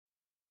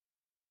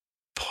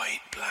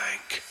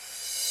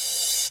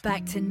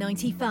Back to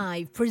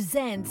 95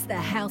 presents the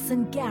House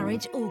and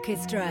Garage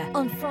Orchestra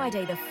on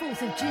Friday the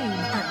 4th of June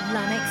at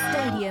Lamex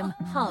Stadium,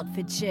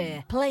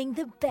 Hertfordshire, playing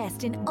the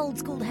best in old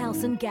school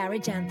house and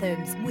garage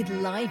anthems with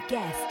live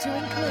guests to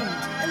include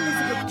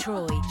Elizabeth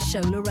Troy,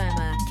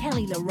 Sholarama,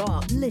 Kelly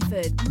LaRock,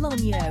 Lifford,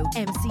 Lonyo,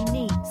 MC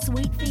Neat,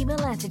 Sweet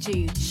Female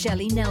Attitude,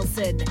 Shelley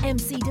Nelson,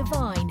 MC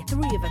Divine,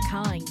 Three of a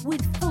Kind,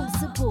 with full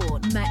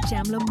support Matt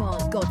Jam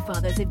Lamont,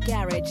 Godfathers of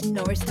Garage,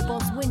 Norris the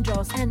Boss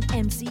Windross and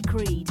MC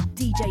Creed,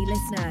 DJ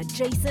Listener,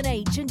 Jason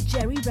H and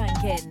Jerry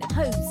Rankin,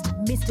 host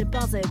Mr.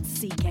 Buzzard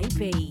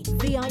CKP,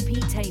 VIP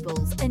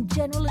tables and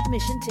general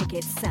admission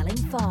tickets selling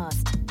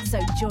fast. So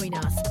join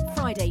us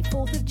Friday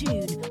 4th of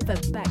June for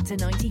Back to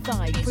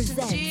 95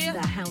 presents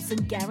the House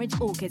and Garage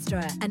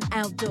Orchestra, an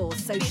outdoor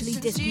socially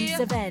distanced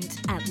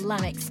event at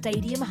Lamex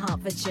Stadium,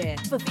 Hertfordshire.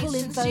 For full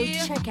info,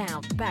 check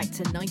out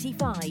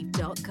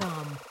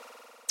backto95.com.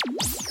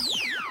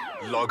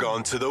 Log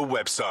on to the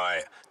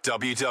website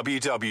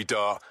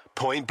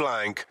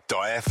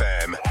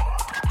www.pointblank.fm.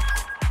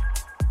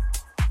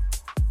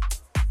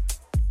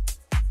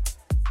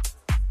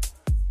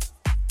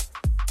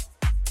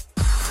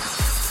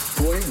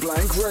 Point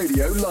Blank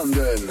Radio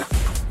London.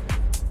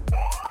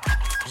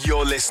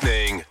 You're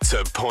listening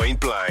to Point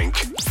Blank.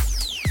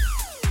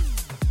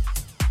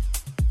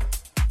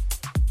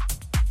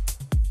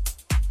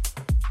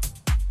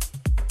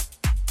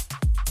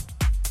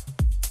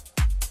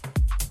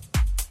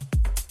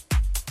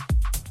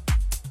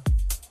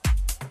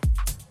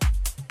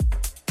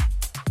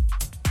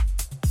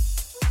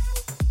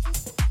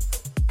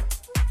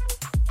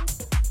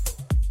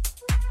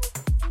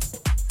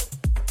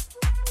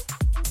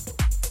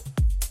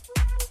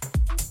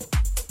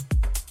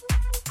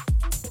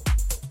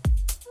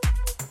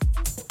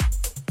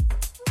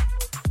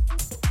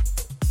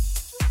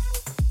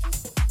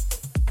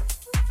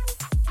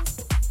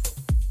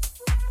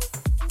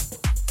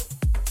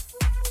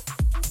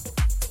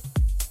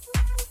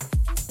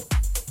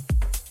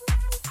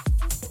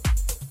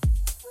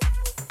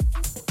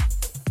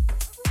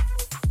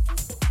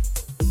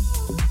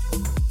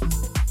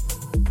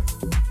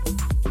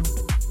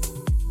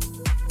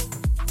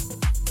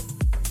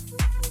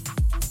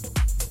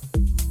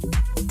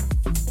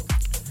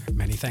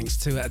 Thanks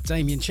to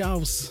Damien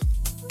Charles.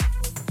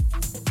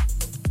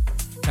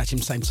 Catch him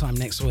same time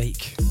next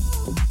week.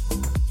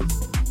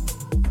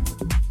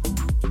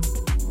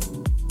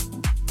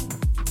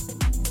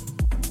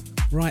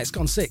 Right, it's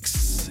gone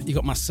 6. You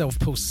got myself,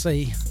 Paul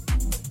C.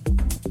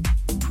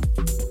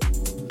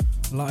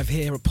 Live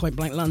here at Point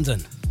Blank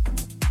London.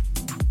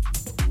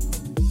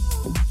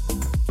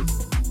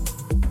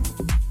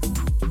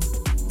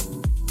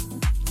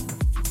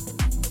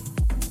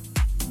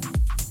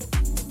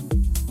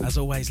 As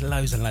always,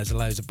 loads and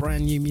loads of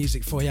brand new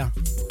music for you.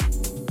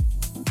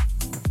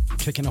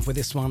 Kicking off with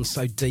this one,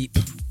 So Deep.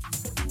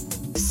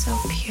 So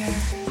pure,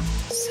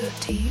 so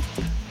deep,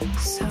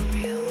 so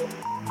real.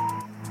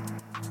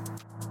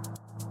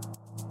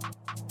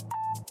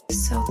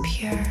 So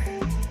pure,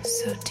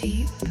 so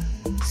deep,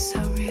 so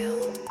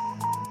real.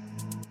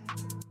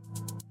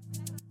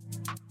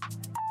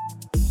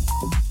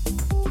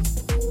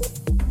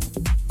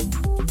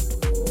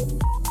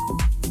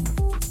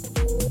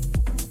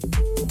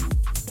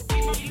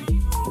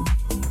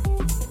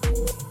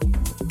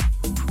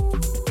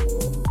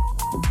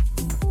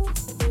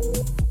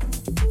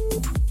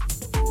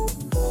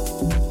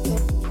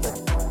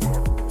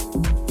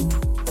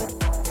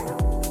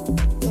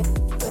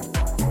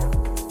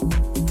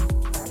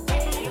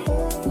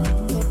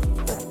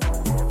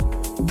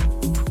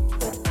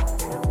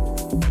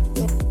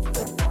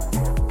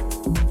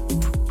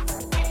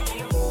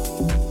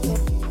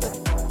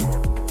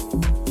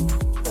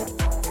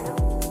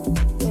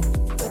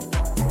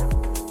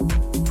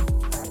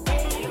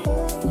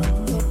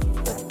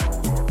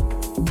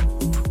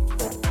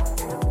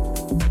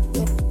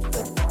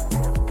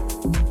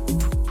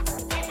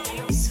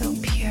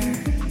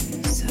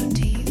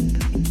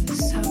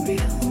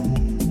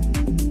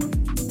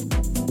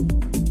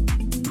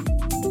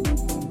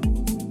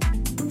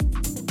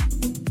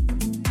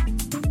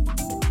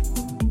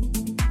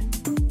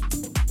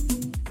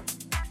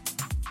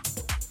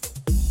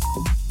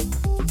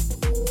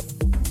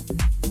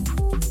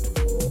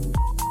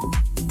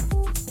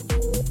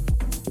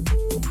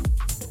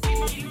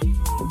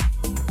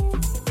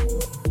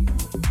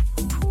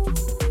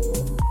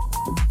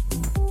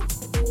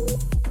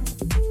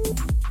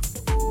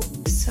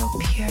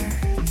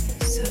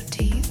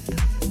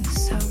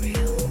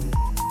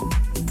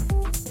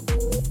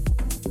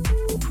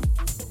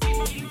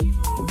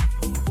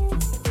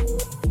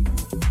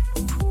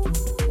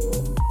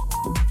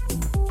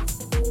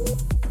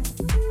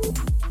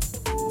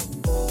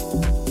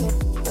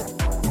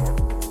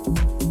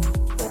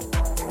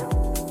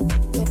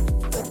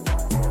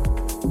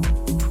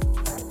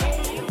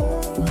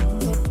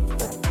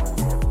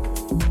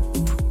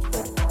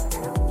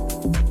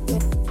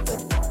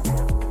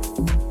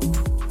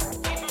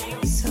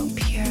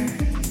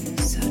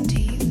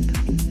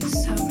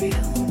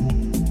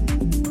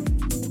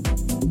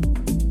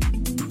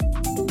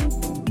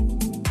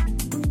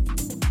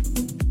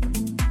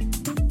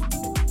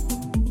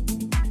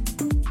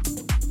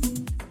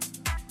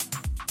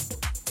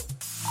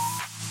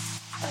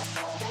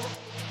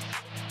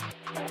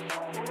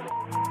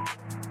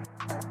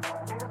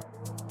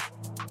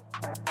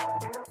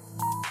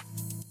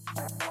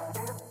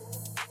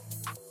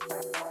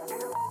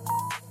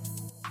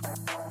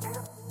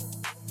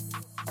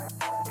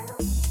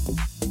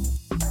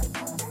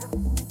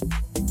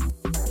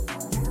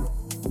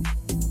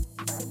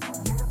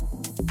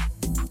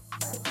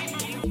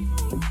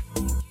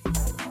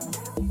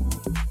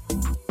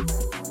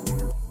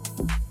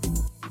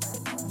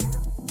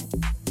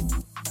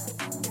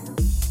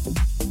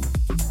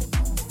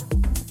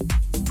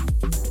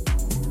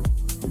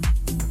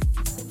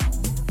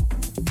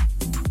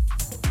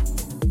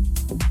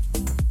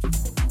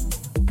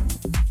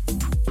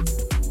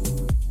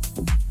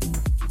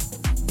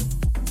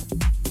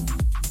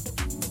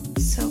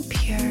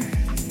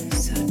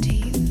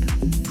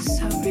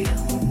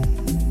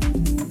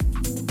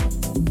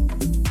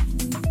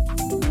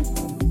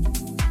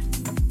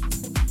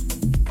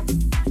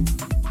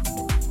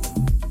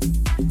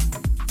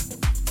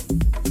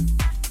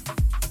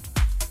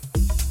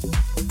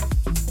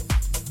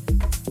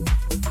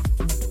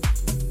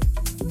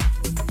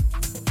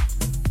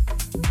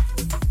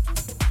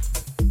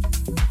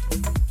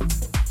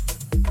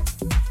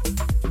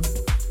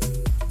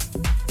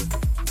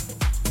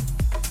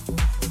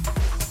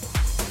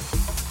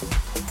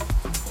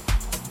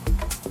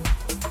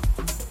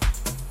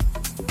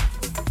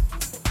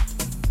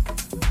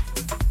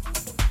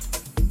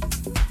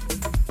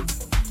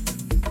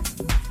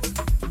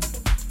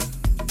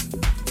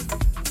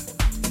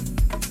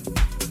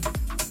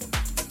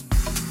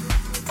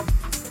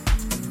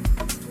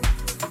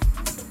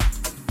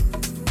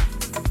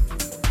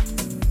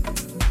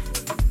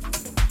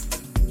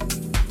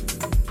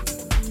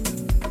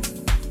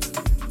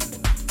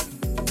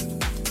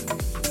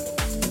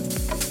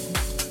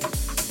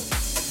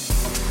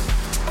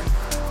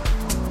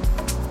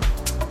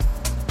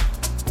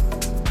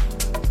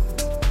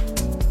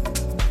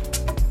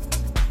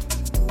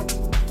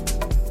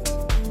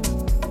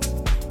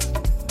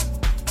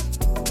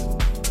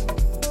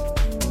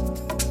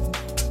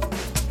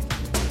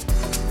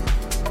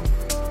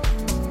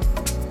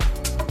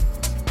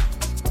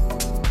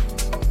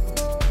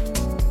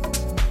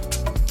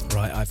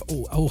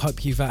 Paul.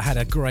 Hope you've had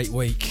a great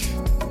week.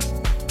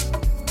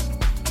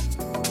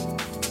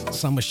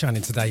 Sun was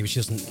shining today, which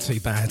isn't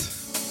too bad.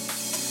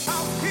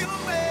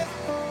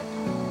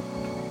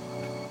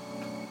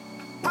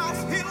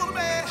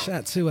 Shout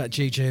out to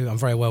Juju. I'm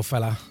very well,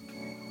 fella.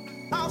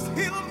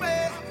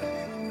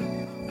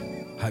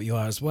 Hope you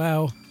are as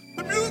well.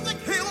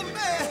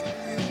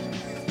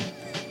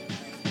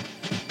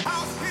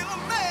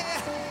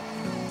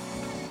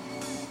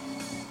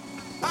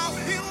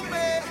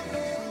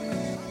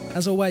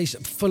 As always,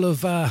 full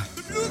of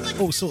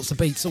all sorts of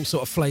beats, all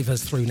sort of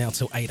flavours through now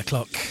till 8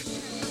 o'clock.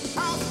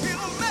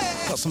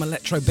 Got some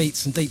electro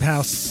beats and deep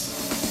house.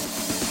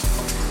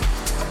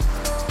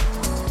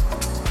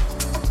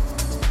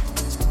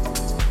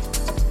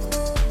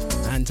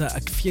 And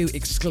a few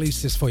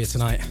exclusives for you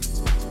tonight.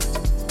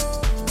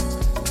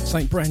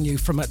 Something brand new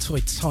from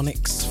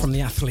Toytonics, from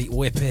the athlete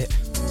Whippet.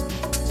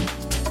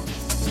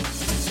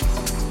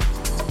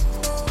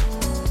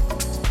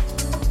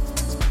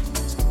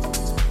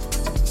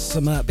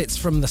 Some bits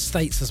from the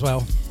States as well.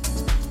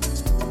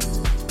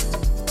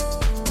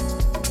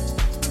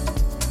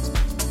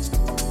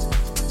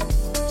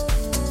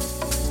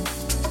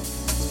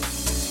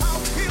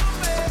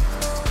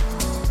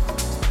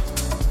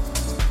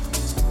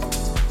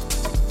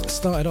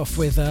 Started off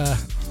with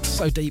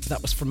So Deep,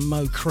 that was from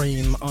Mo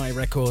Cream, I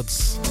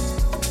Records.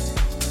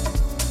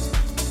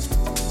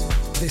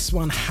 This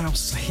one,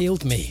 House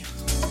Healed Me,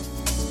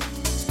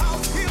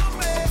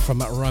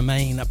 from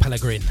Romain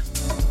Pellegrin.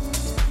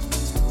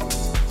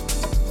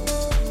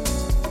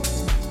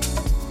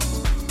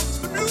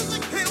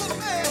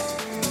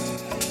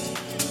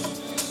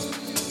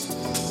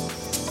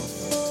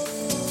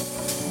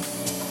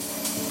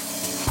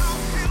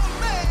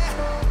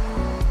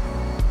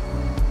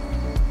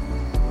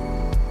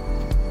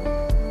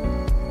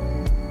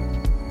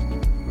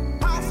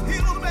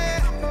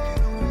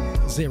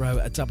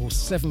 Zero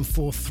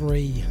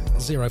 7743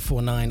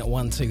 049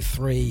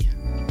 123.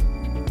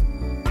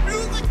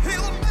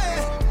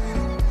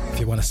 If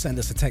you want to send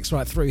us a text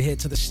right through here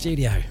to the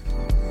studio.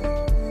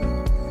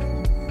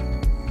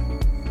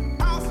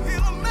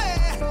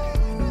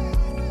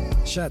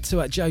 Shout out to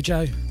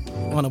Jojo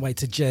on her way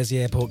to Jersey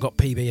Airport, got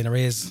PB in her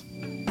ears.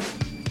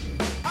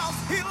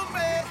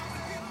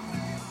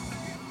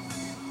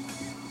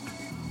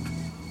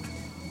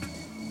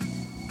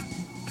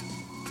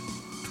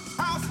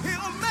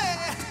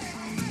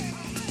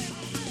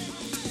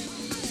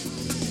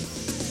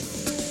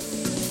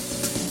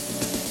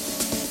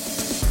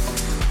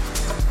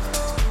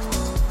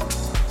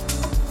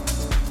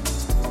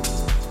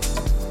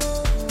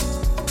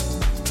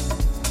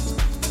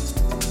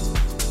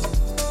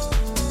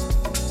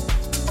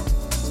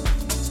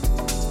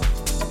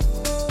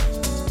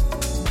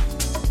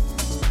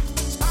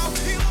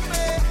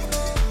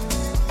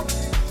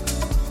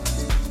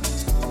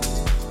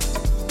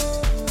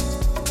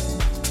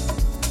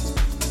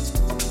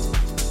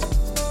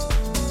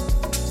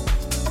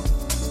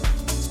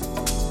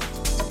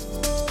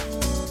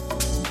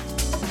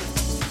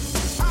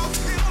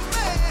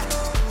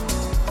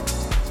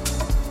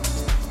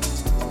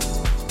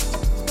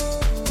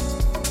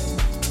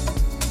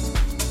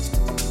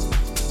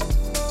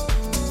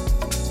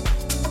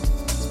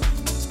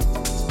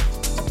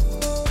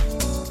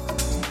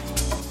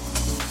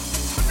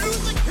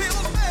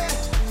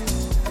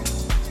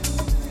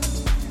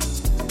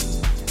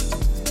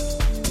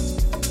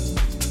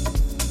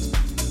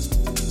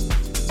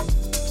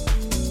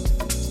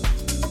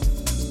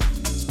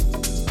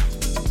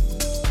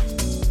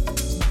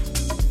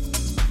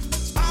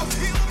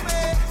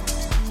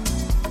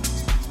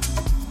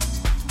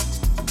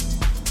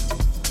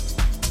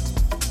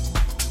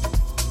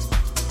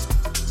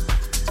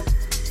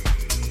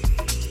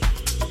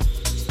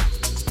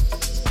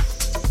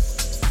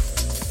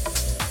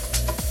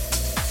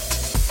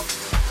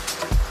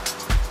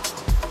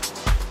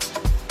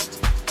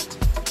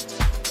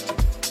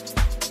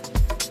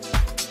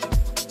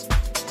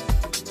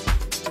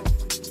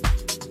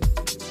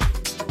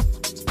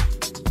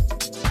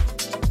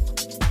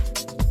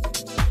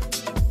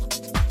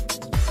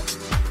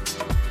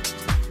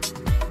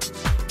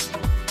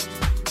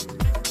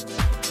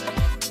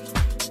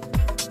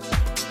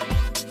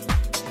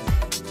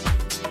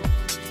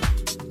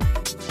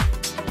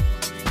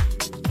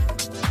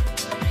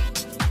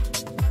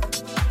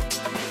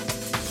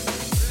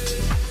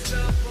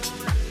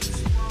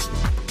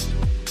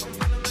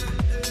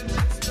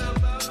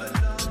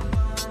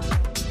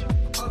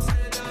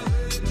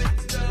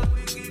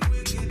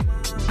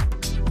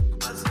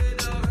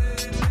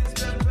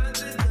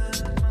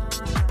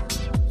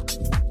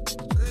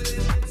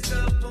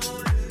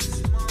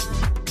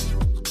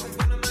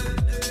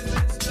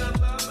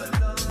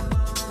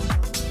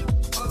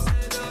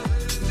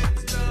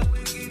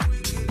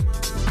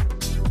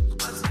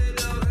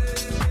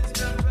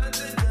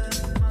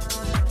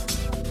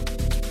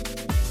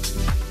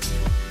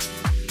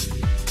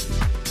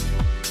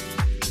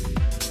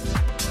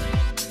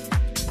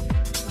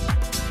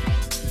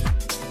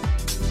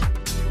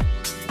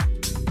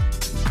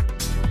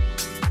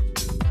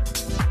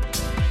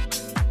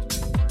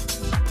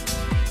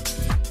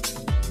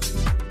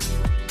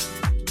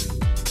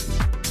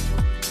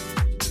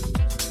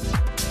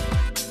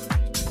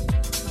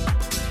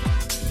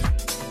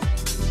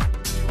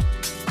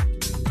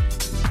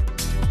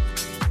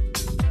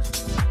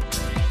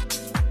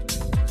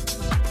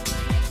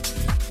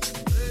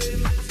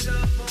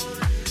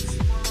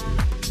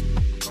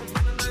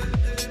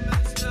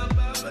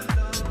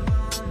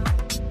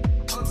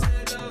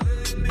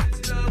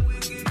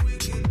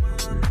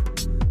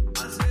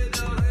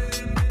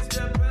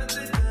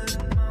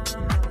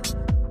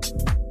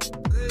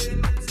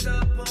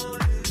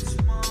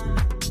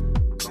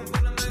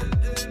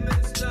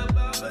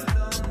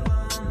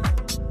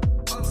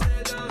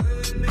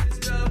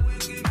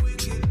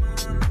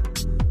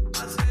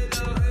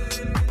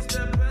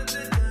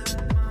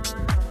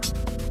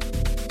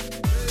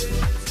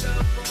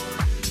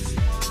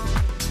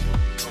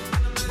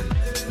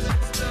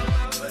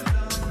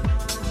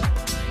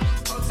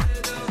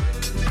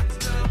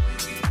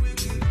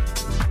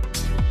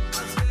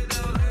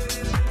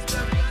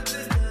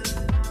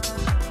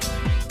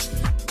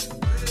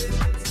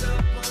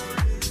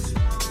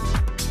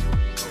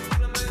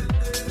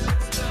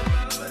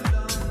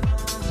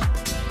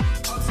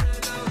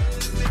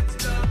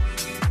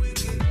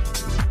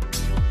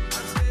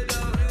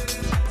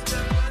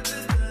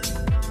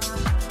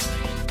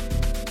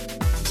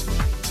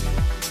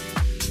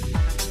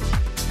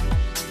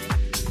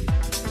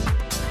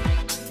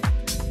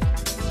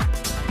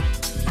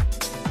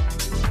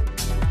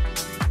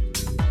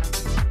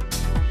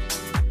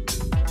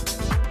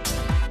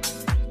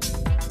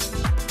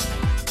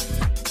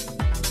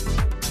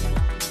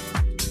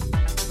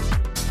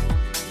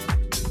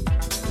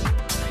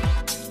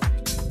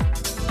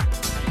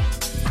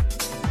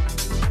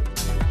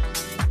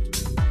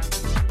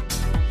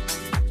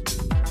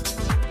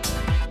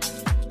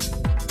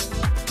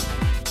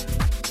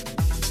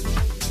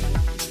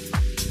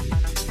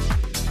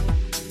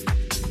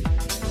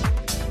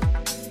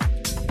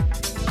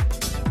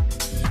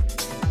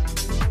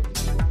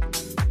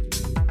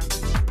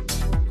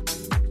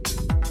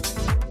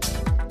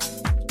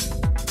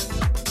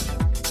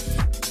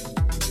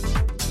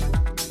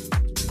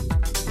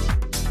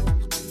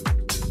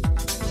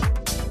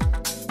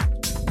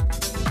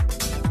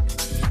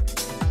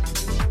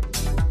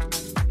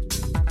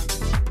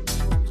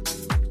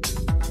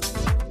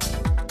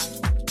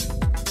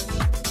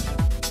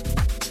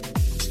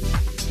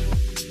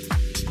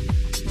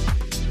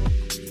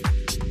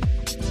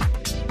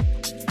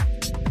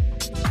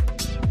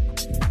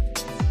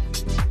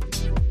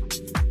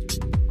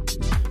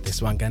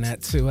 going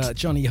out to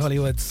Johnny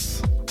Hollywoods.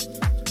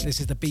 This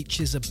is the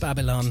Beaches of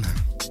Babylon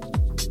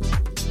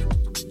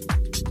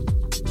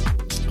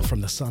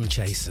from the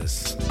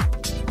Sunchasers.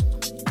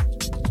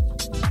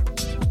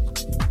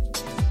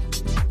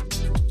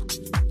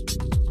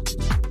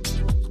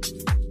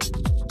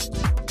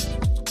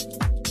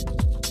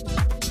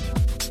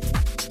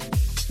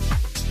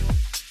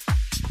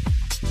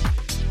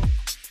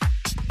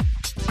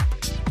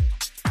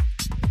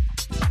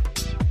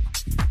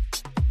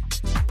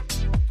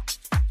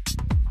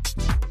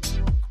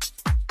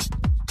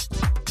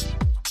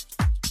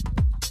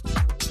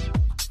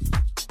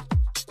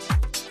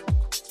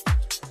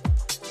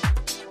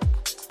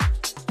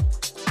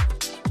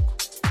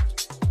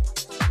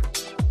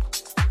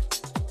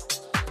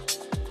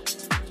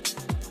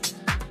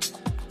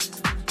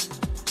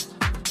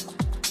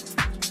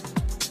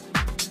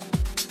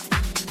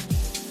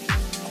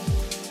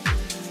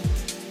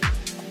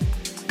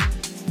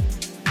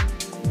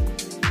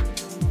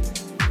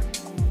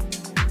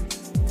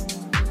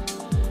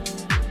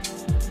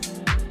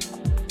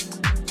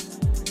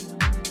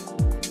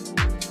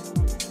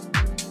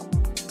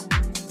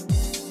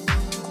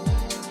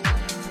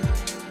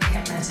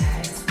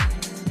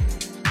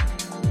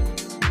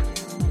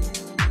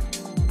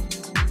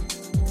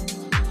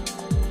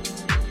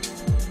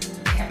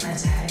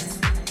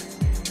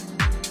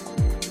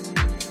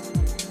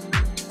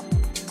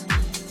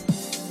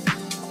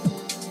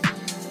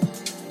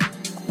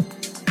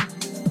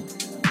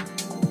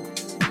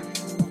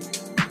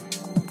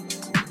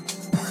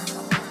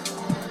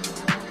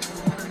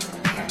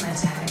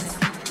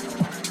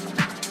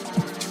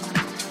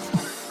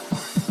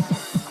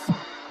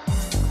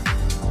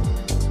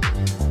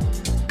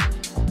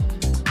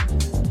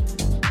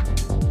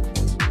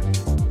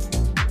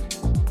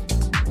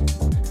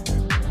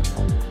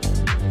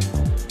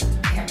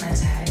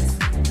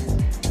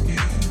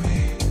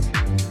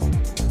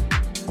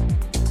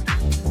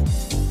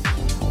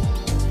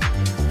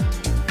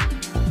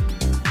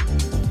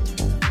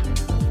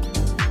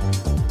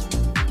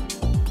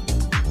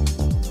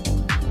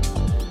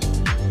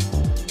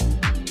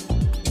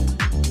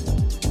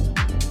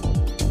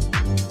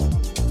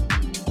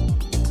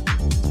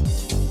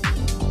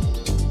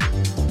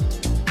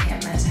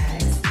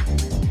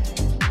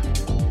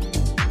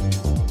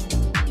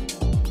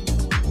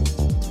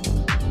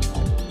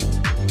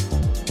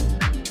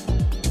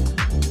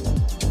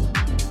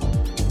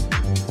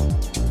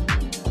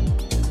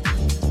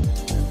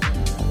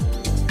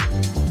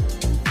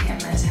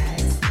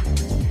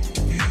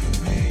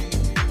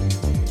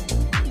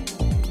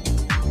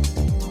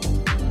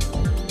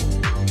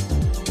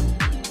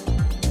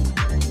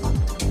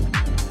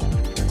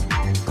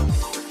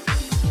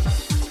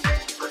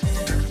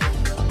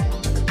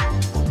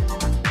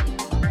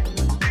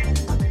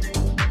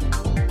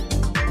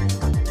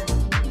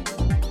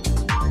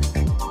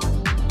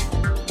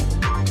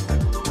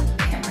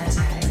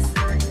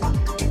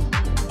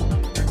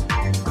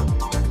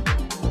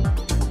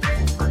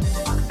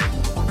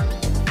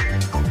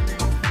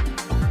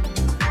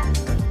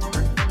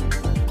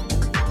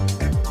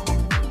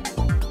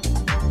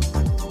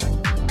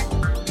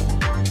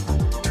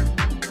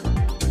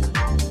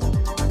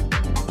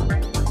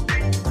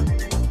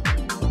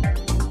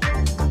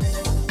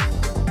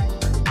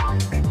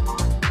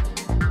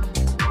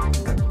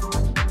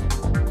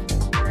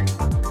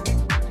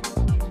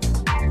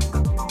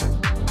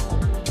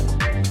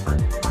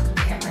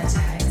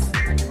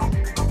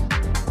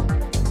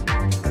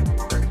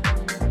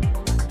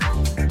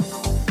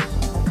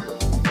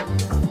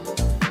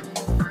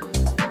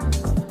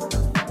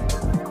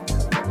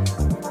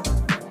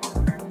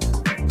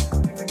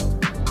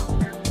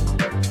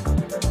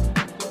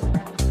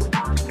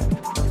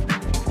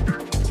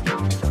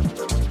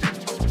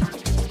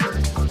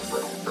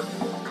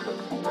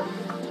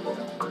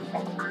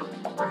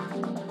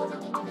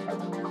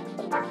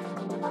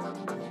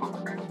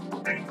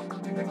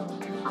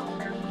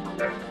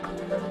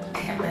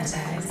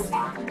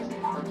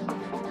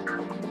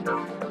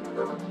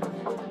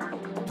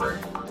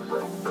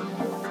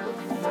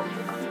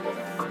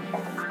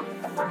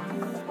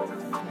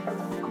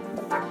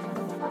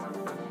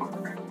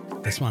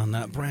 This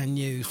one, brand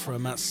new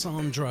from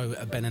Sandro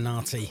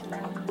Beninati.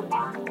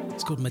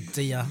 It's called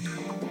Medea.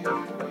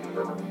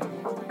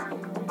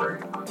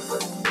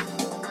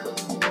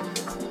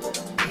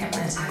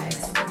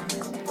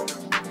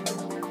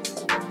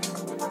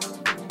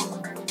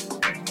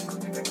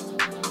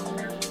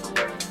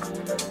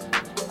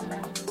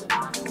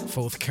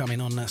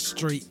 Forthcoming on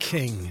Street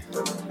King.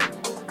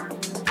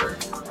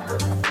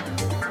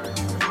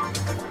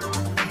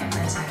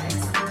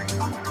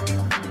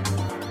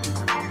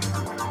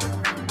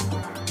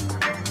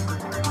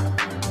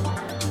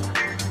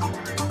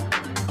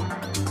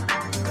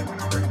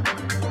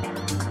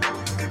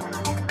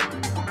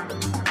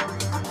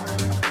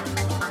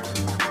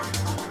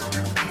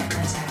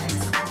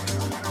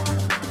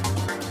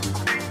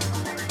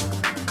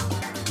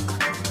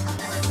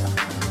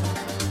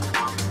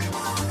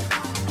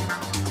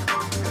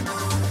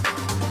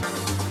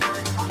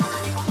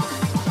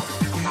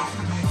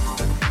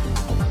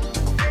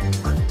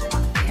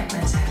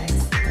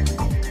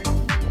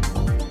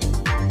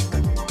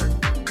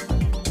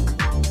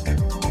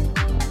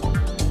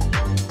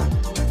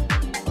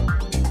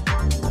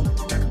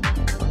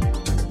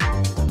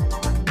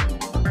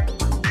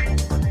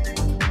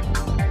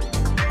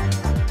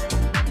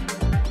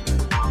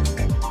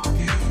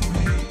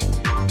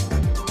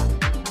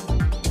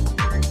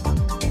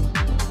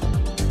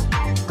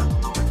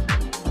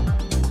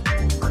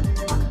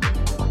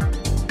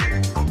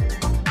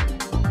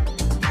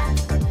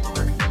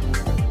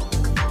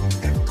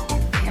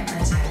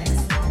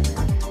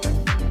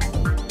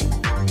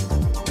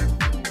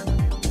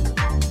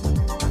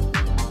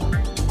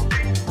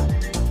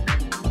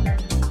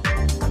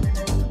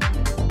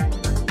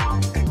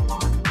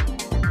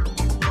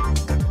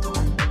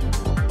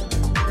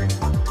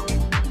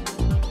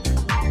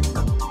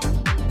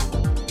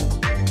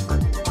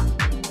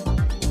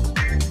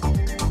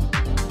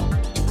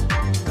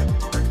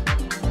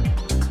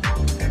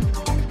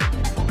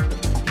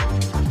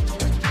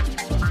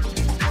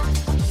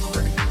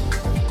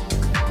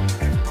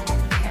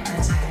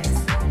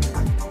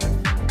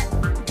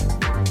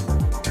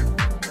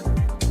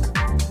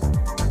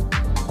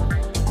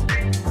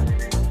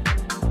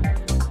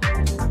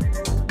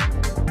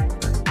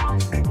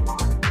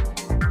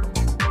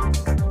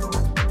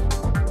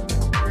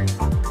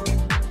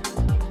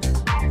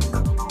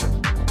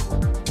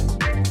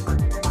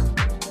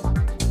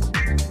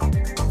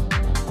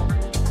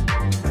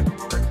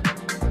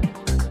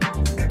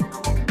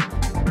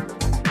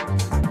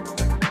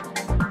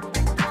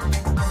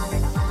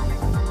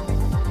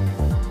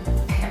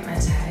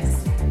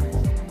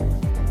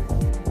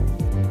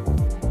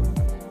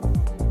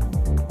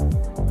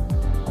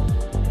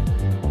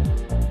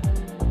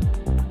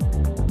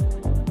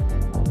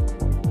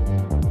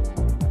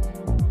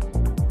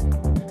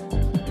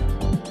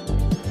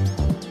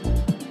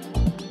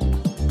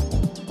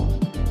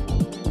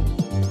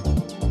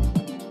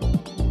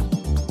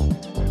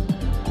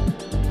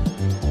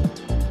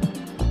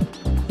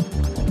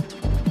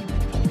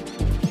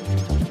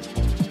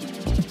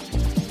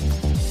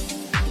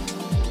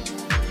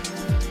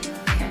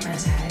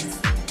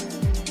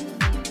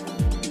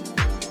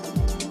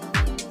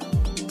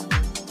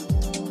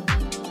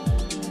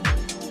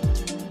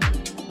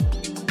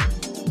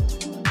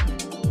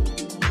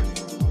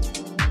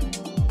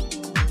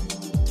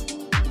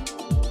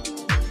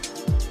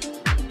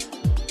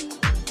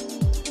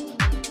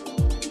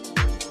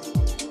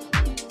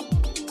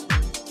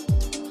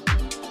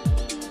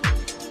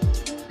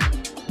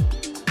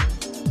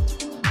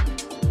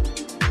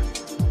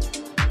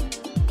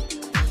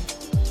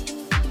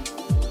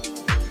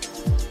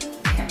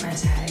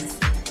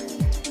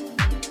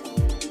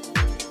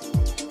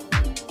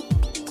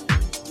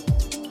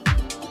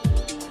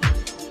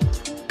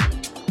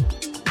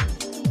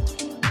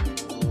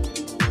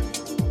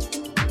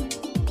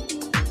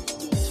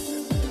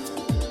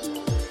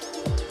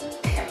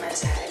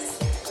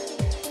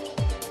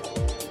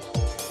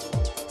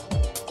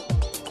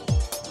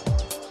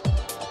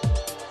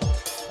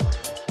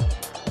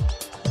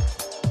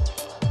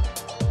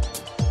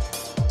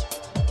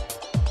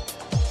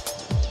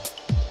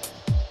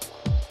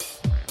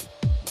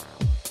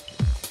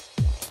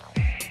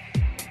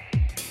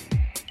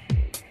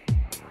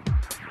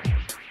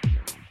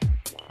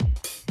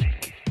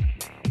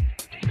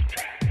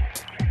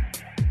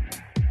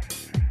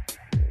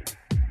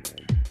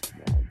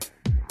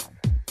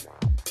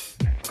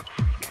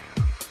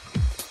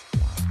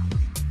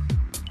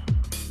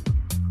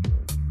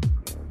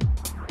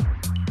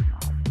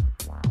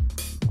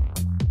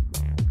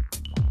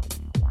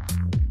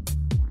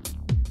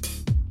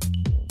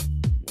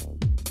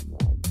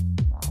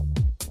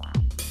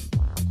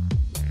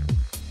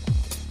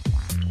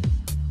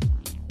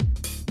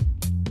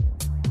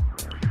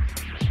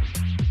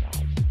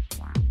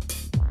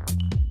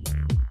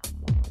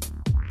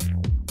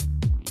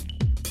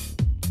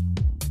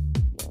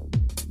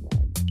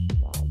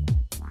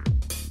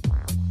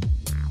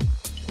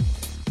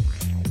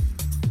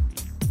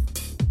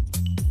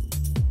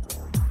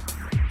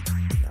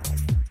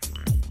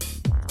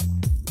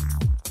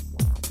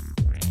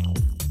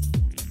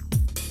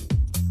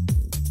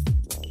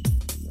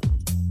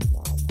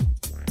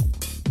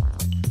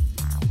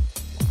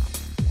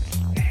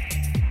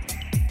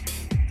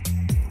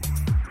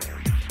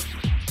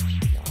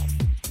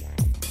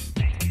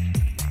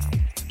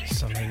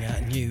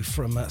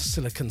 from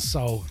Silicone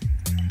Soul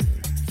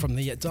from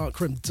the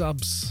Darkroom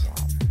dubs.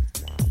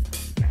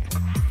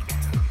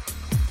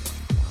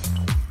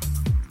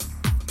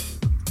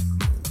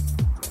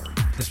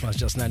 This one's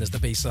just known as the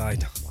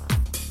B-side.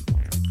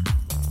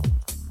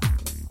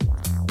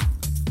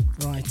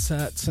 Right,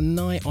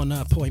 tonight on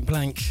Point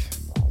Blank,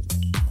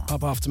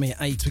 up after me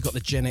at 8, we've got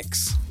the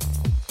Genix.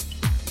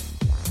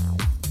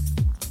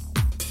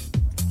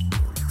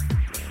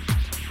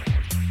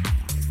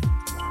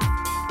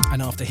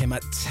 And after him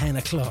at 10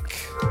 o'clock,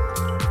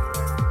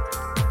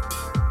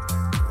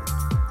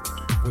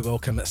 we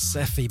welcome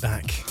Sephi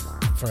back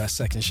for our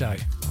second show.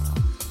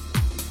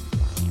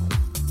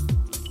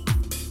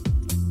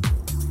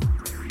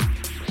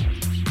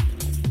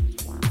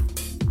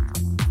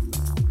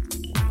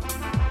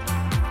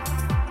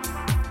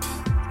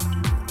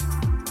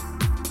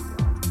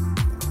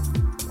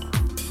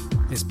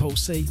 It's Paul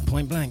C,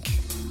 Point Blank.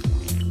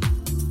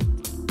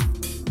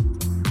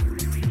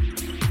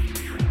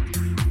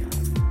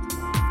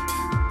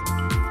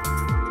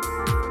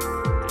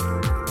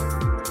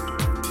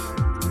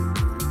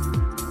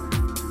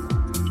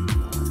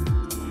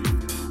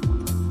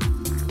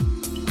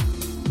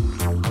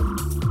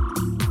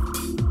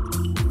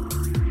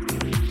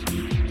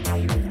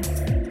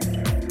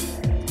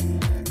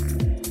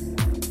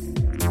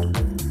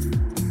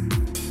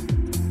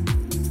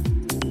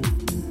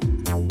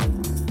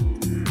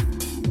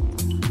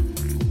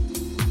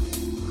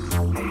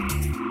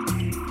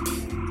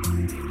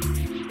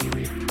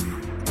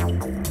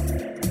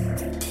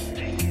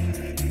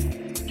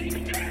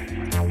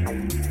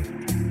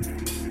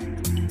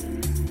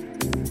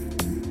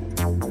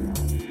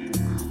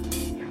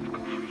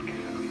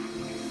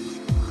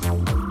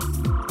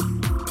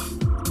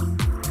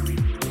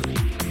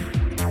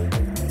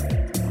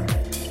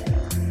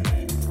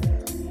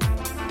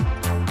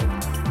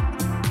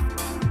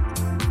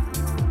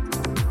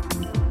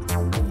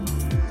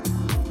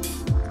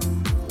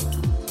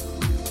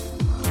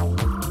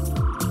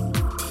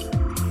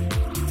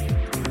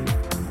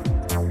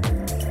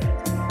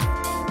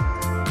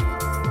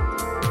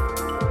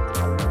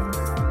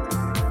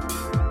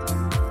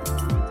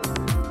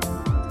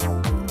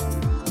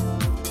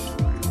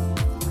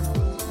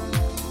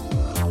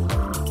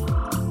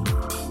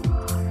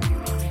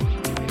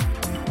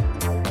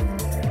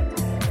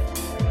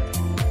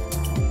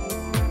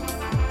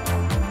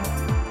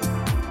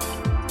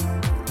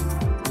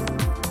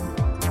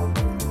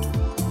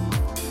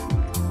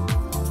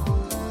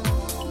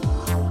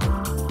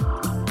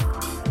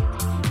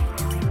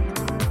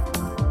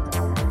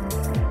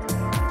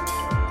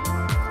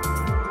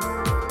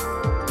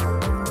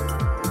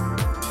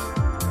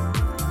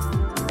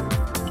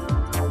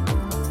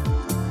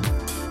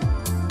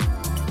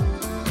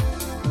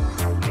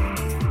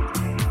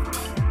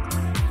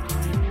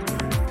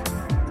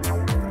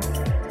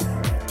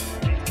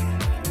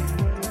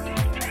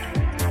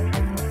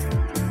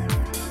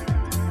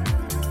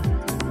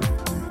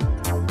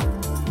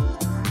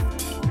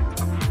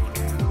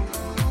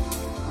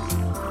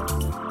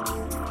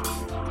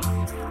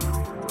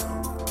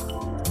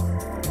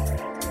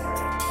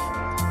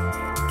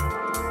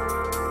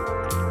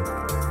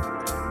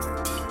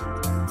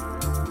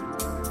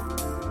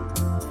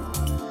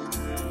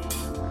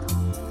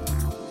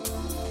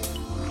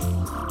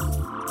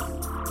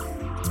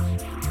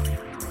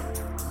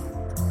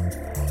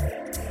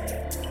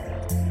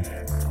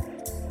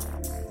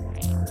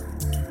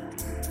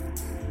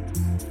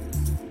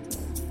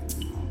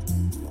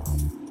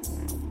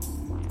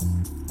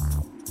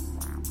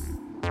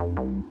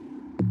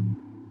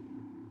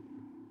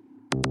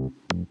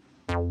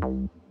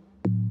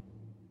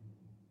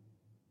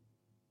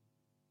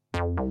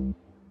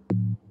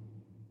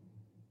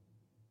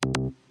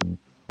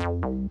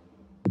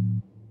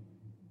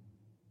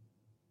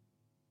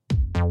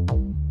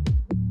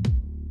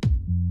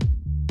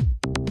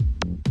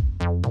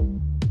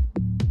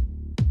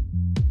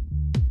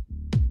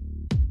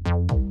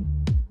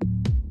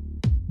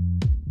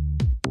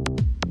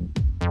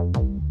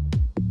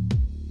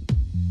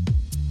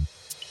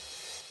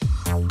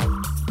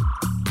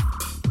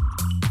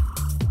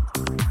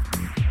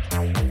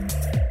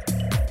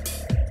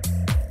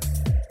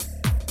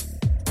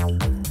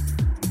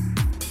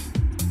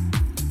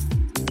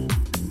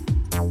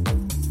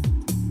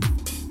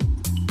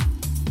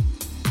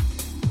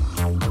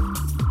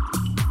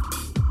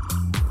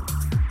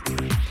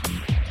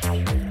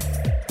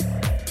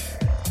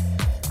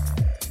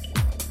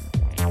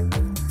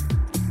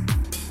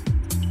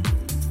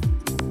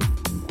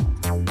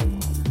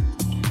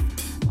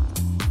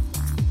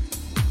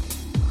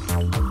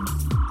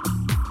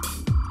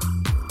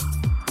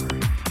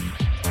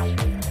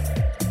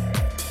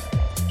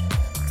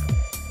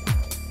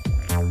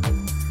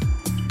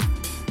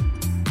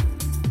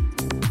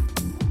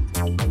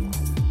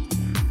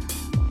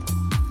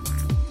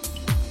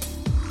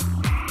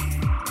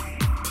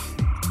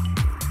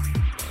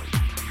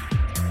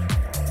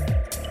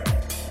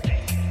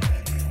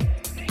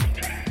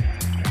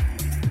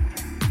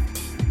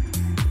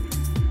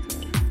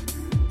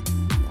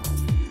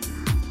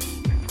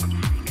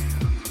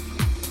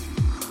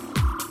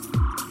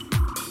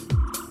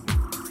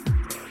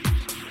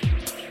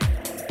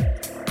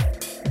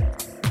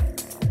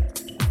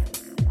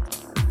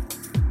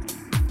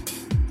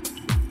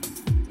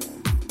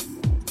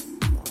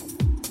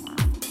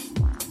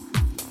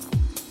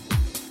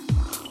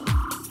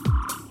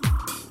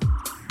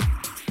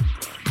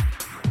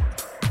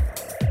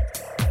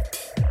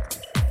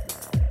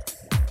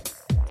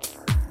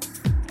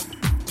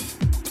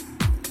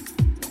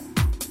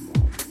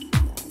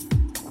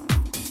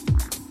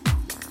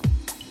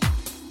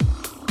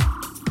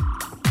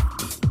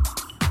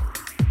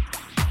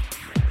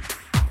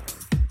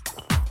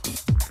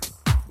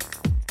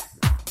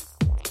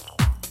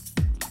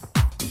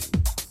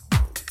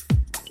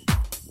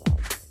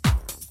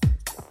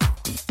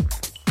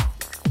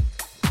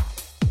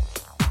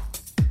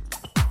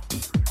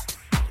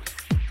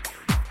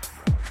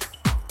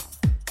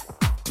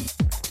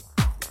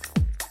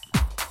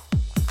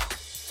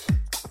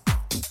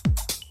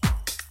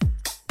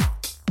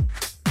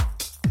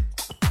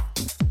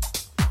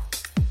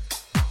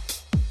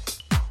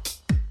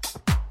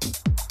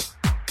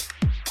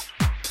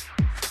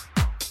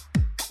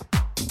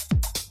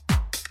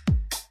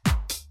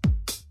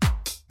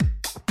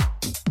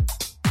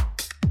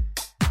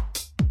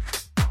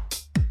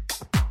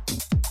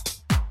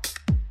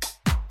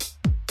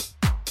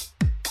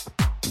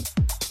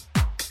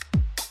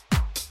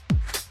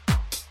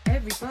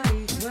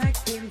 Everybody's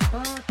working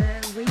for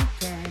the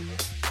weekend.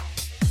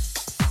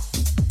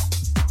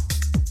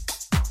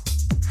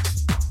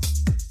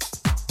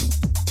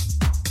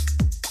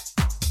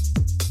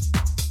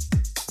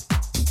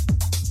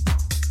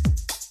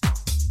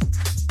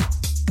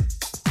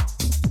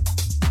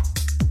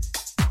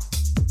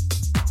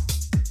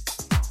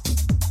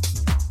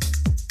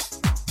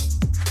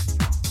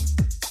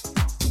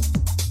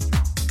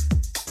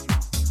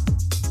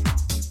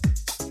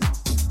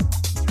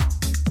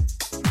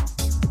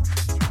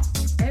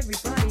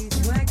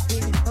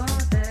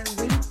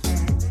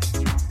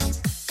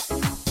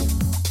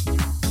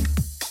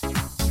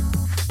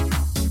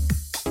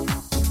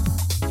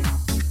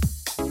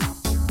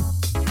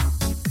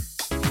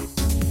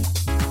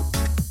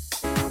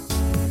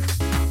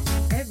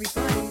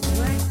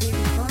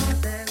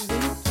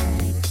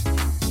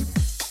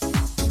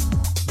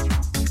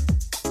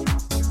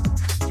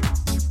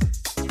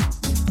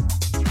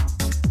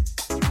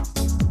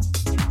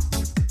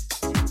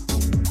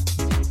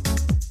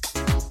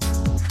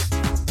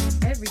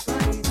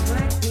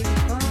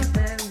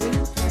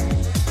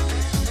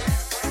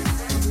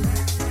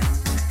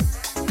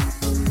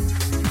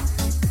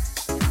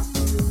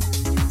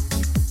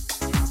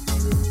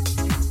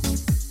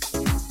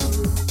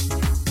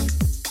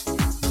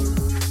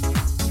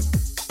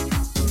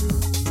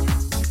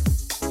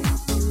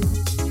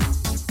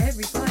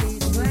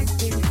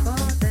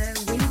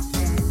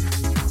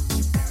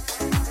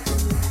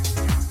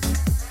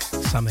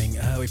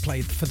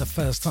 For the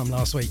first time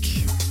last week,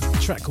 a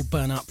track called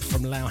Burn Up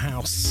from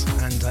Lauhaus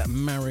and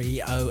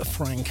Mario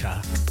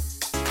Franca.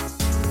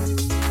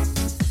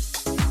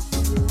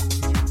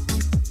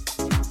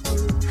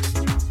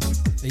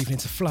 Evening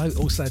to Float,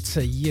 also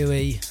to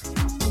Yui.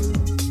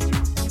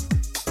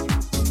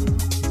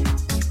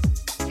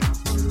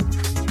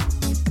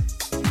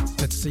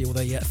 Good to see all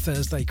the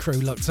Thursday crew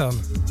locked on.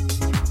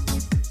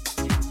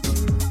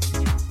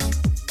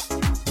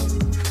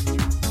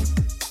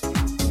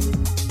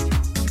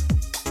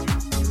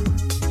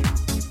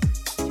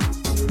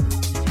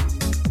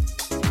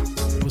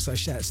 Also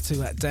shouts to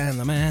Dan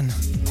the man.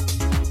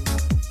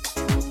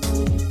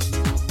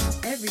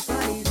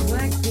 Everybody's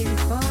working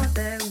for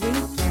the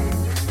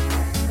weekend.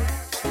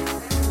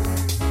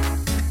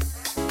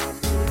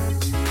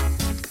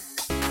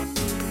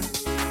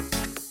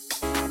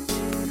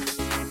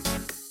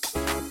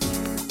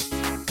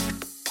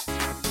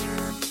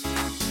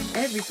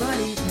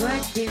 Everybody's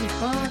working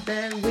for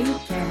the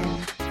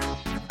weekend.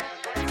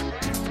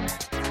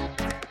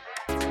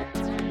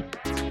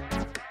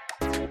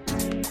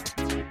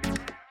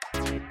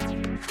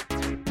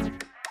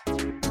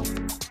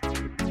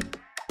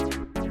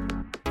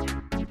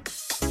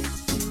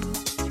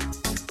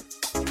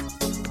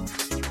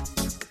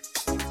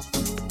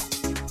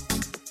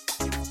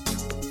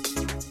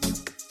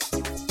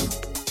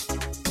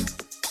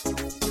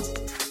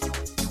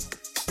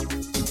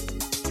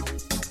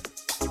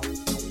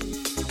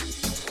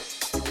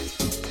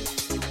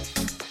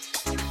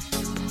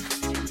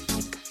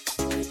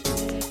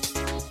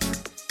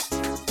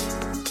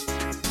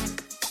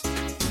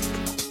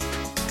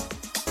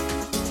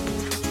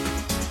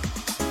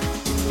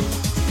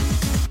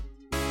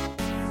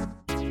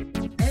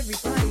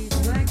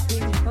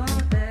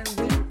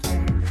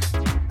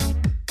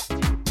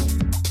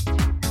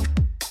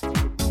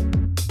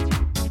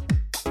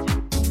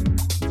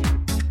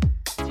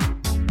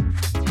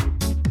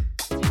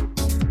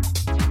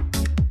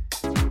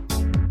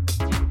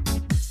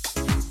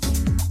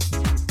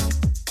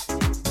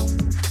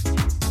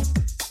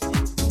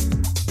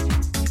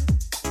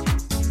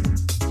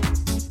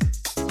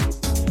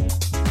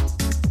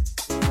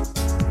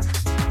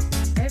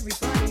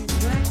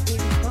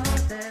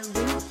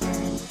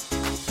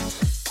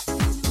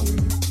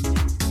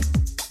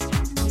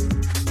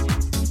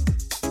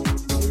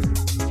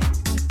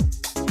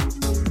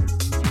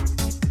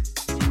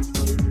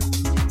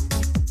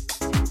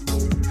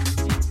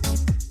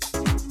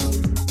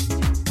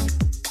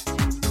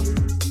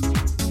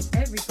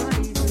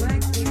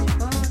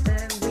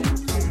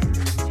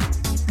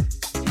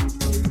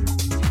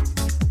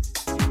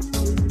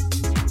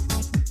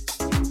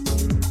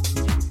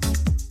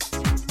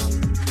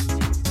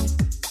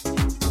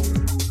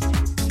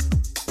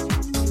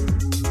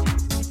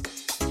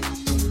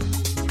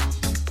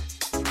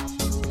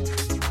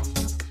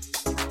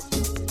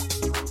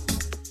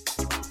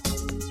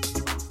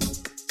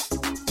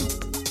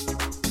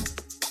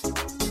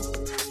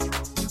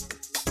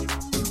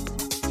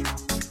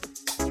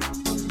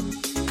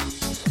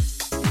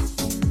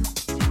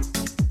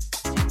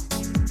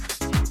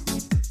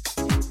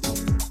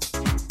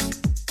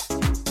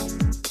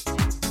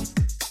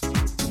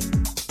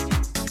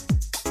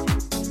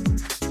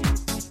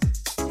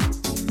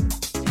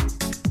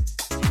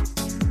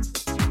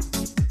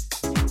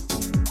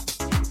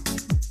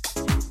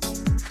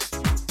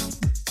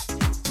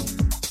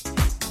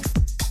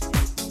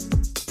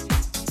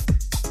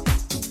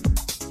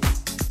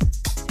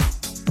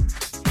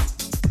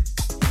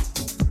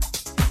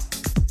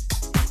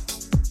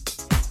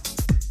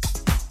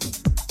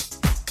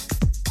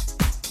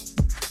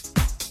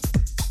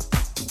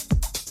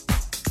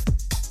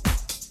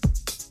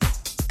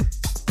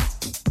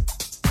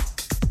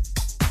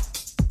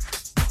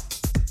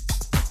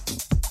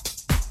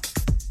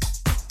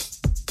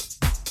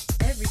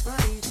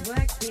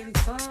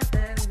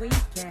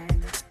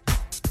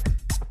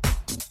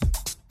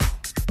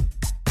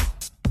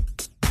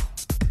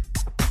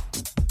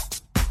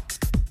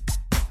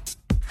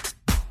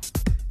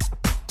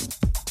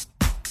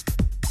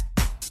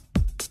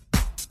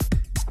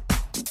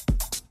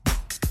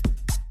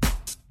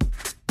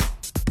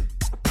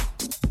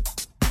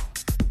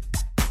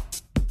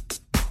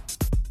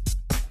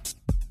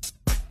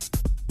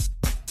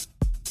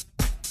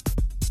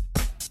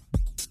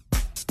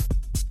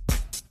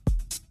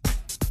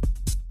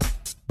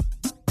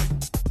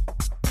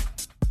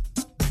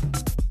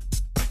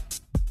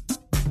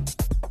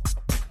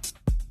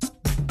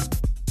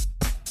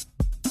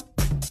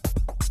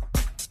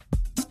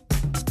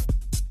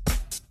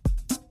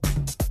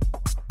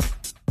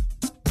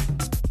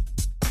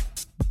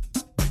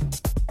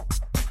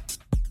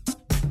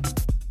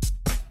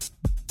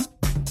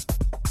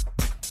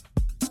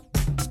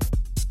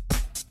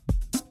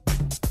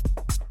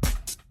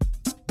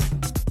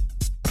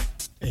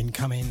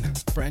 Incoming,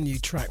 brand new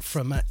track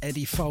from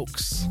Eddie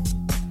Fowlkes.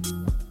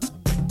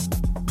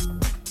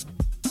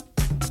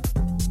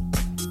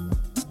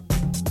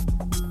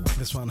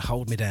 This one,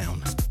 Hold Me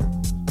Down.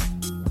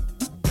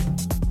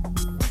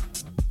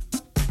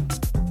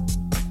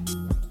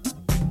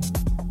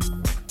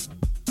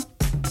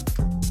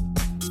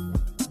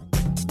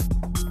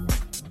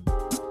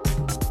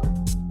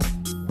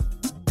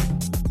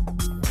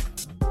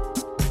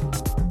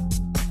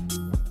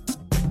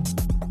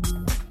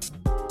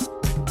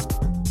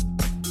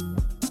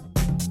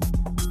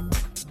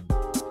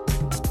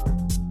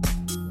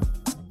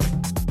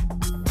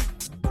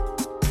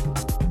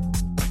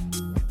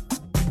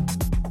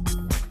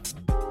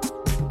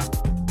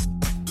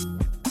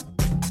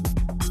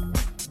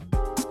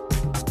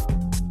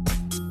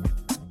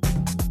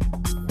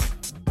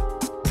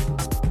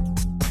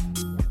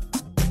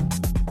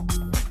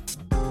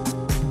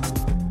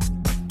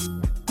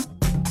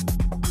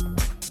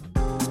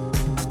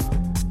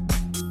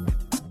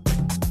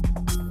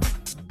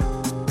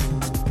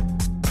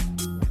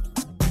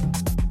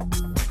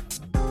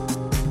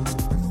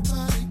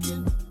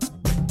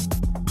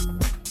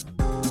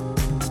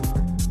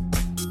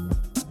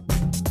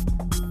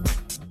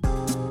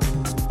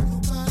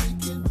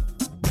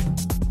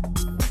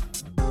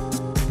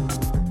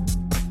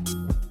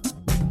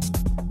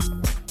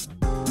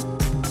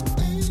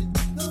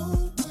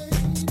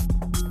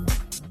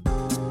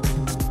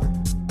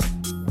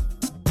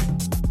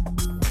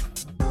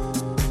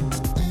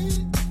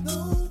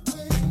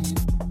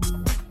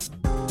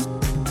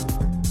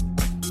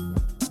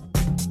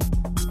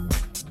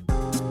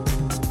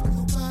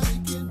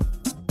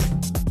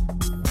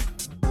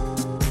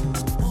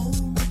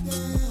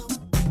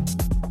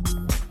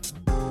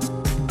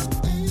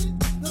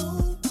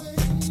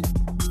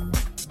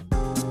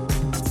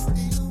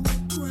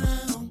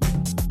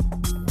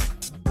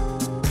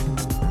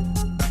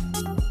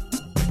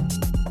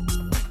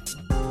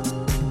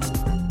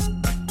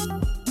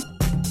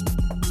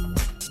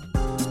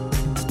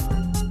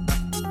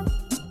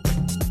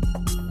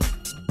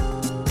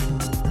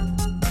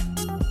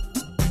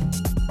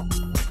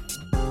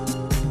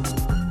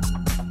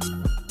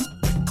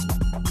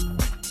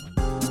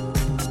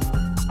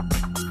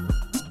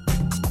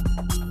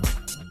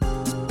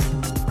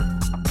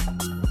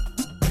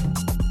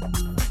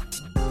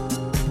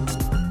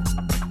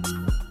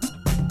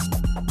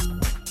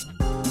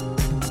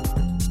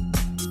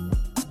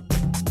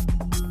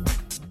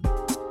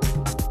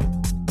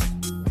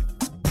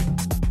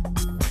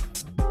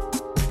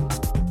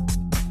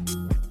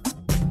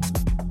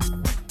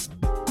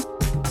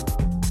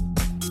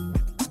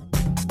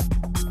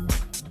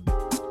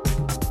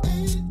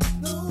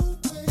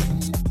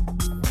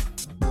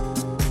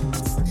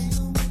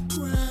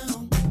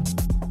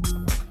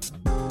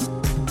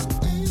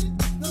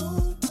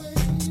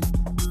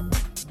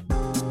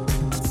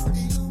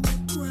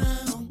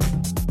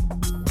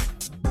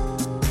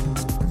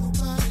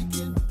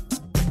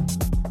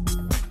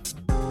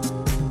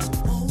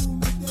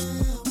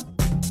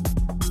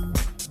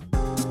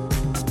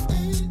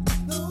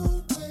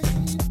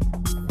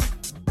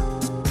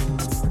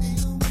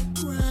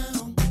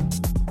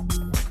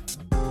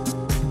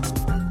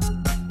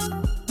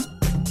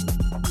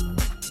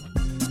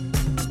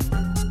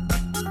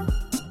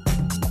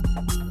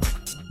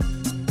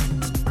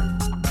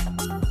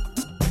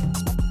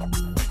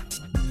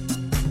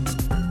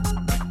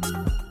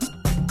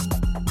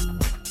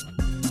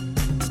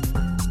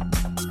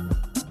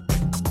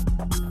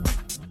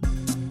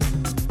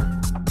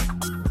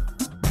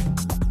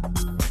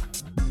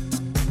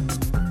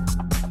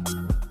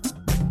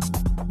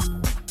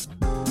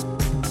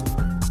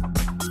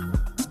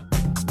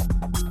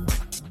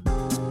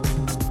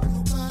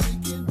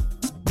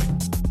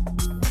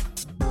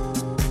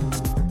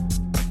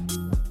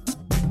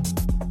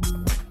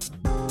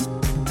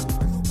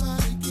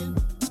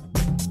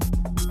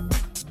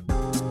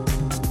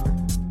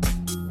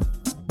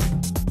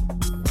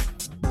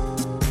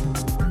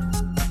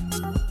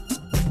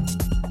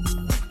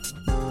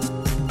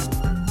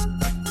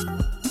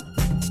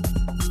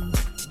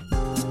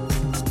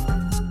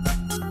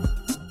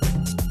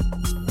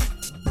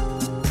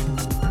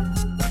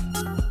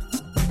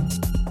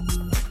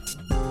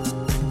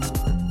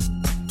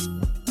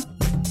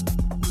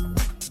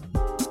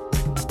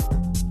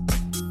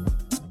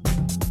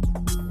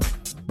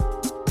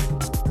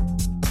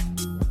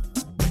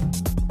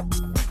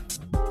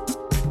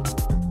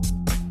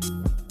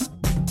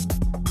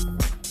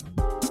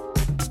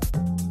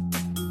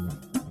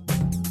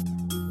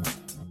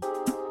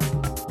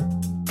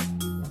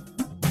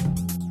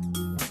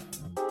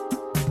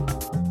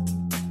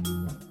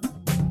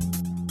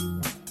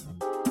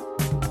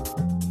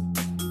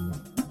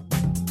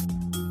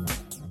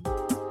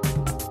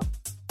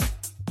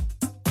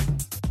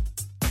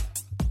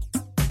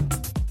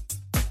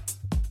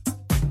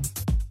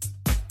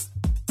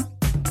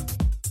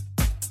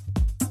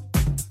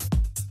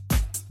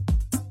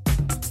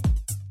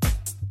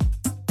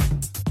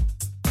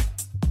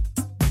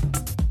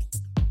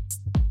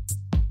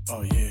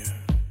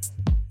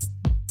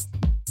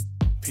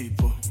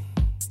 people,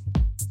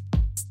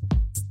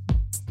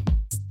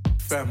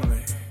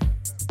 family,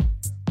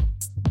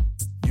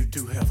 you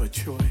do have a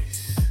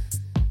choice.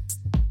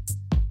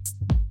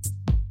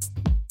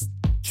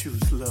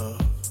 Choose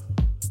love.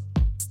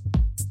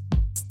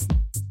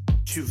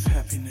 Choose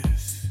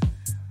happiness.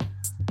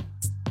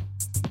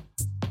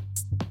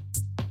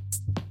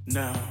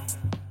 Now,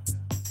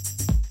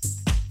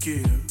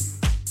 give.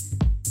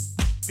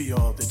 Be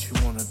all that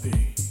you want to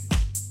be.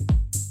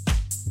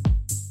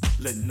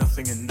 Let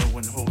nothing and no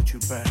one hold you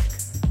back.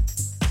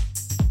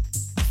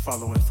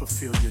 Follow and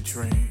fulfill your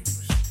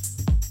dreams.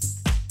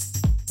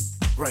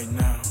 Right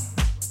now.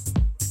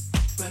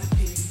 Right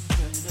here,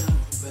 right now,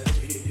 right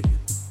here.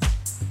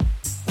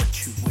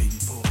 What you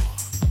waiting for?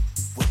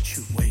 What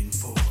you waiting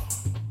for?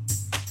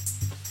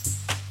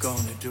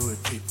 Gonna do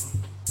it, people.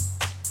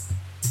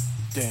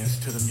 Dance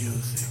to the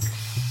music.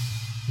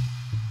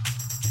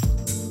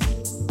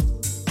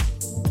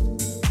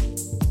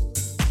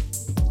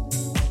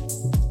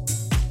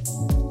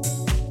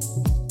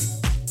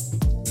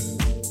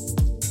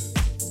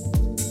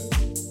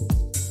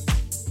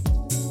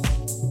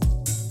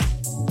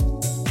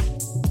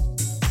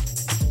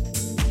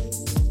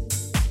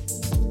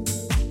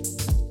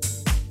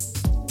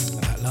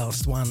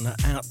 One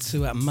out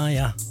to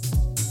Maya.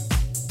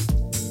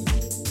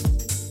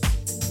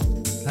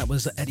 That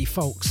was Eddie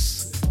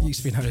Fowlkes.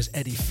 Used to be known as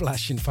Eddie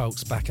Flashing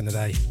Fowlkes back in the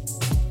day.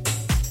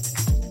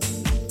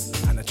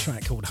 And a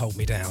track called Hold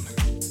Me Down.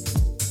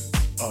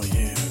 Oh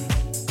yeah.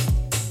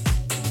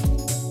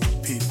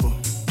 People.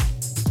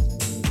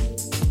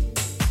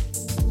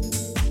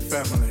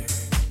 Family.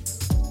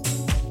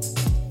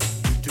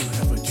 You do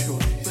have a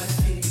choice.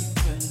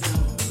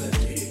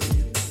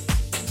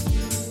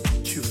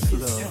 Choose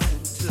love.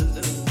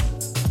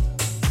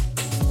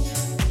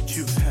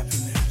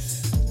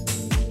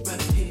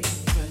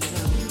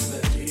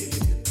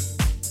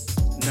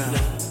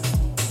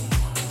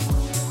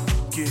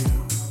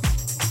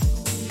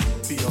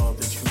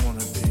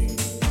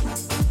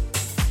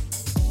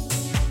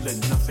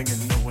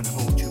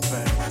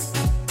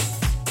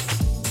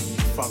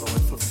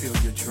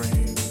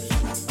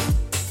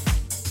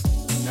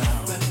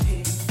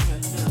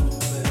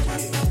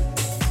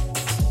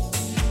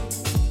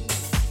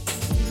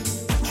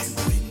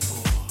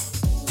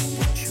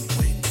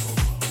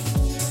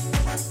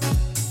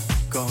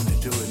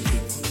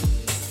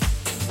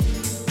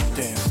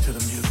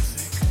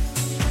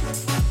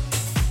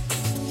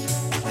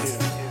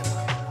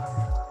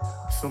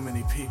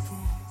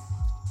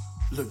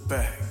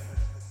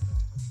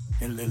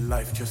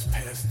 Just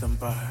pass them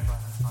by,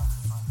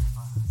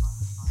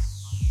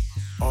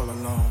 all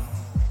alone,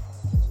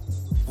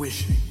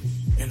 wishing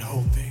and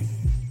hoping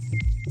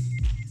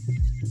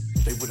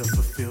they would have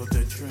fulfilled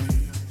their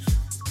dreams.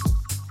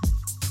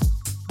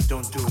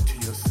 Don't do it to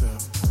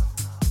yourself.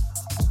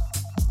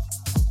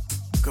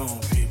 Go on,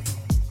 people.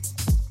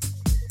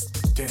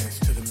 Dance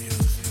to the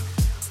music.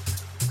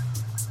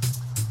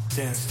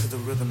 Dance to the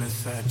rhythm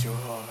inside your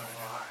heart.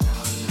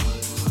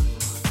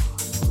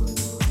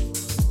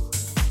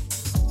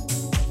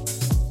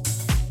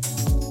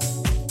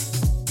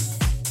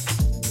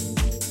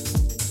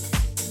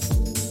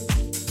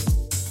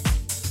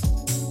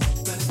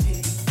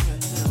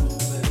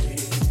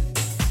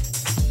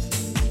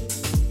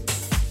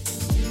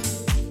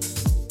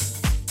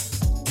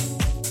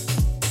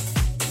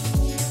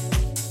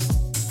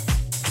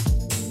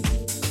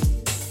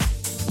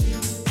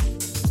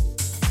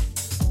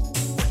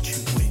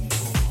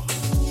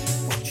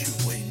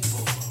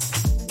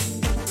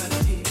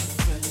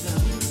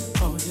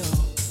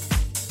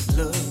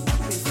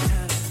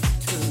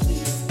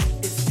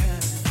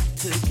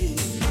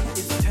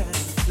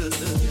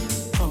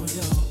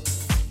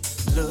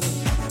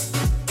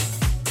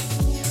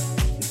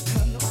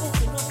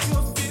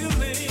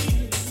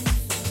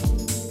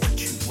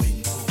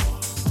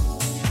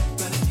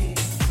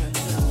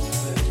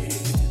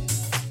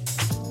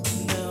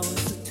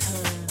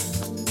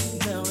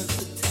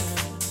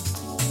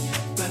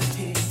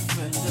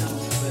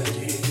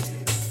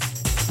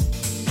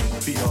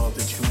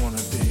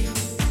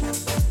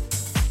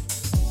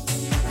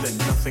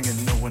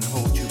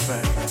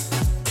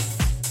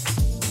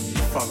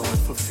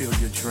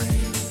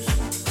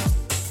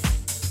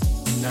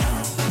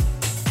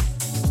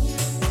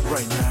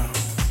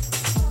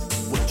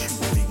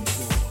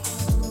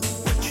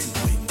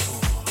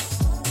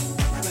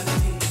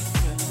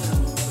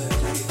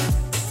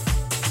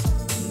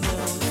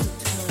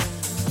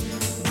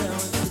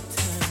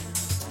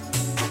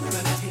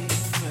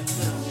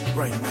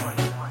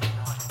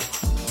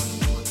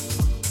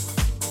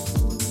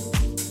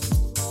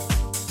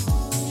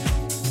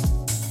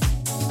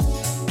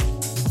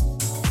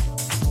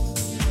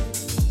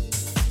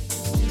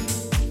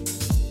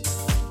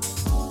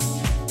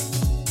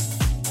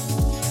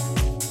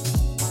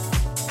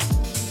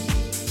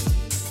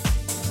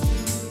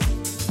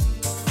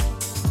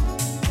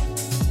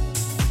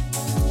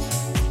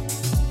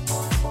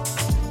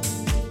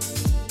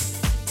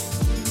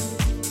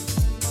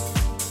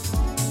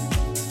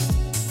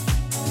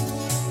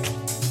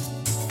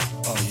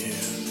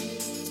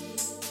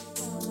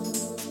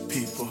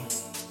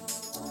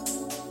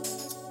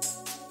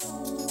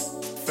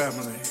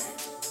 family,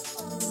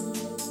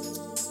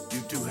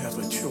 you do have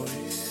a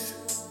choice.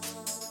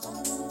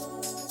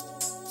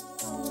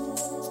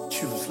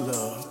 Choose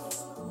love.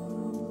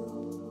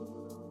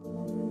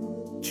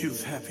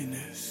 Choose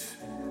happiness.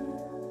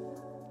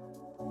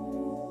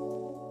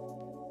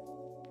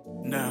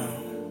 Now,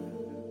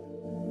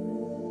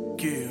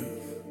 give.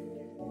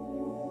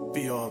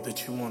 Be all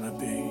that you want to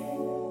be.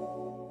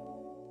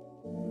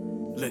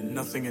 Let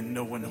nothing and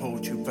no one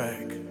hold you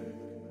back.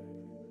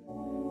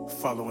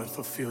 Follow and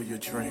fulfill your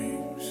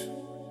dreams.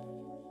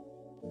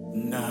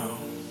 Now,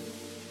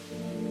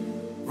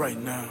 right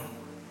now,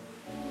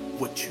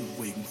 what you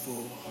waiting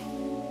for?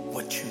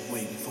 What you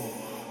waiting for?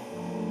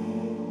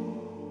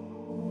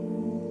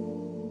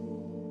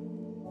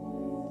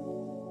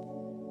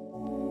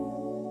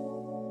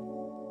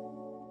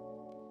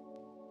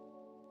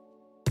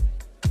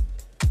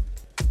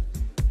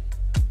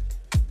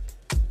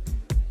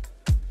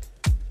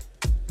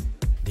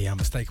 The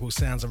unmistakable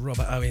sounds of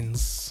Robert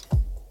Owens.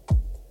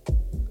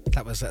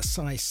 That was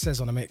Sai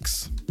Says on a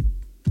mix.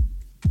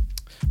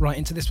 Right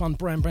into this one,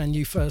 brand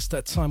new first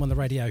time on the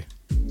radio.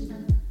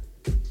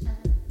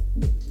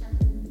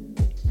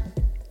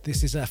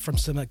 This is from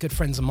some good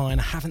friends of mine.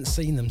 I haven't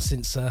seen them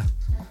since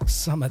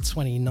summer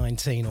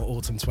 2019 or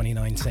autumn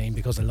 2019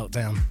 because of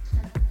lockdown.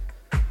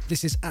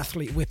 This is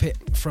Athlete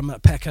Whippet from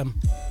Peckham.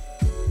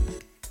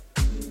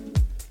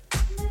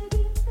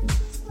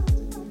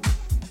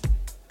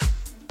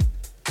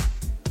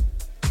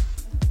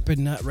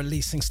 Been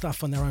releasing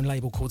stuff on their own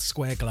label called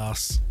Square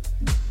Glass.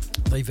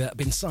 They've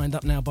been signed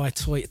up now by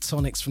Toy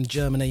Tonics from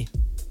Germany.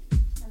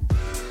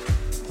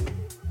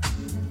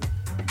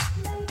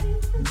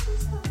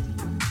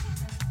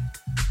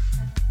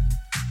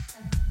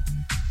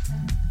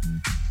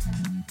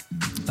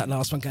 That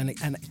last one going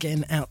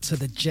again out to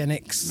the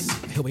Genix.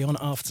 He'll be on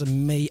after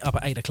me up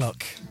at 8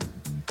 o'clock.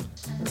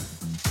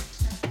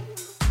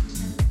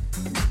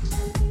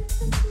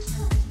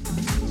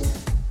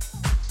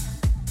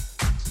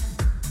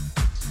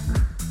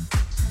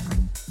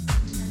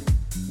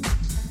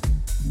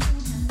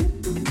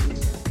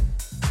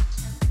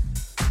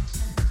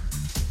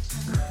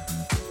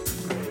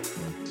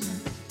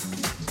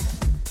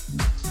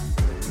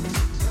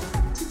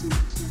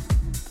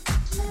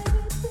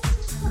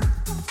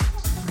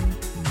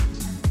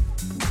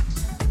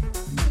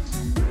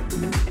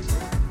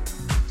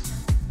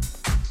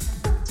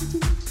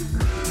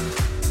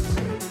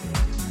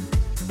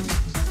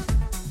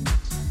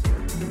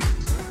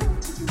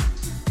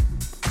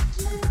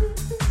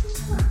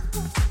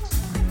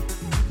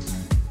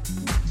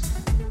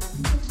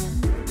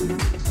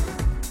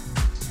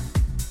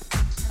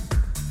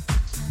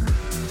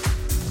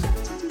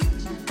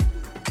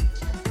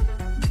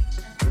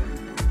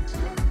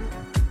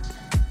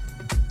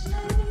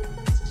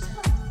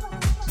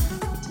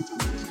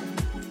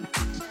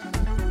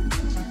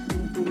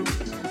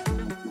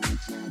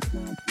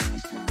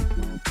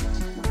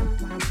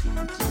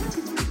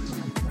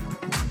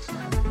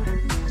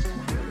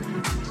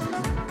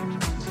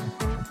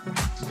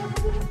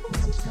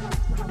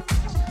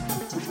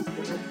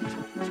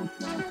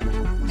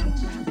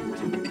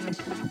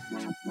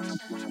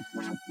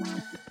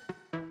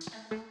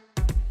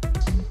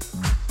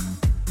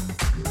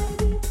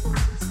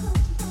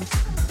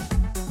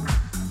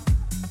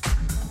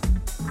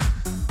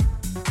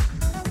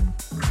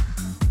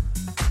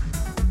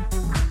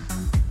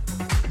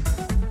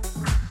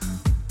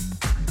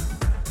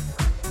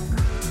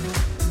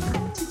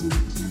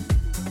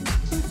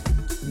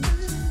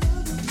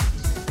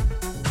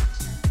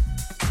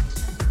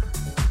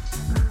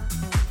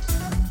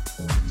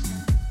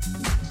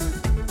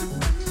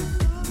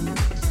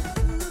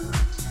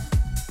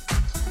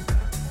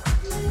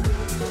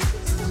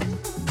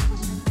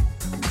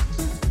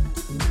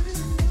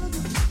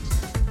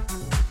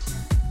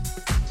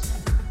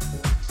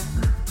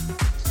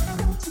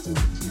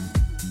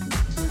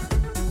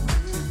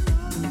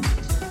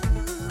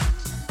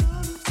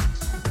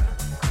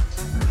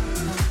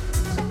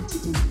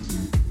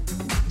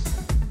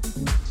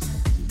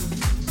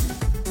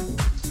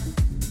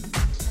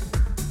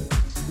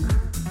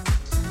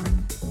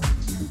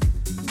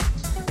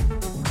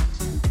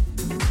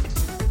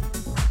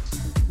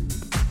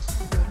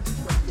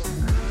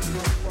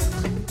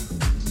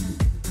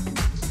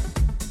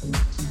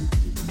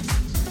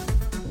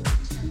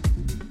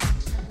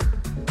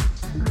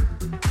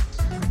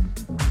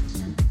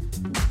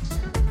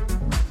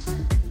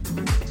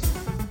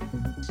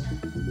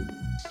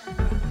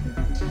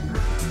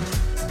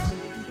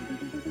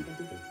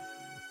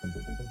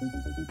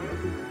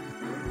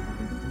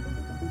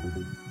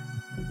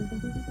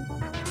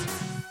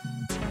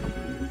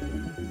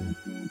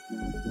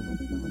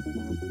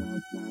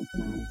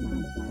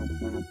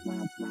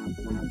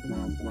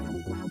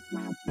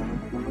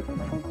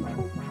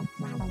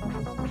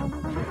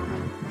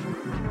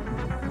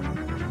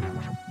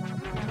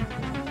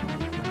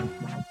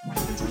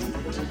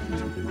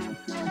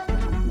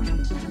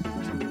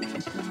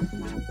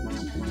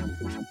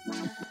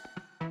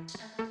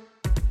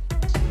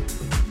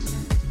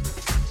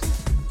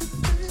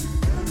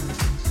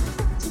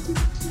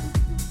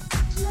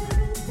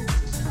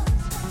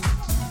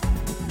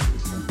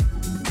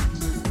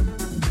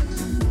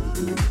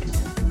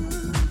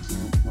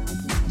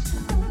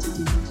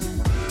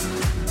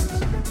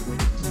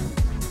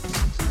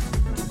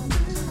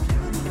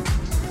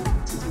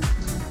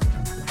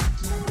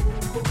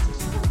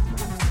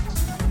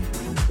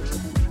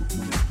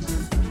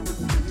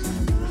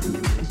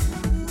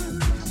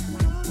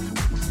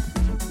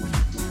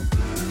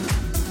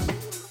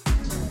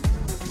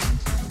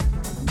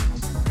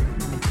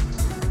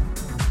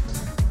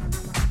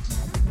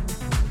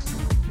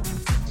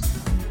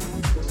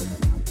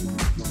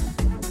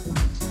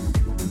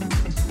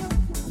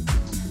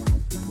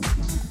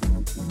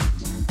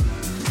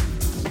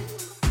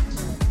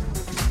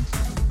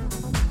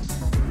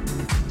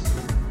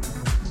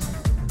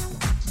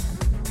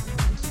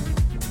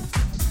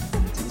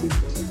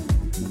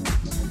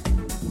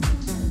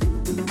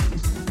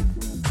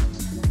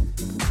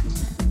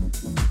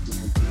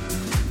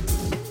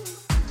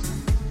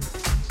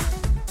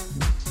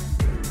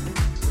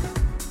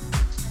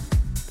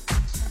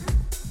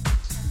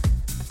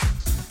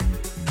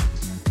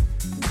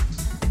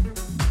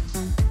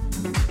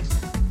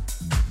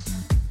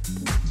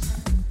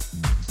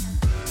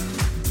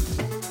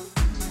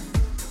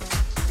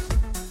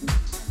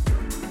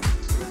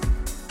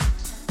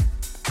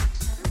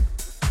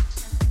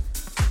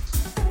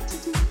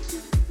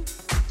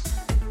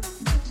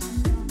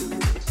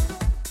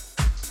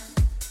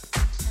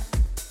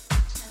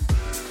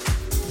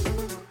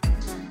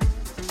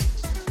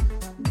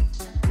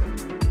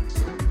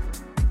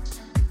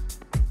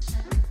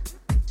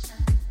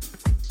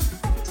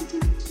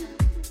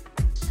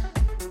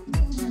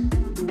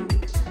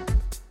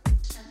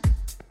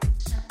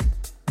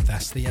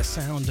 It's the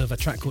sound of a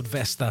track called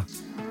Vesta,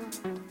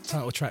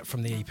 title track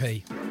from the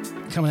EP,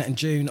 coming out in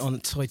June on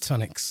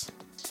Titanics.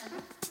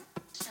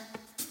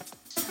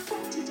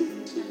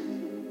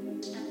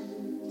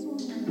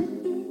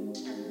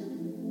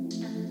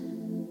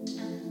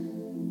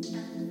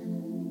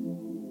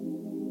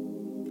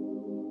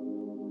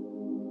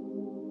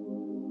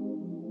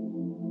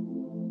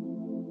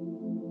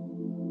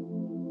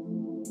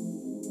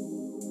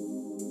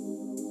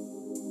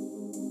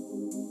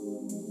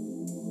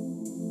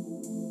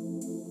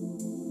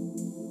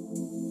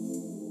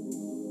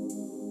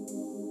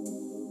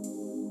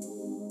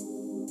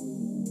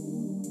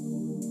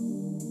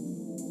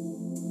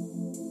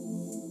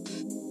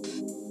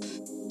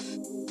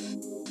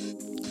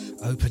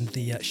 Opened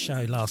the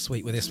show last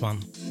week with this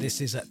one. This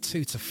is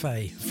TOUT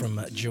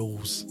from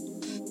JULES.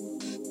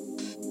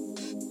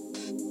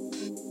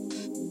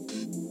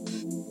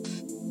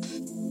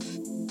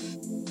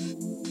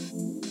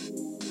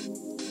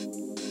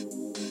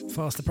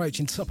 Fast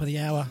approaching top of the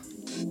hour.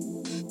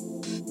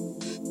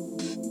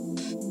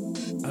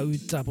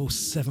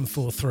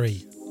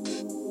 07743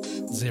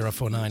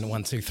 049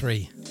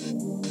 123.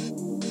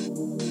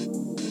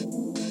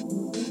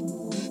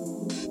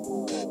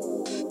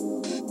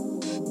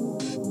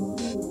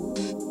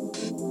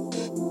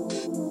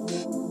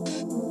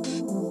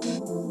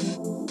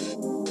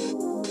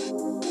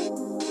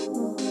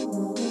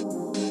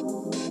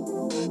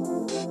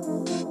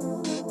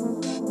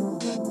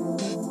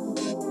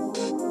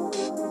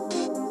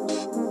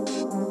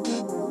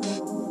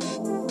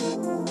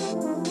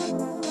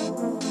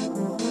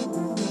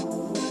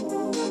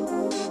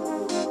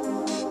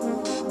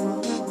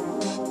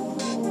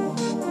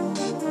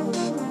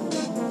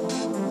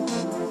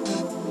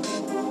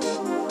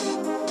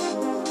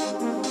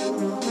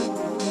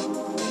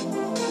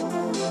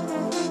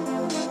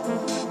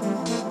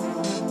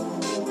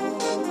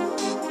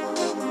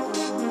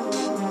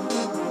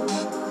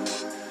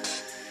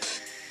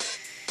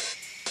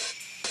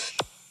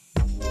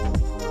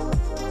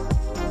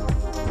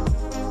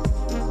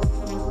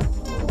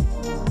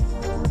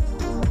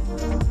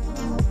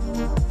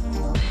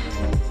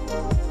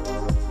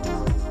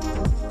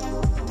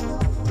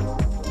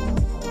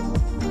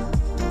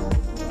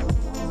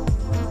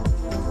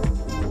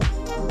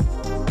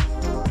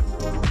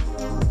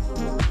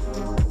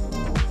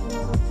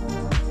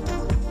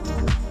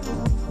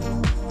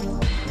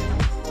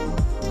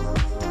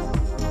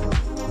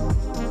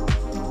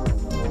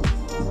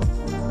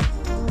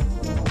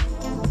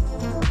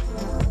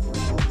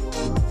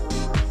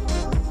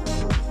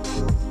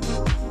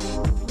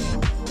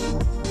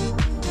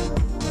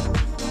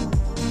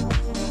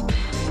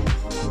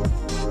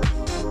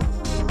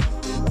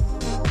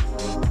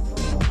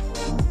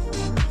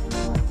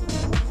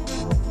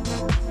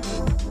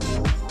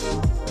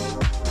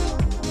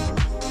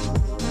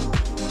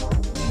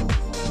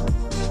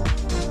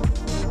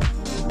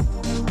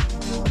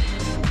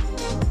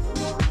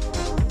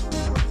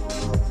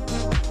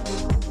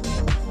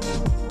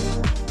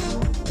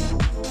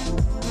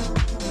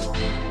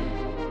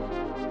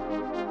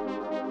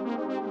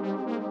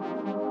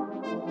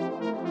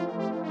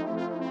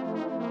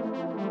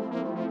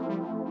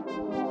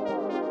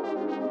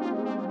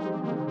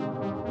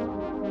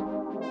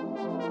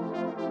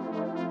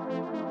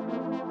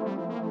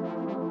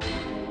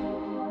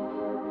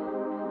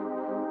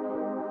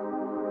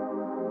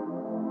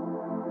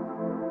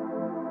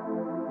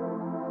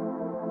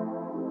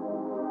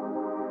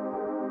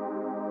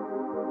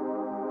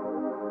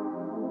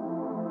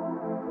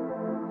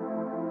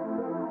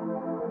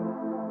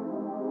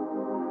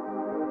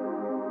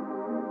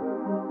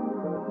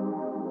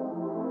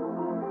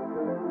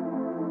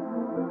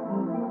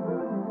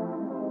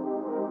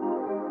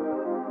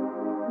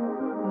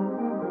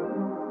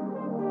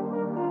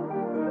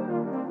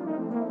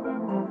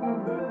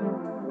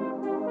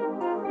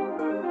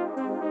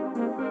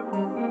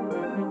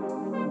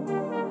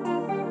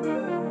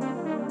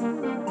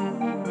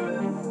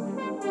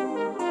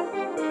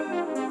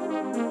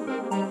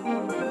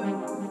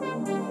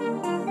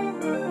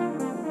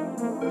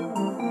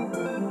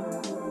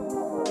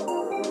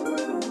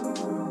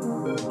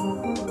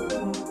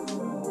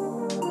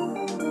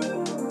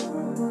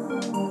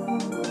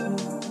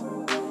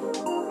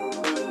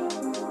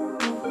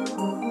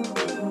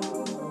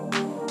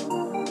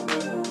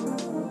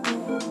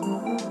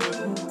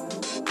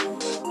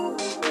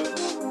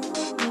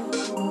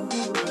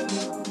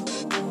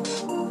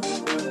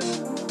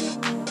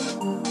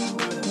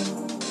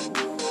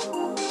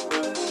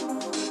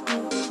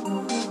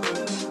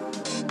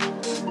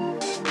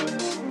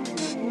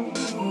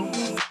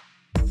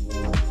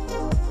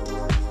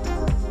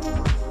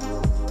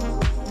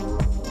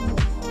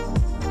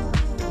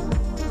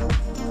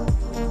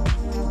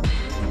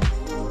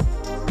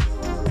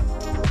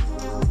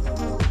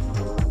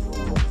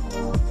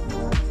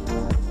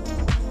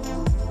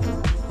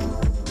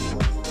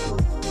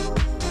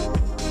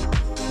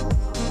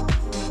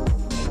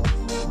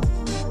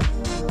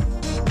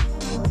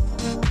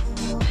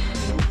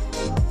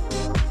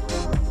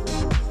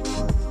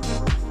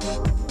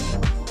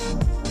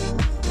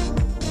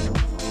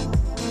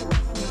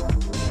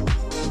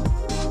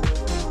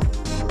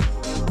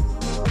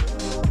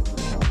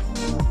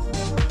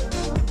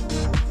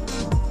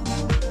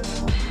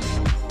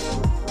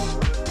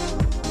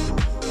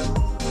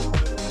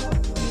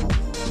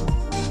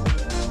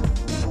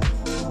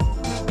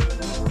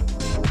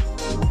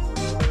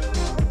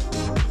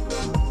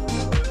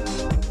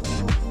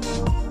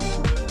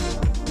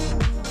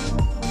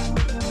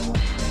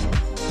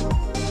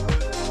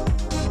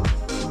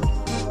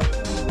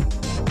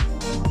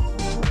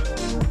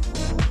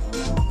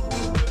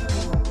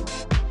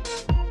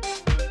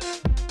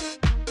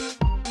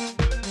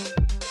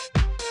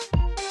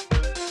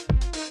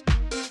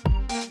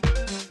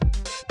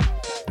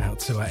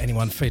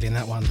 feeling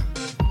that one.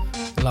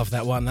 Love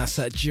that one. That's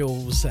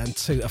JULES and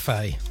TOUT.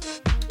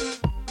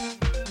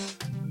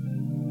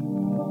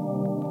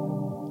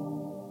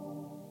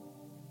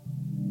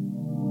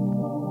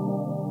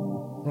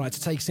 Right,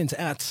 to take us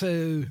into our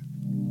 2,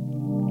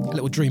 a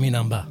little dreamy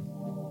number.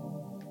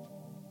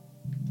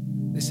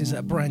 This is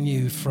a brand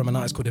new from an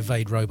artist called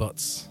Evade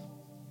Robots.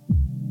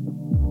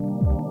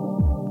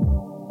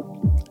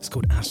 It's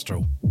called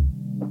Astral.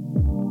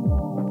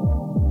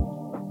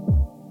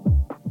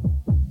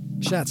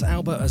 Shout out to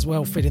Albert as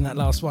well, feeding that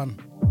last one.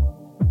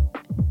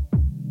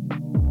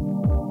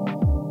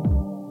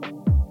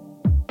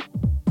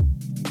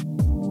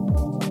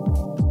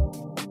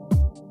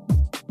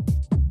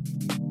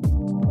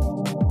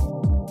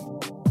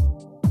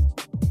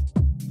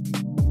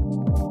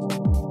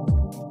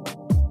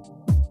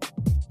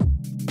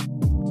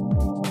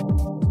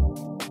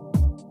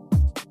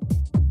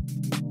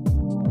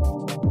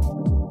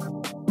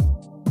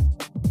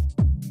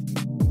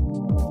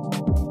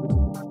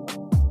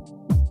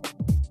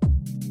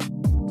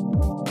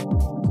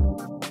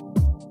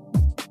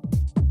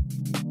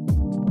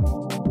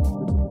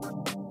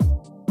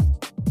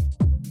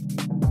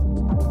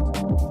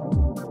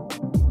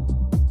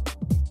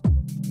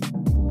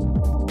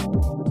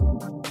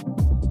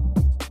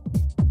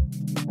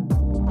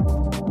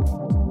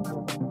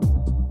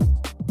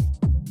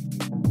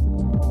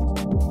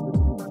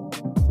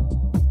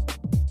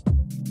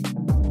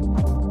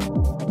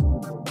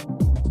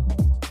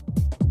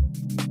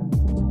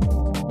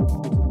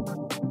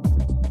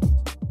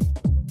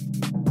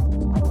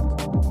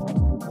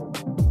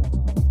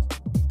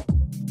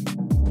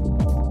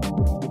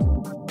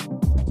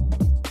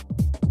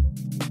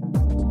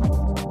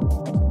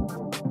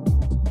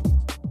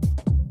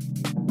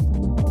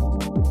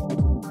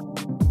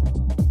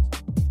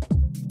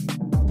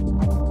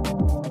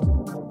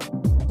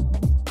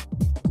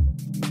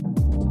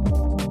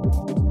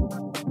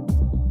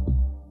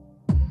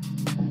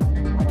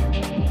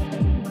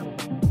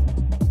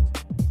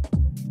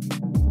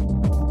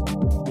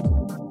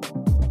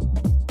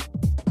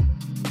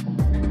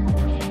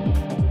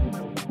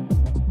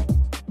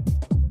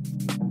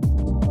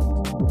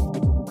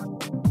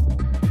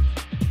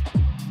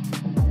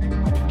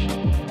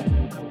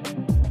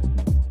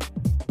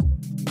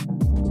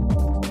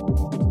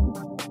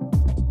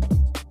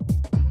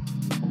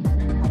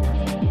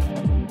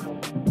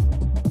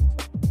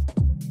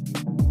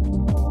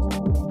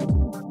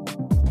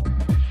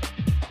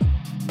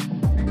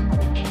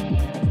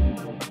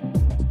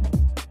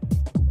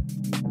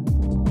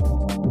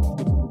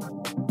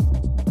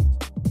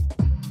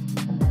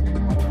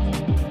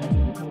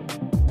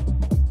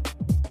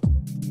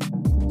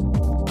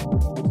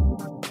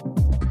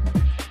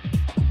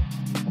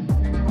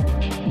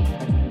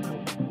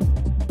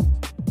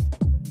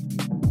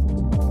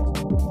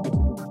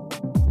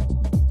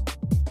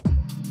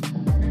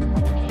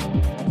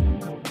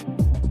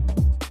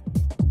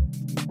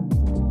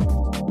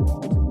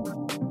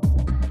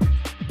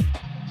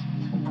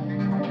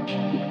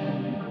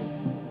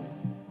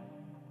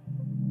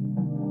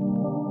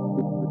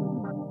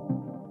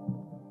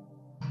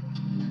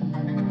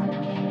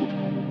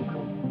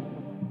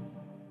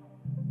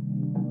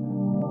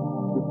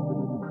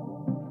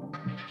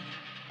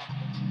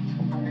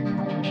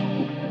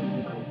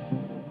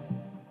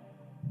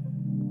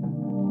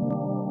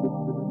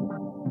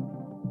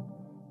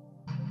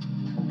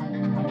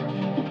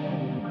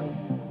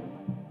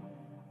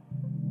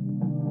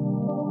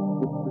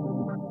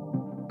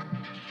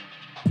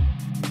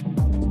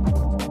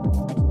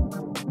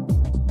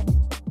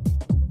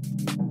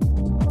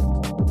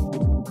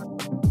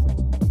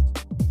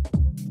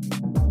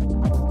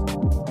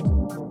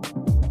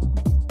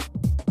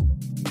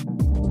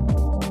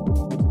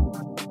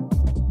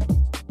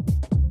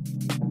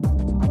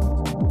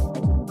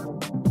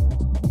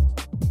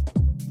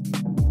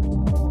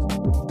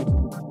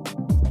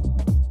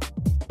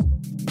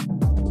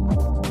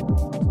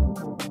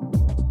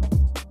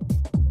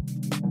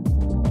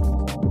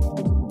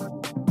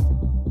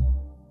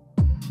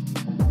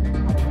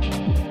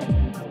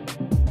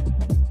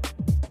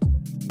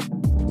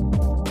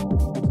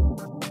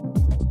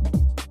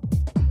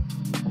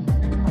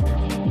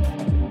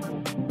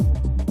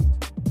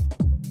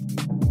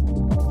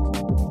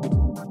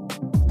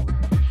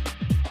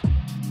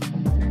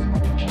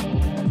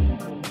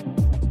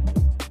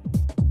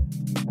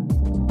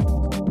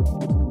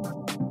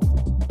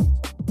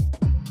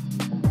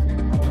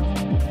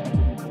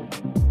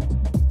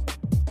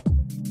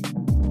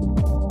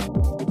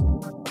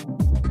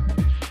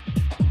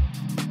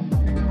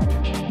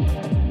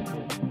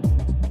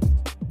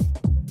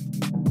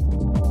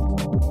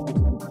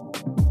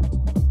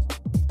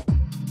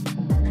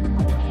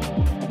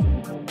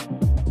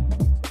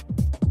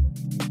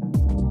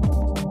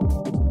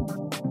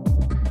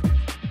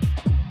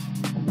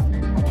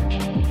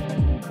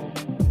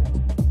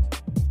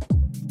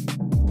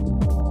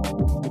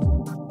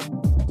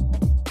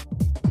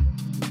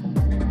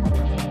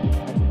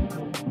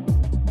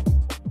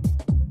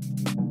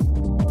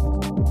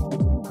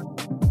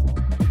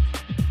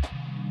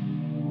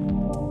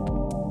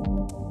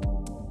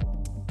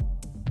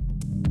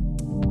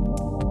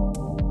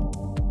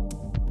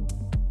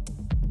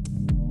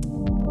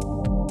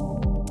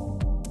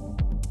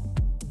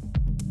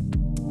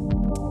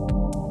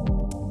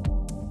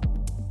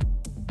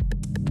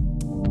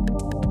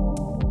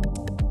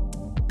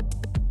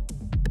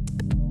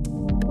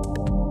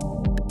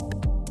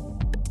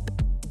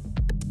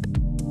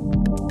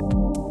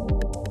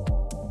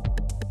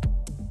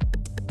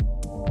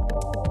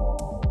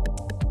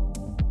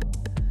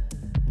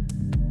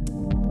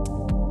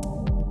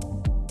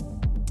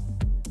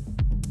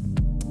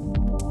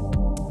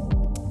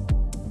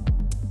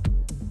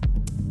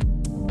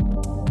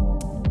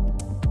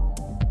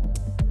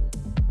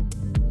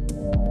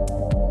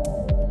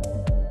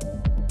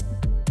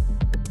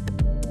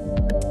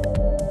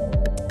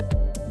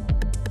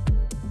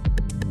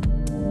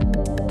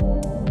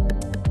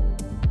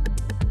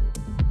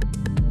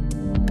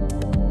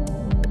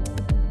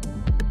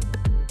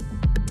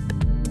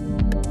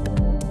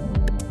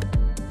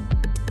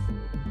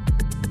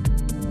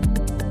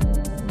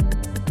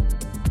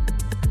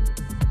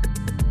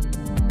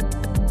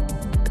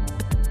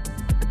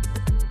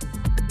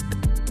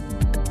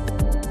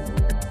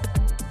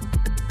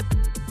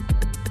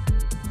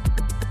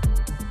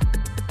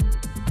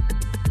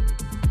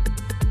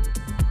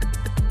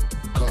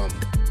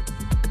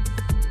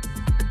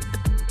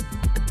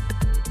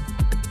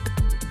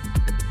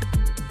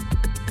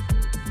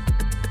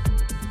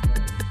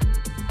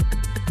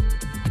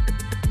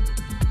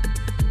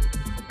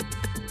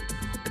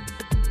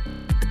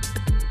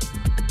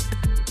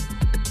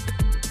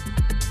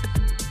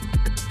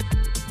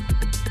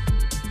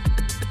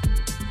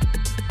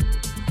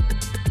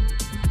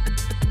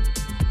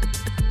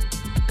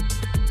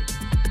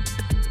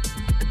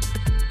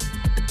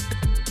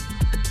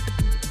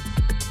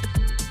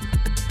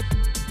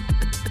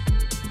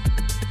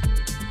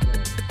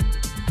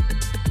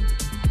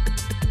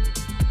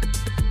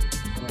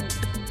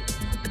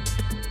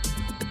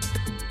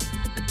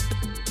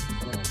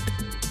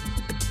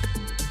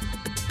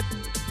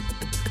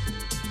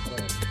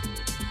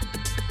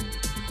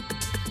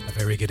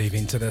 Very good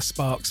evening to the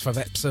Sparks from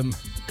Epsom.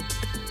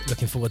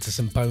 Looking forward to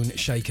some bone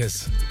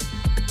shakers.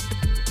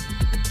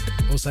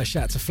 Also,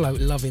 shout out to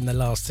Float, loving the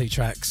last two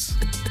tracks.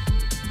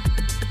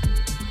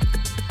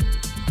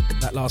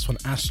 That last one,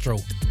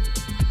 Astral,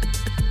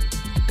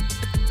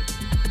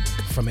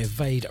 from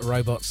Evade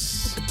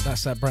Robots.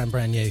 That's brand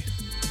new.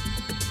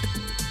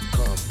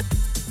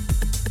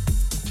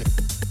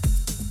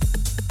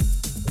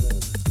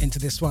 Into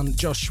this one,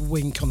 Josh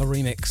Wink on the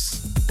remix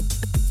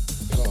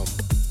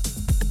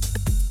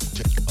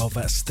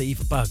of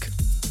Steve Bug.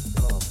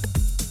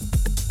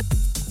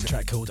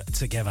 Track called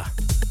Together.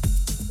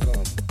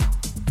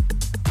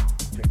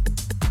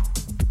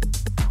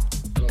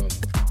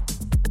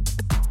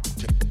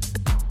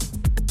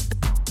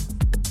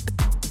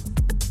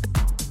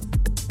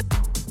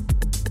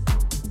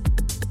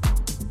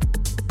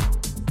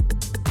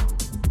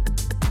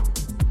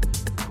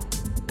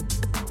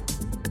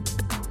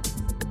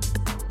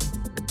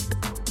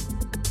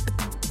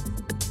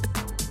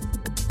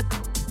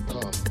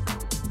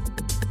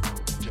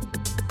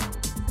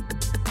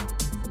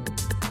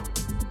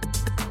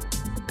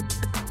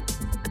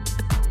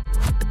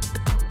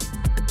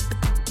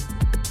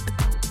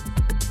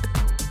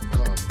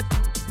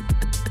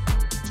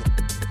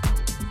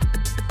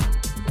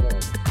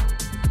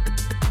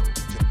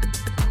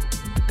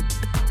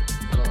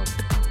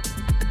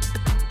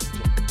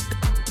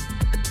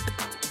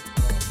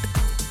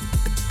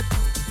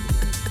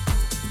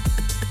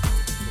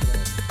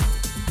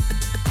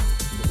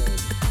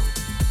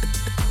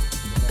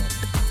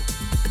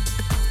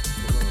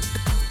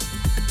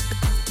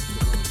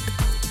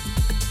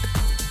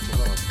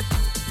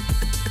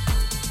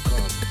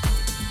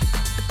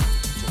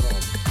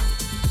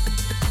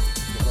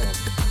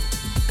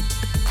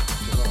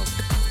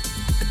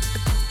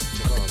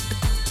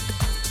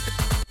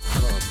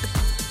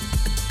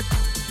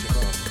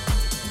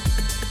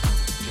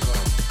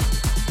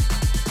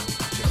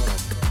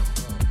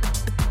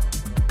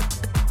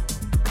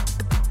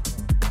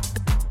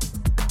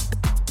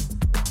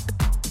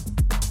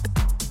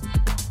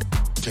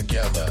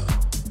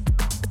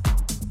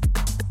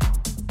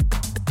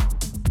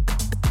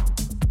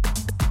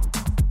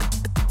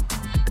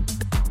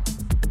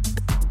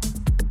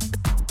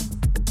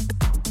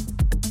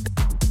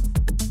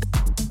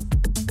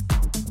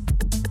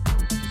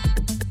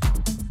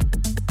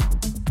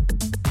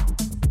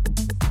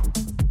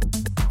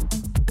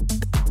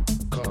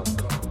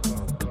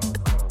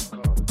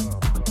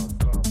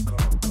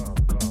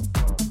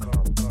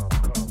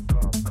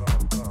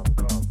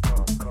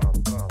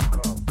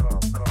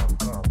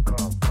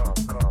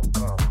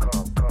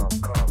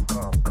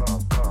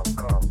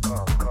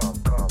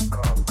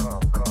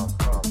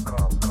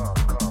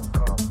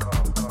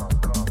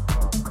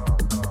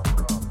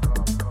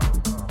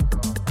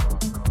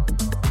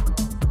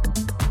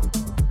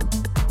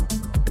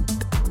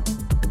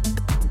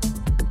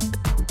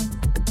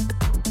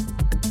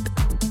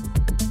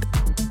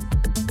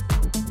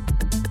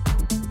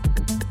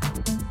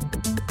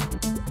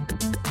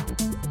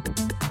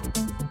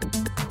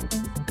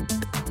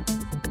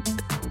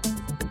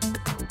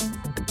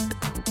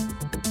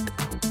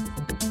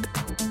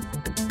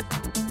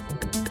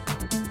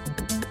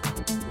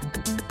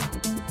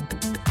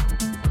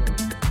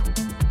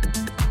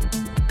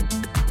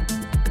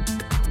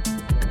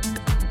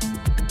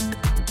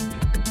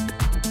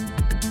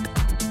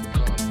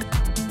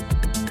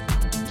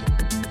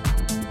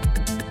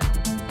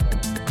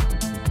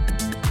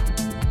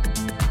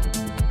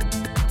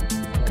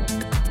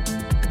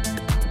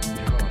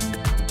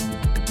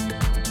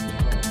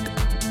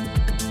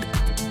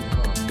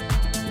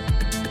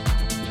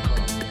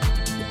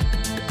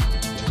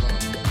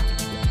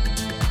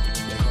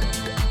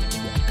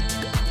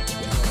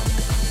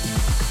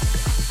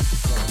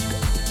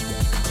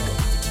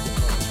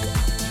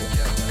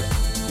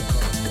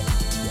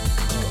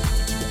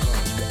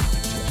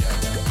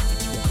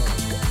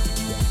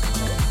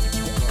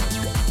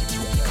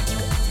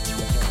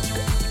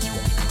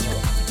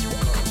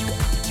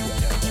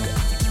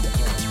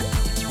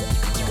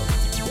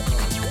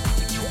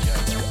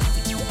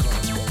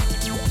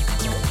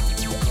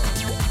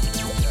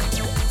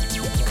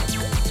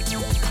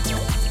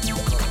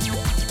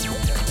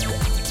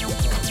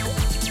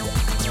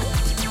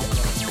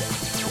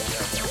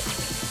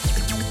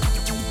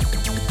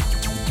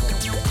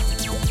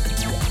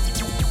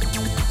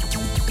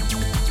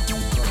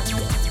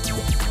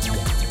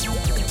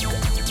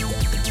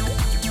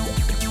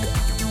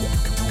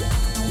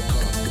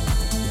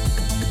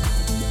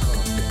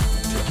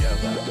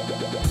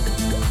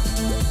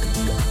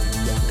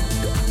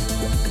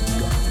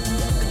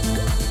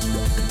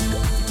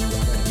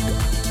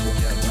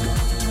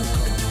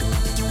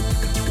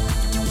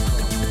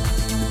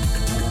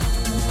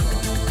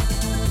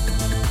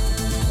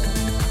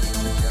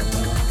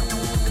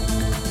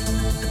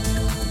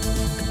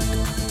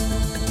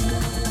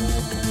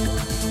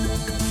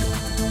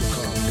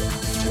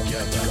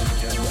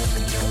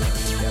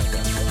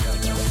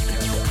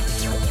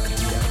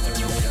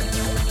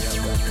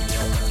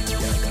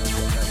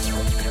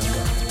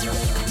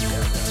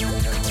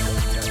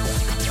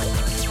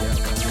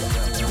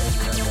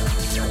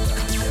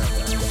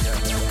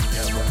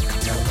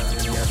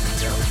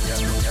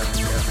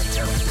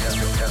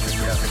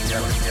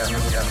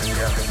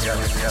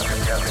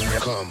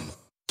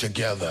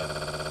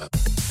 together.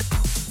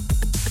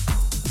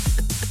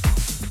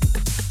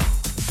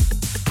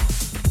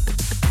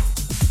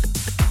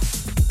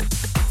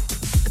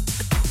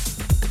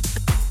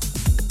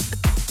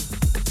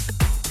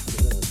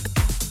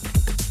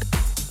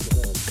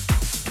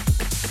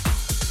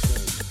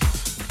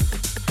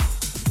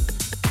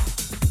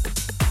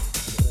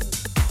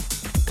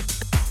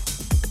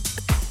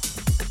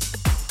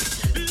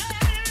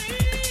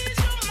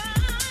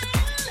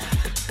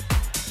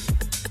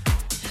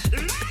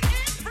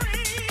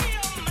 Free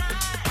your mind.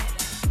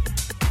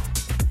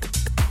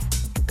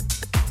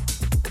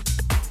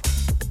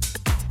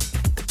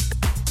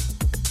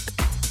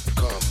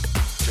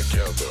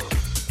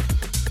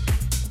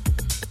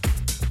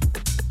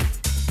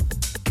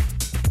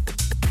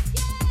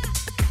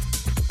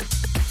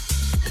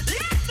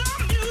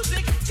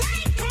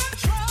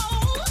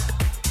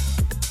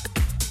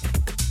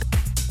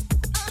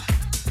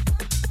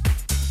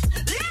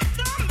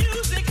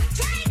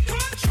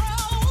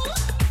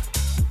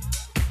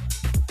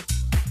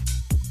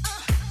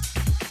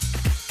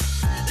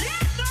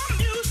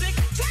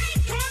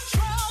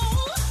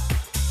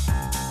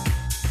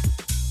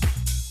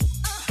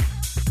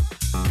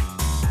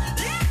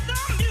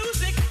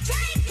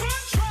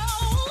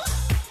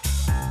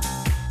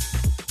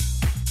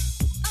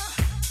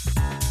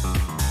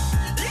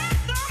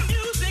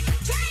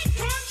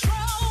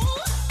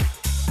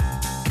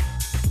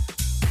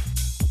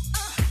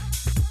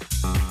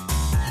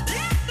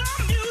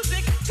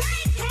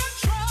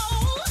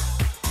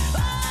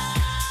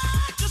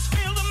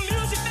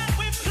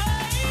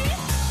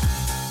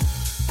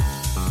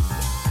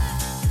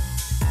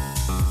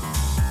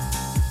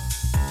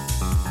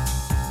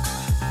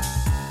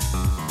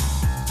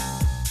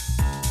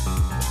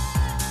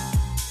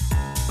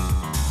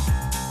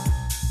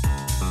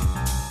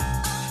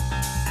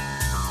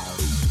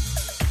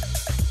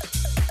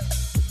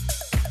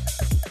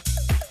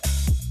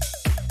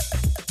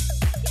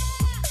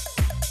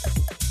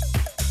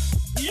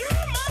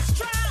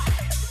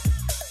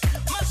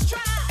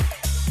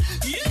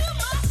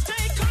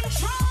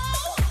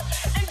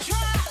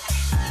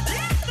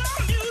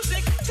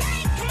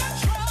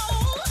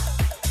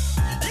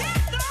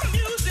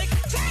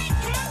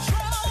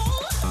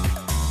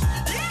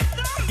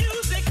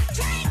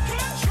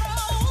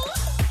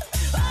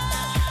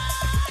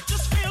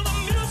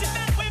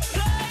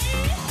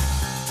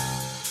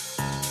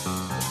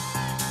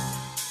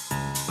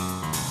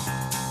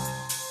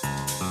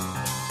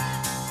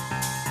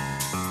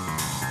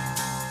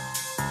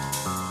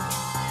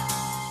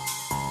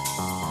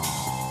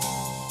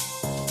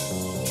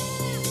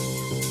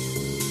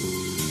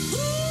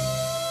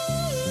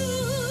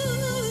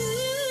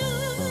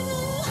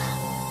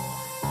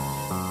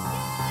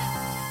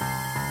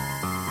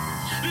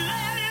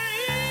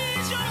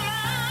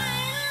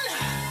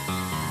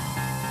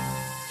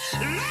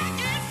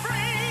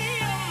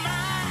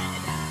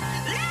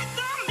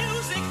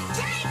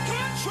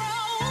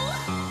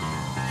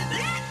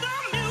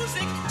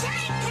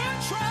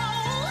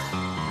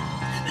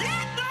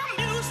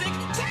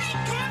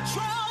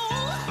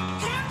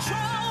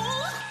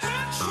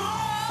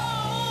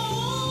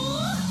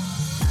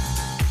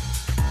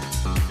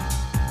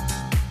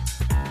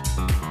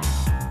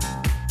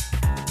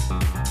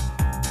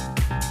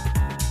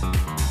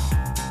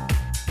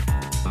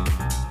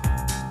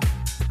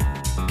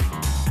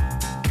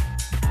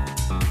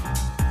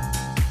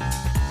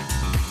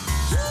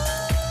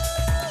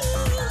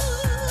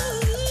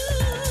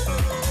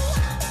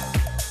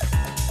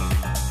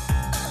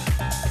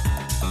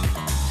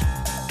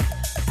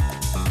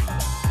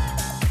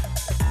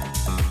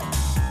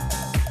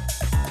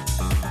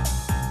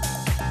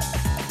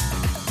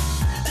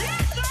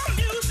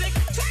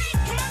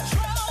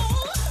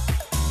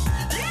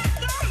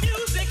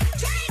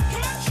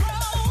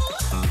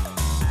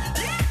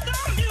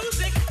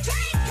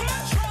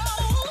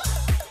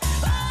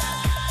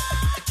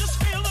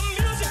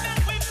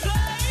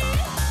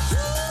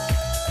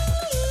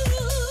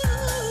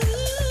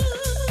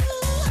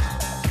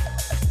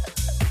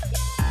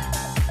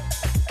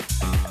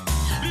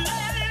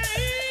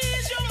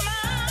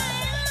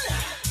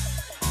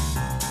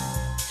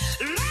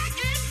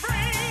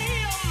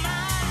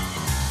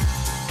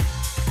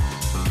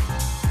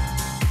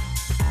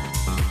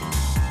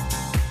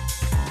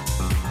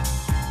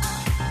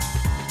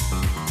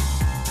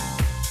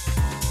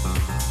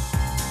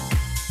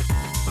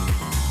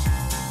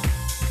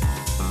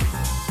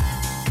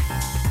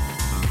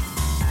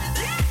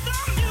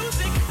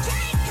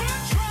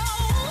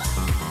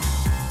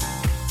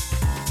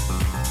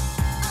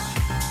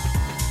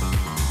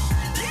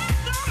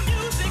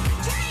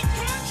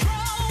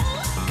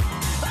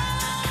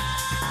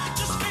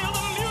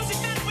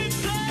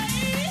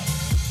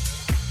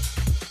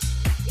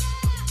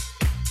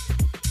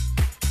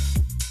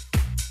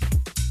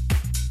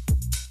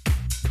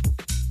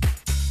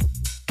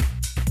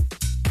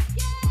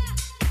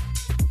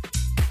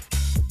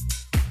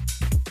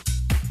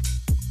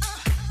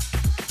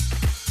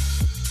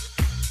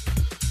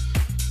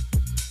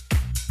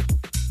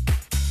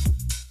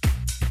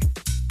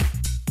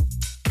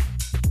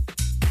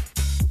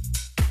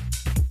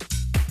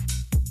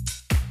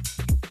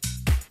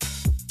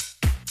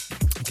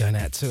 Going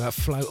out to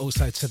Flo,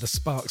 also to the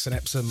Sparks and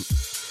Epsom.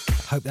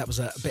 Hope that was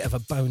a bit of a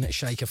bone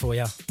shaker for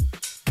you.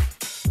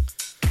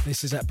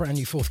 This is a brand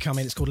new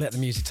forthcoming. It's called Let the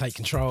Music Take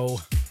Control.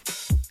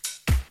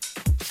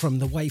 From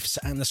the Waifs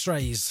and the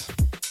Strays.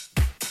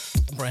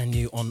 Brand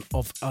new on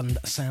Of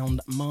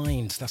Unsound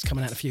Mind. That's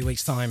coming out in a few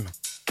weeks' time.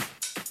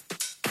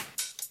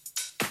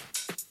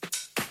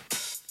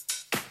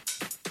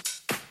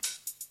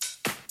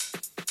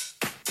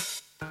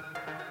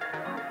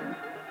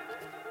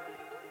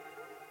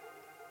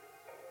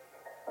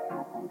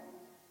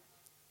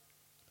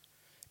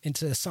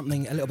 Into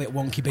something a little bit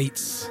wonky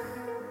beats.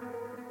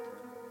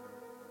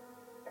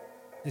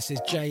 This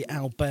is J.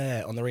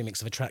 Albert on the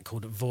remix of a track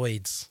called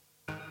Voids.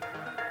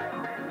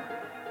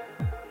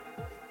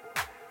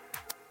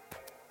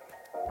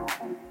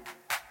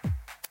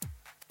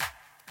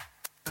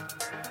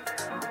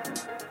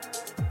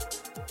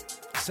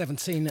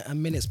 "17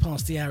 minutes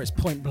past the hour, it's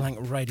Point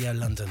Blank Radio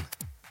London."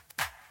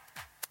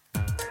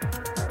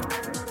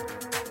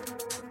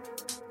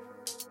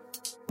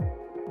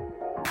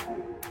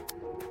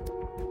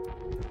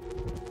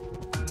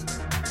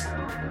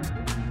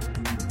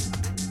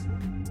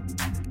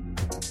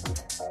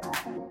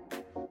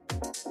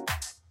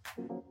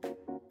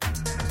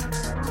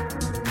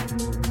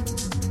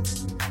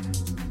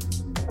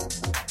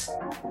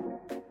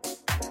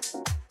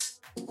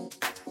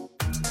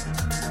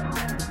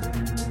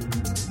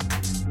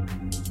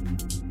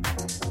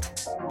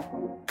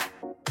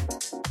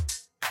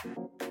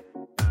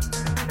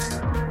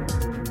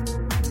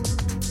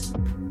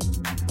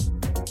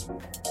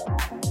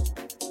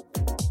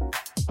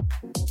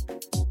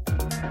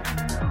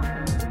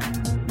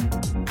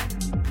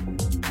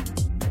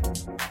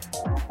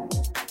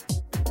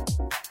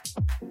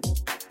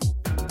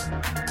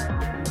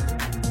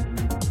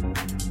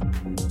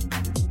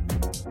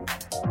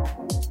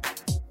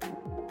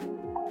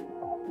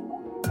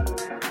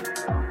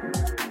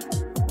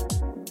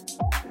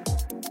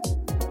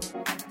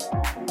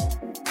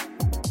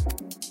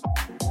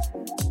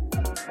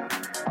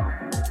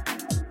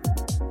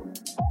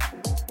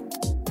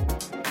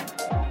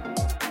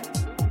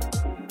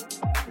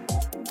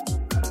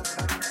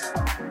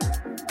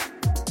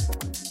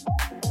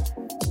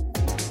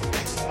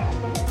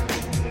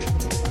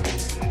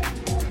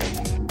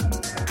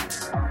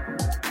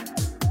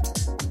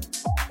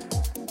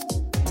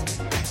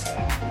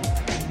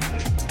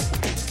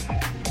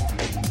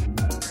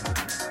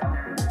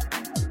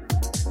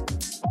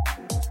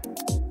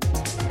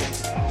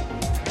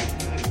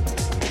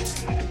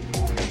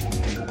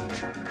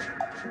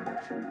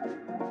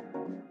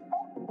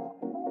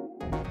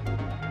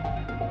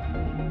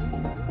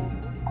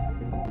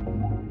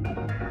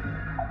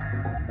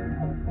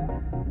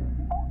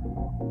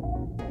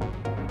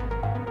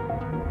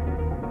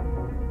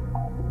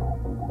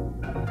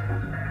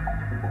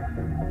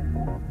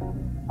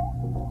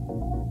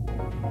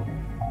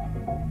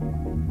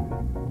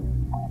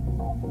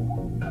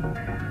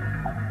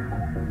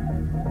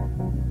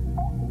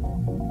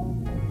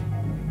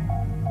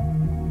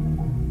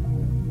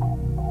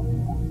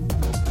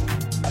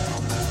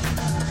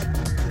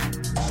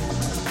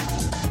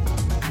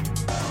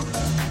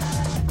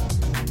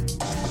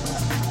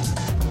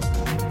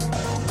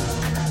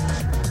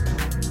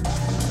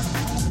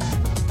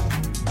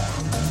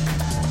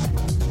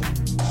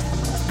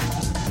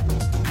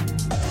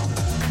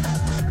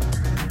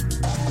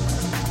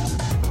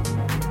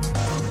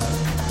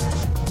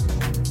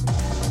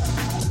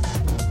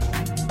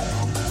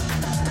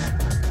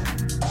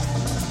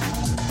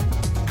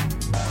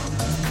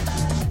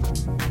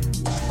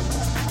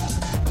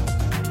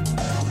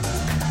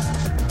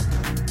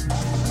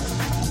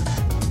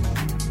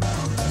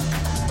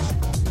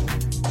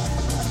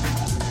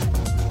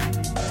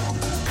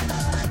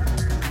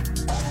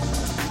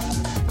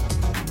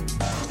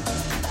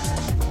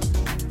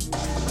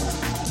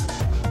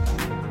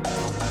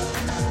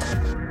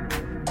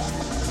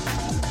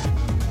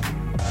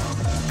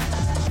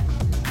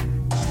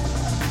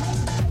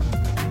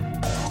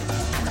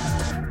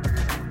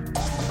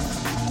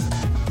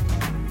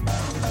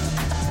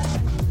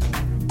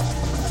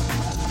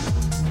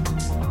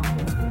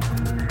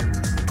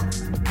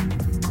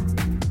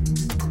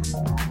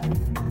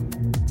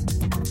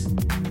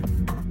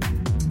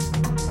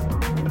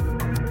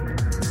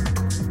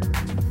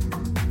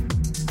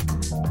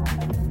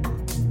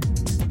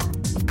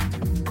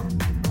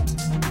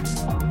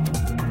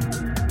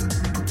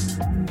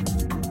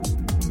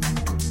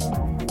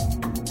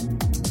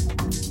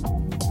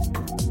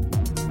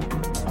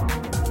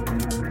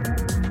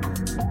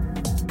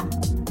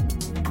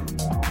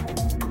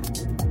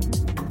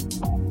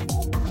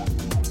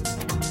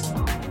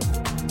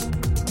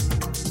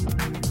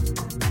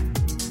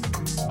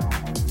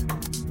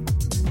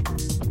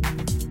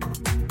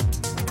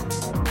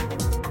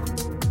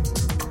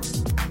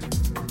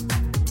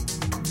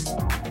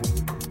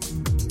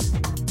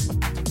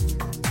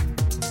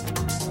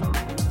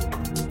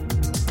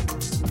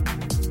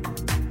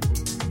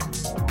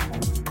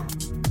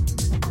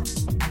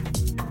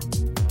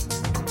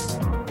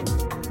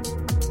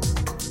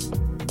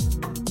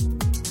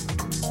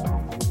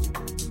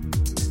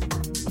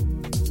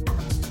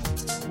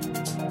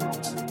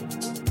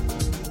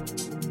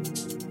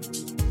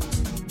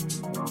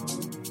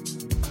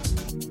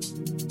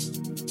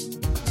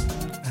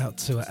 out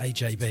to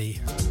AJB.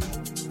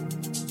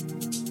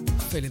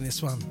 Feeling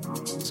this one.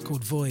 It's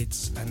called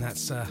Voids, and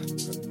that's a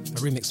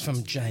remix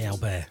from J.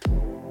 Albert.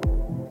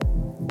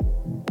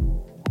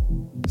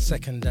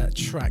 Second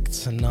track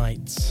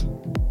tonight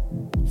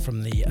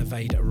from the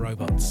Evade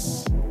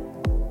Robots.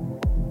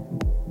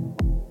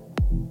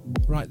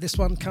 Right, this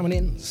one coming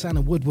in, sound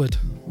of Woodward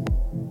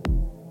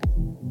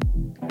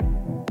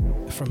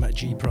from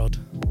G-Prod.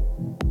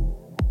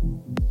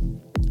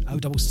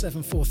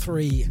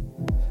 07743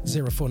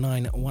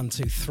 049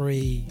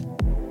 123.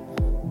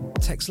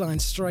 Text line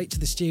straight to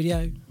the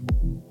studio.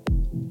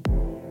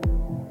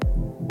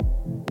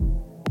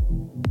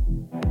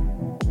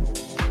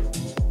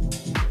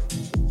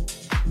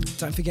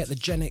 Don't forget the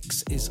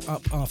Genix is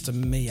up after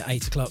me at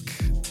 8 o'clock.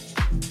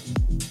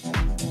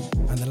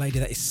 And the lady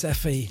that is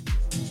Sephi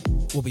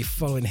will be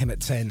following him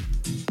at 10.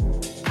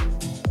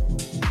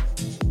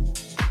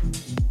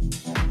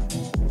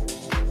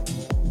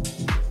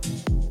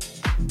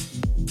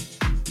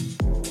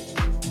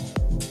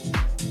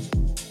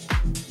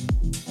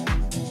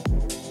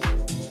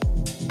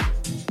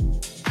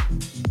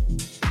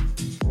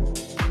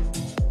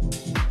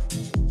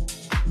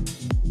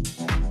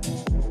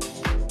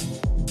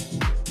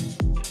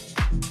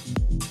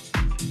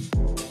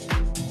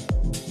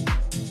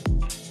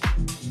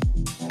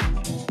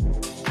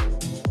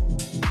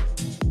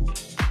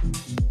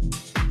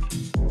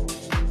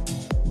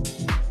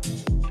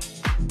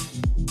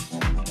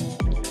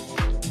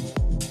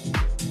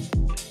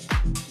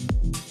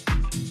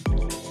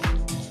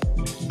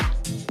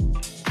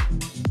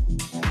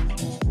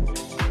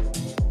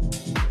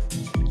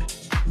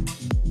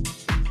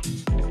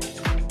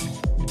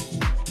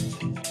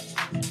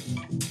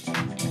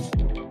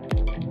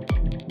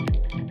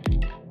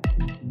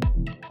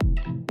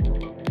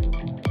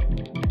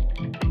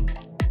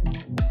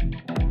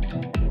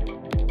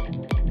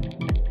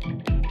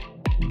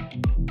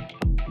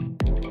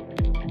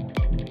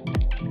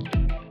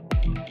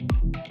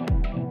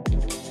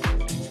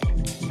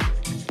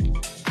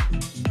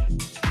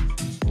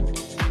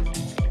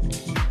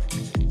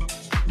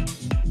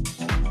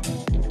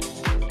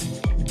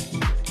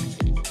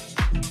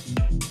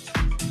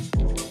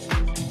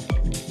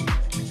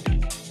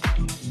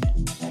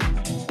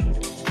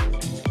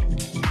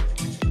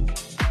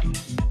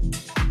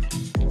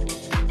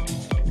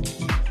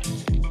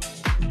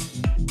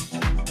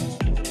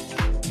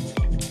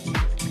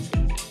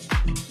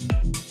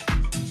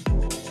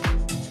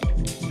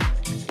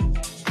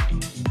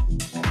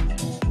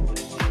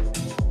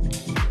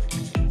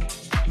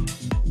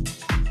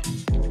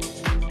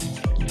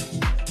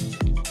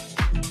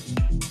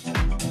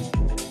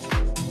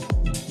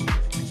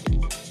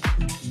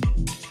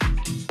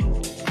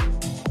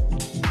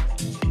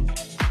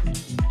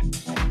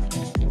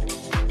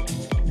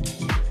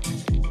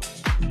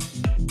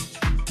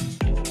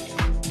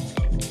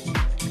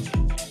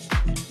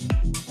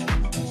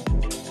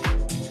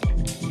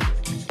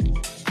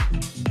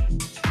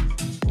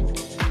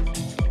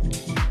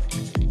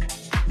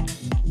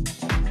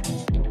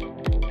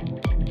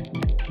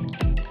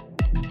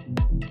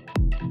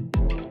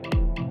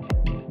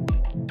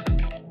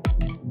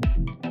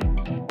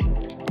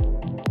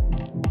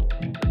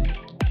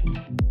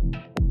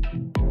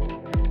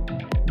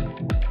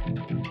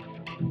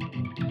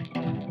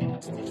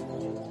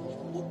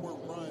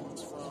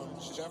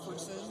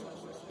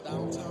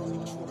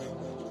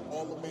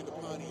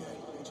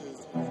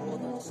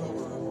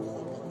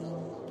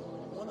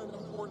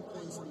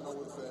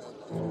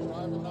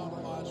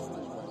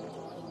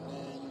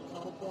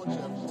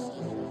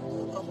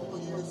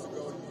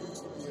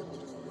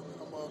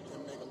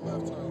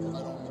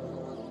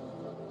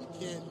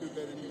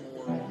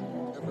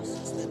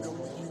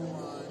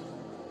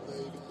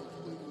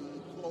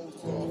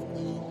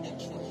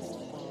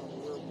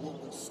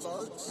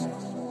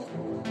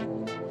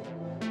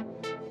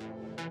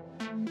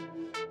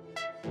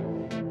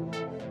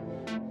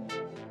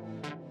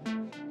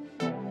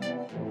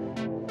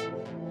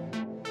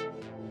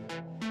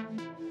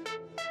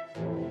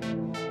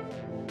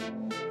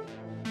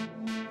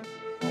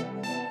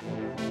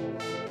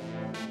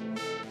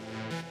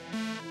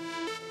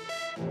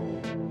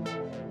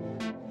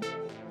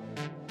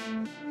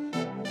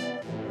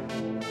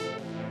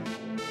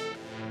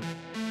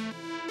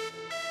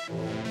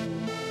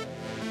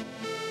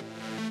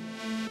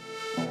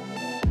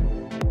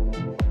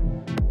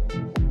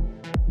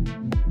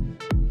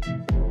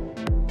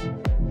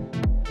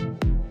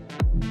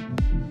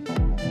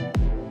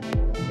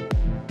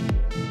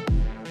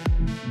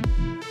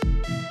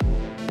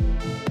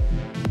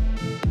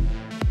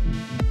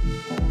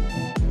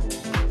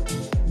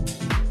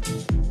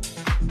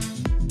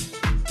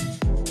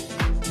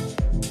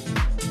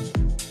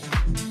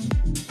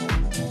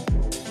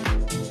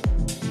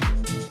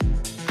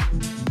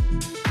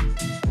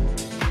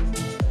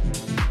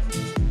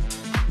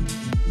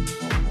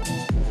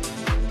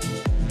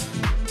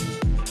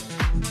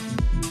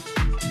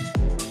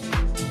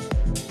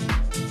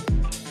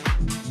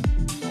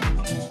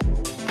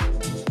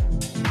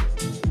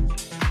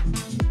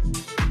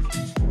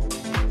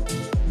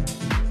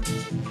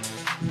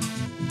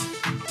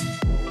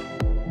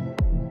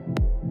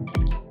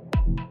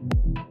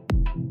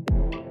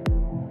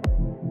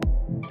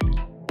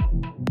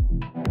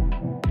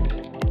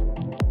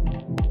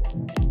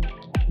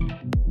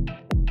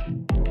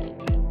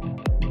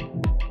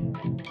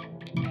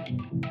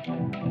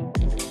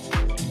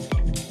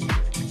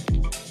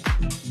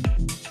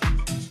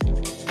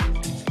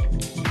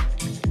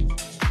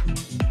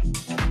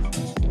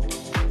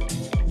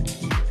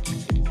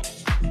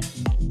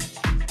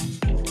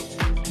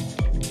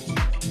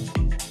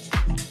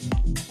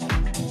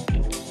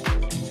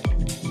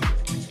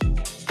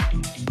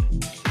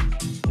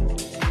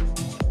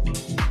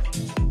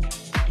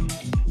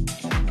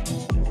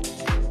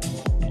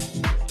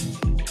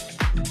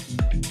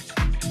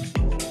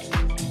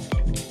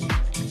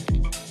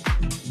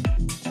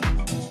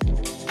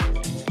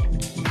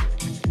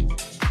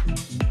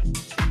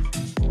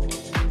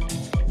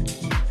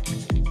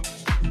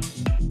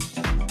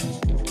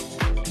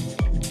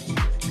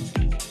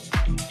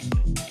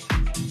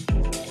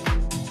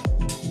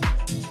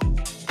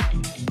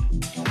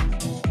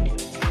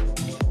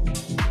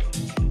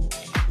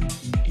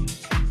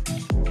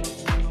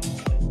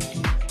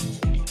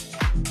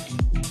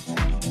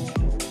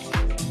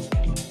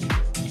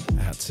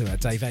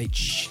 Dave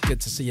H. Good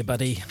to see you,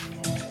 buddy.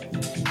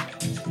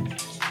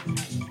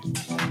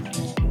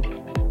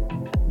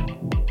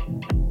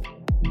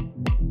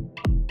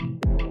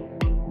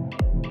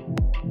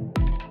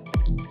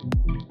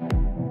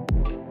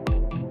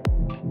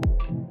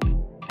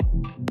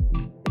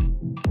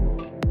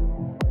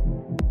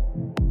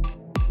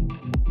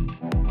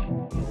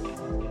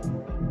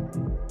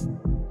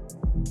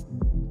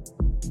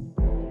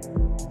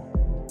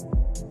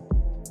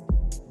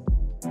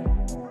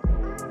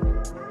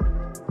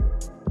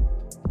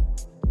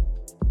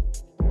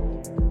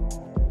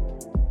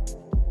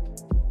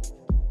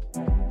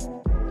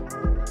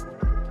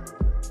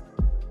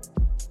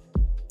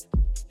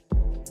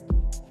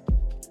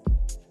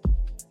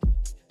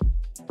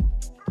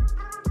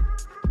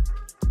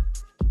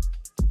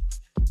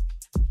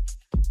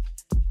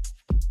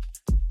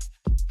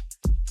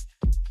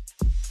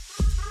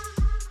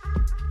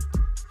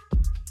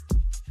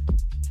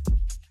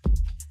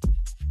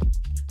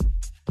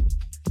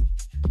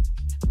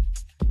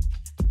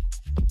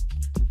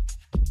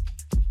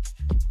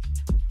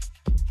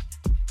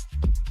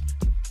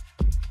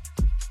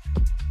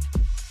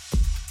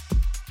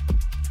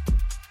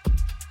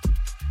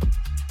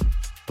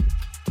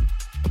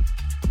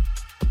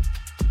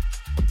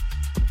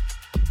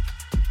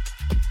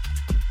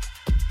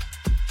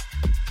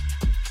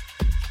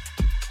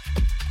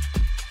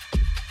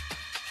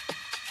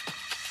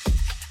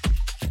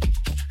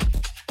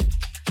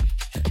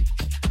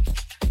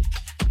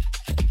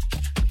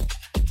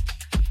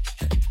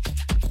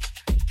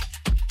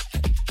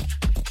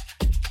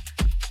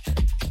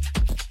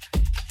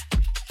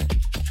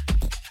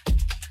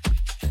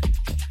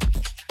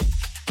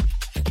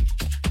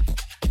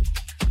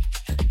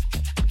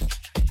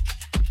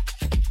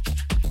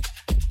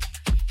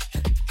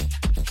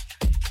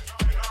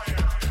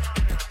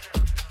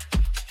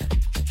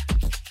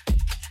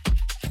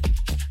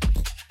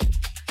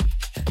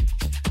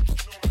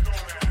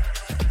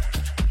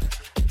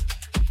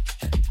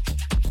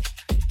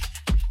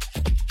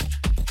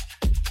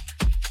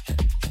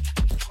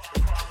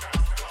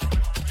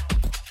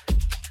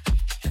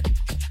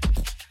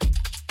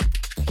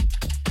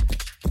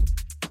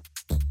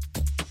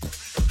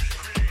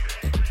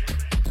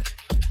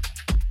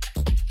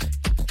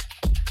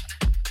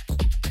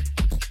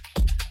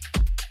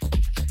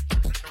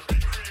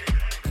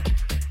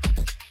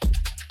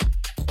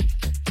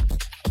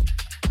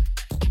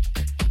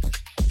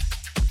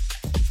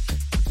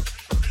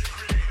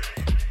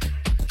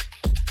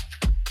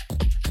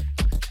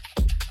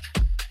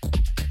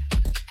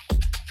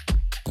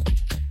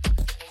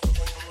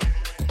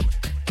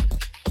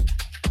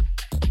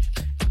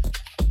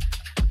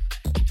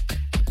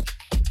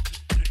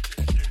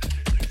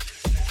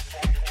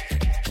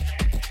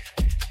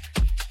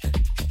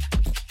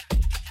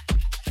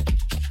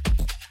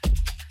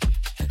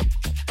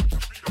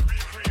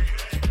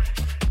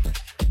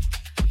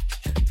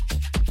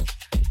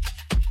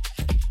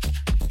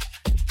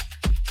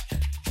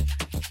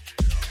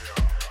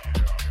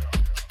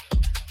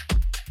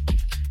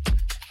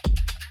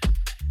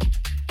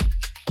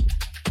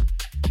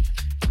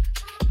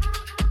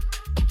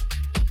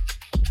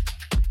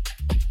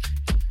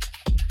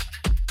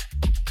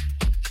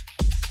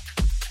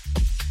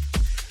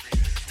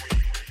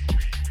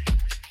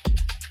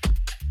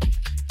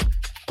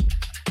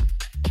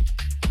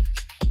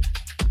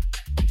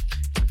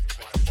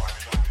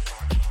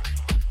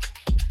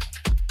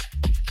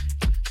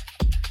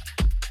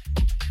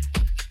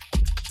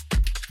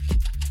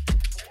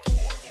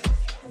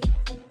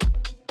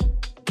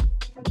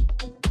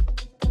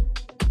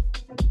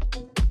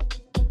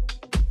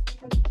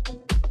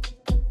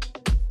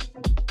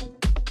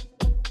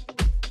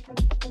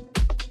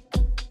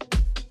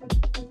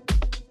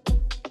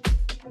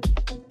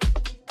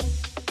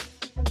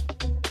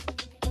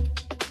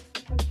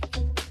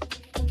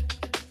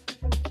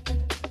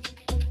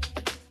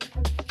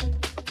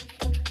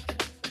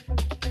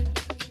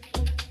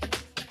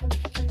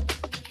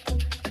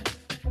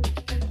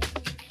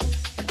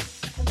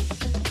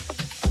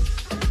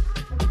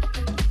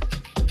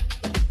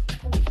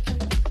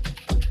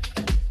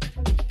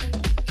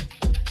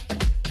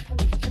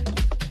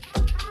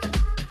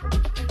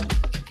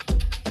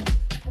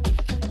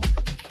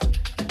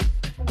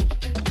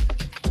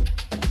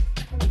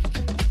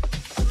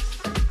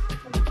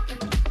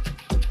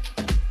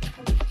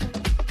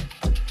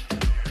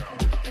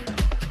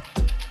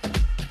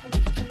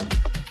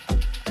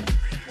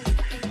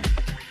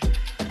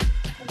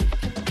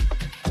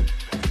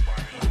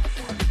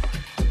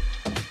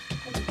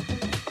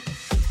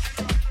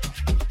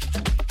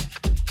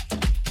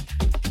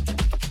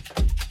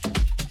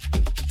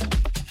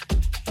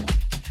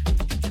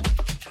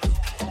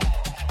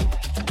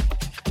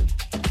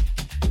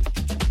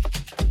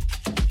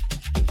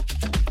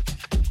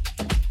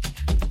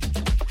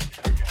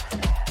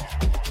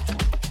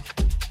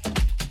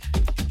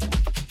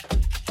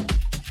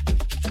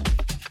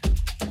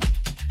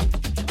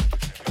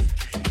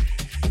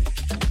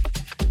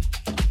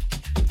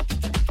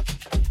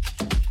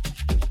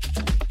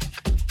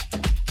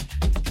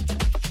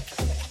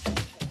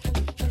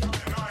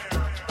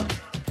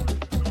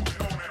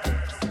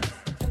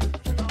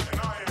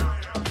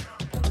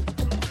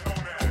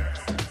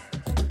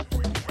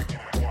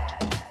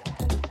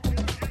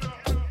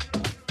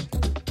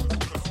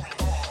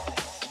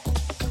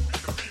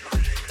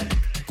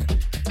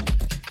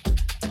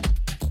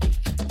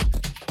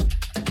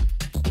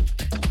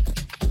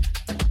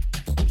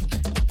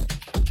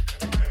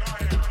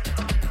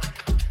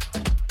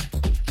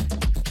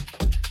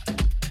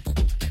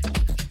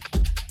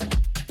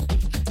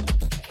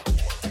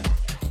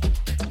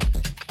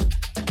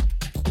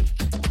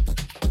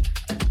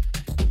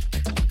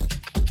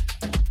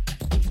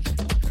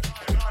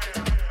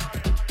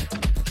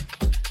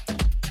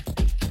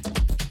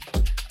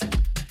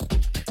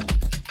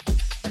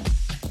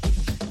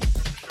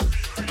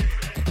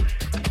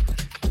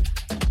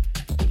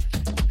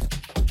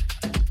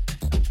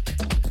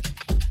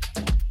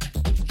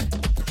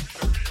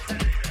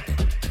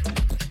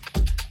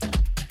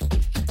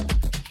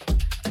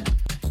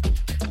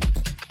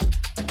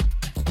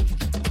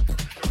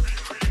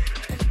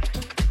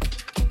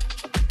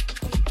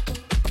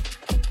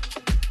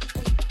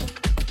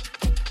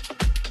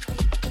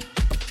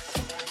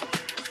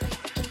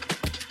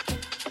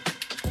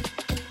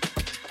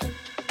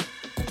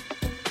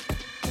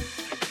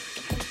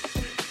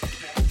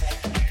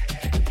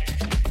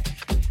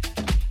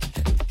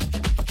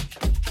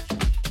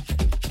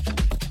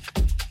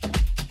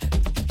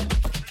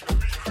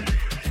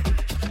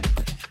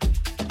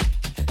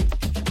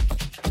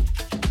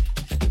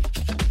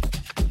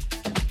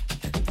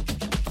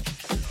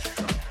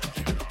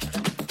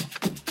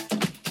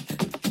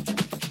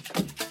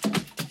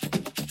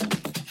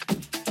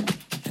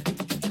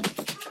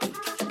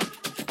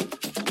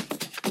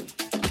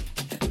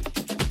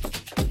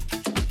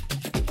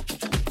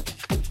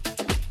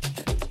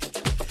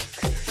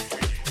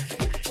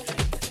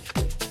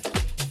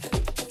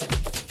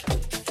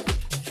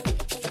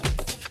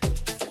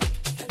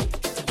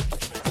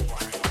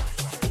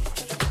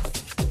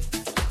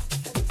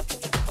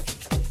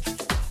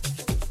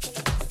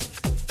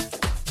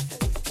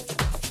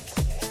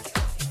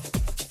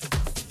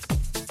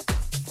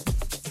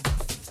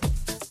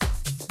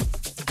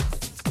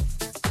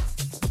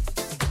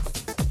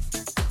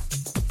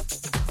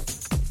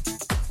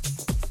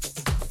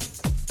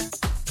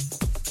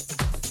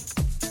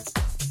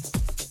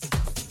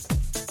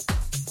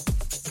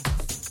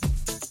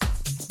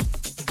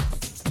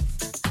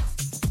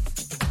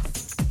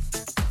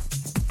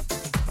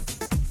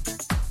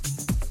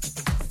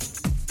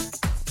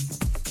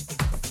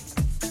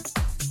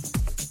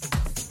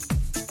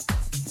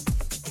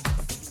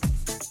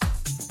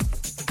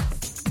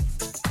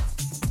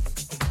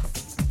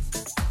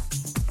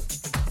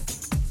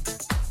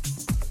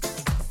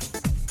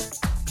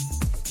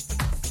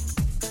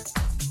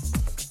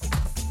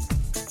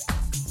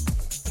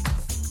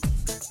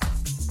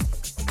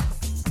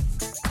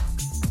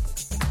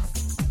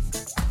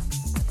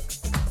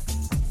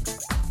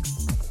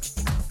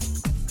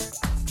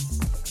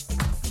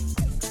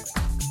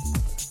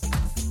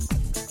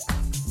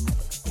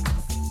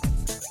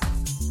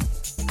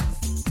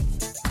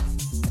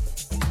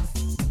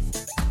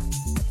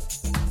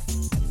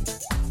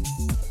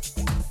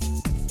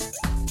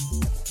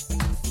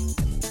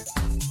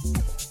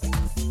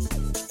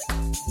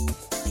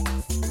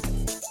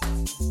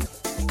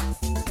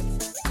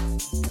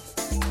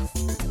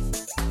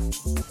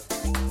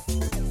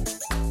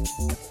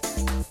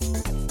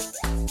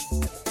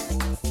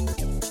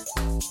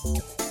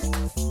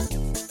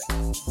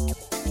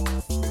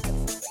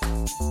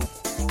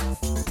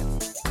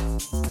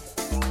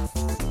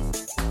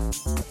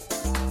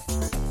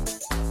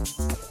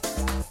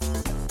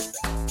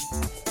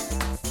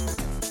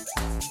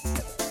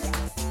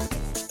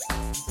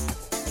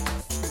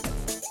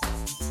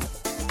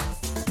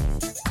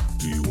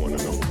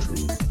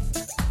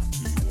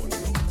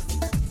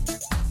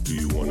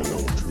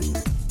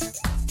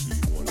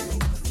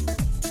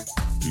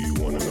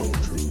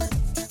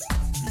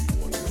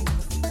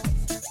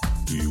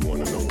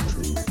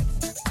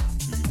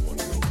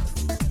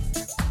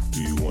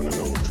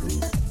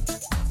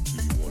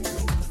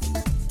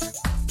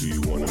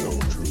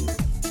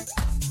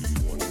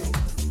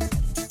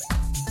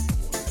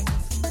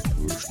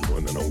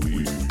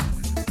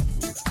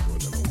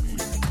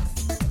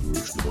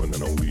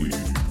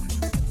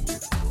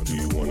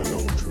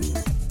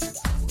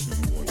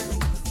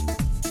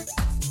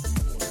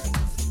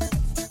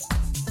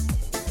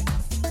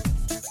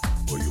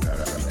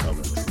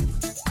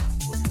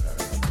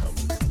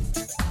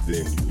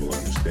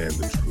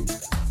 understand the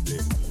truth,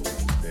 then you will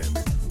understand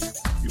the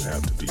truth. You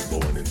have to be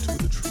born into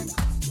the truth.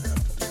 You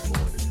have to be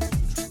born into the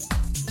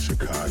truth.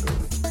 Chicago.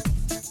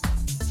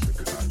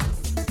 Chicago.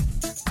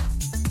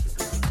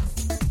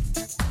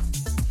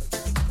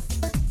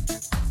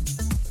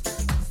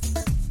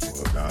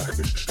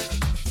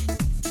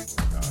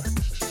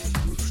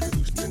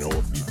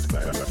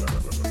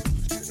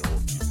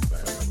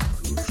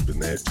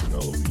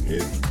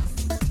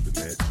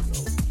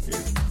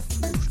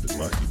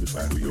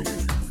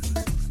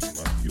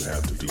 You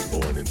have to be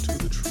born into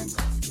the truth.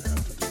 You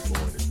have to be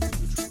born into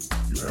the truth.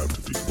 You have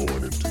to be born into the truth. You have to be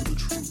born into the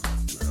truth.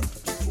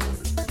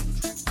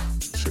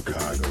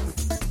 Chicago.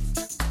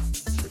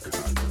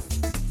 Chicago.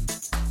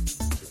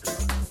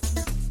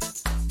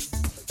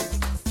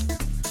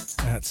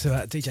 To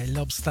DJ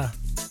Lobster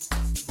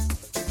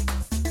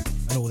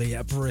and all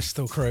the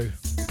Bristol crew.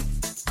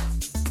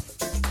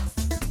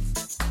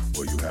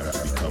 Well, you have to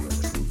become the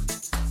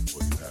truth.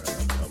 Well, you have to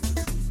become the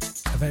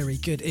truth. A very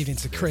good evening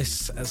to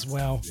Chris as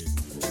well. Then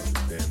you will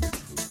understand the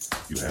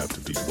truth. You have to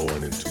be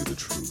born into the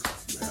truth.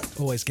 You have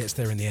to Always gets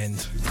there in the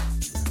end.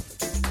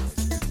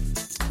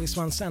 This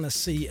one, Sana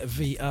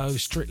CVO,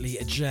 strictly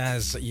a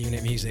jazz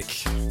unit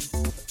music.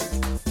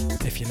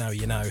 If you know,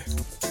 you know.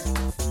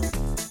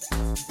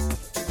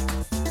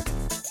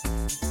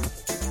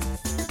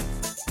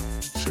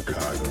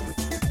 Chicago.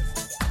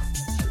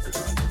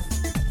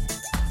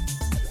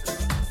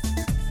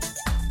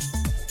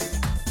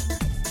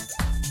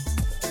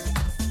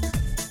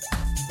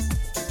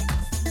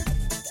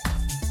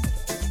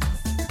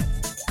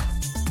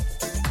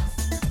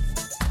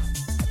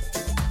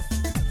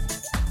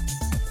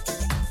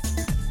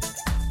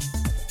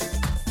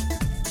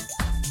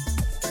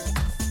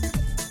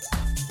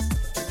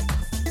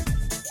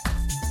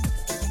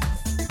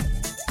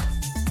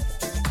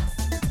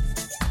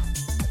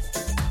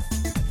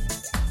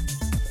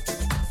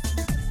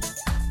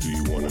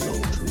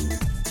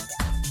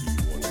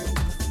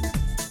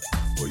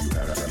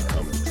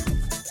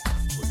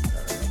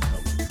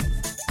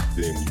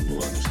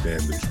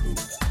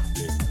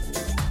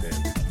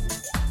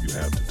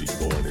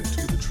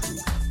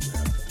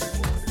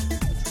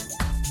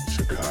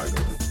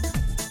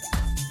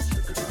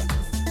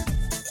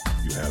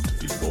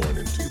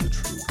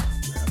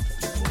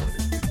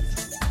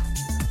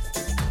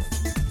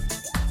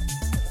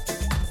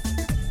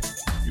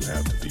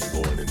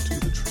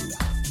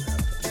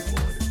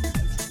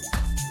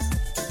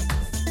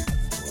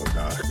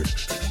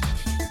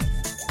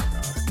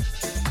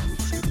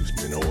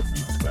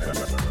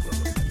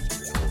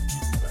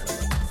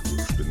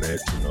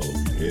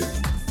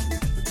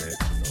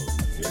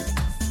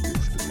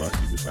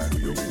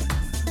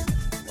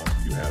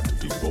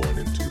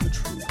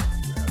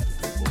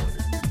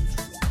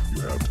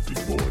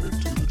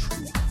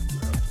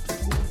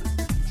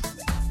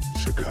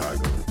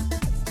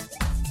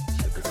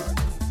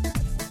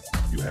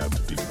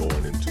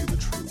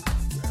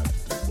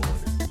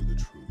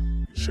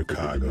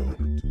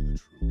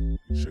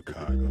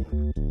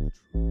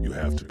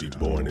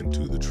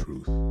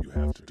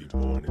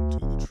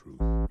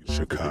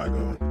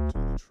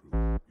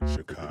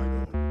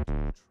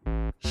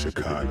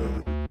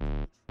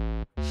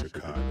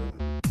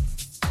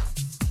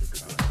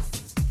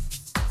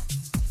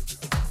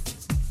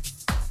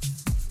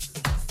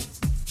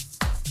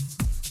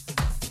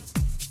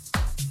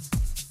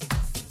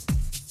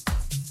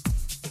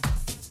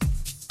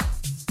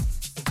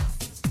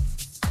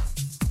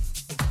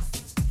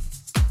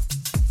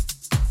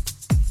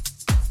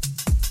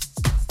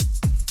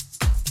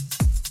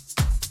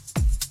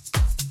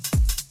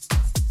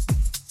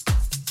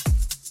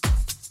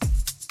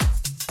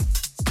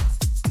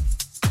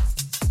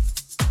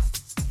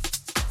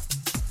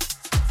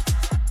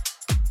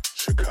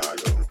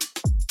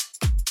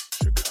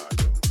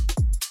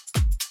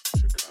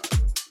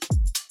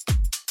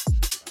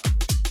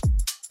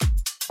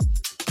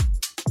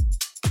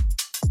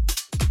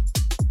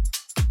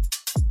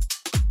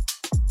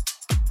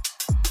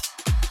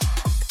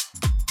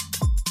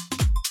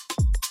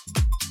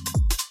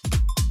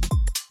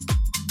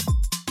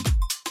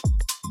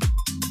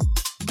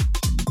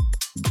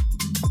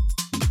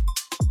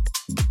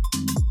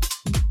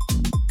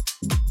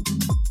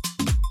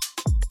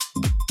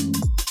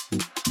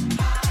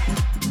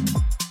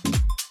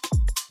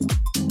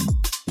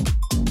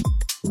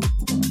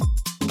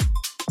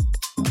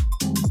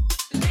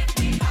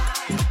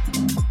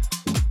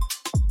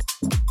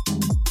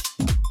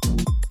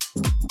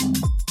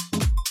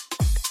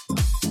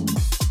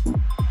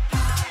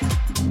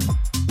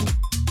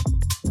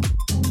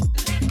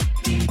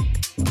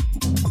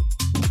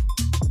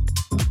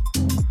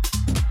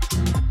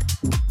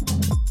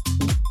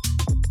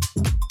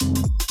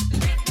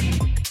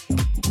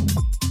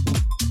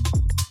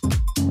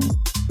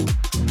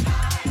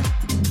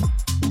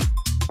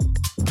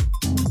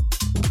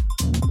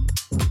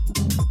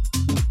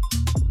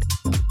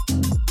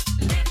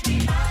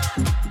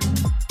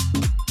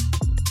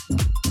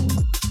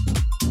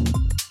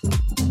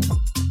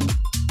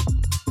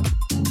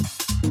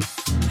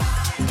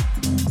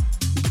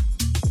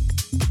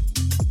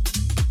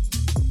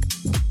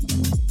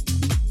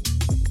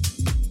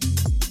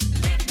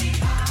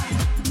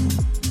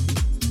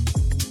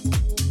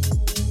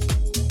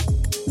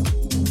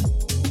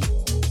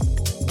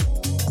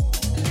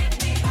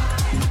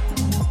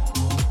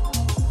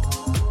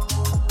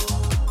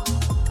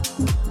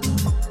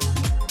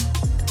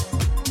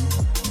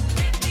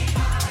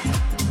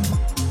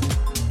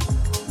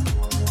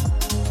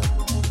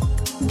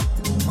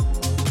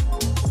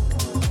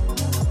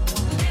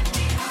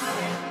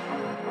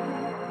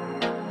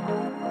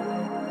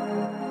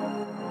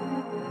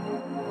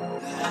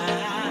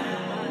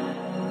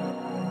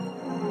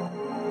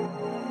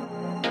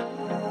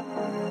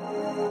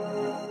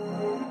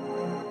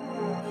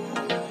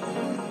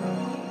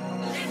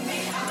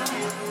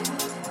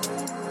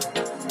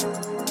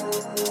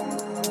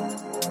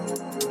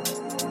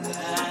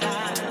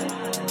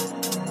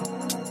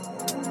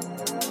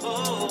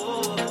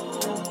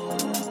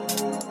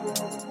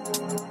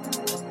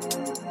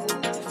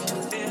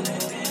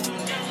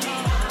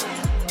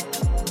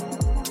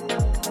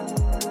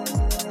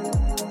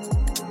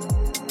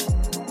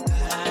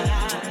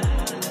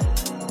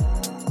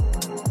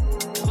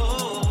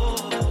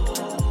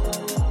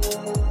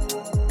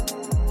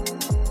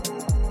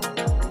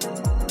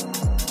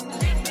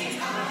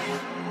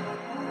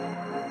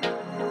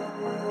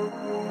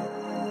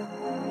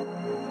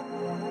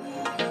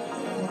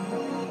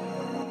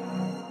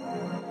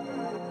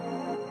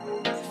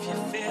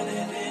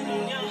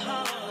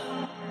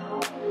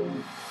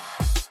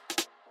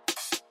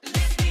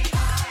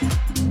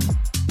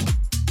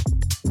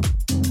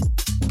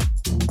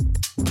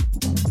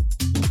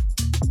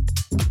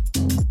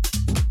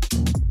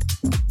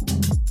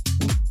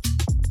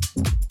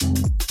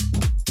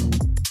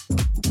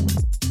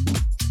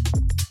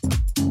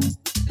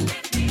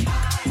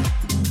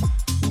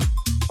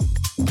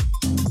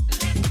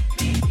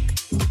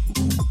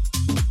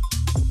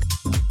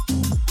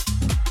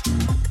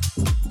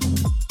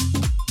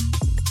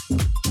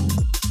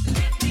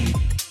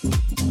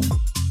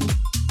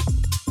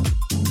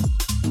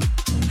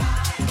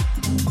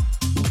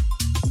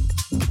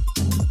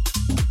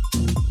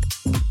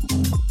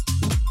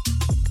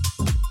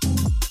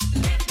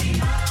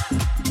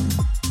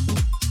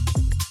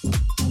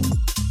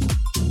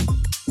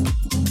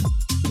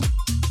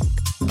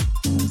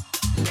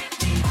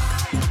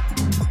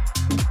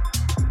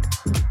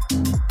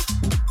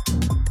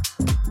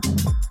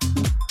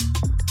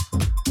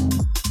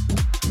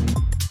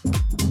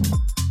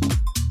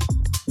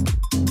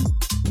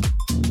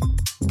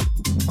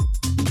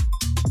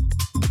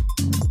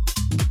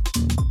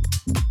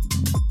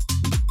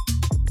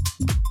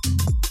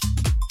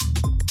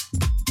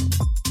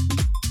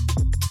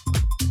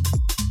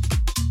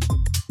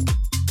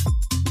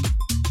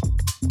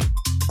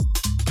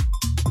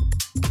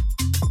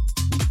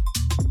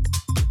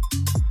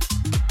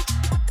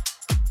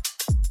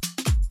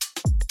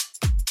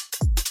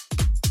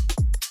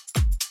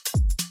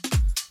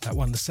 That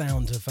one, the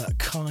sound of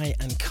Kai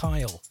and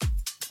Kyle.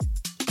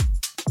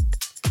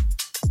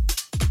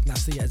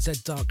 That's the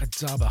Z Dark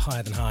Adaba,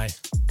 Higher Than High.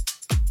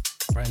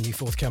 Brand new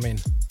forthcoming.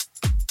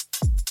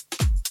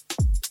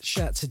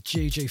 Shout to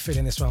Juju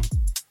filling this one.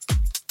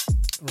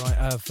 Right,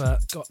 I've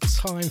got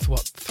time for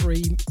what,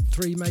 three,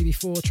 maybe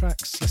 4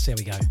 tracks. Let's see how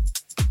we go.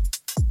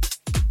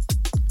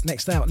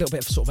 Next out, a little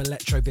bit of sort of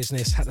electro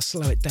business. Had to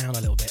slow it down a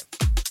little bit.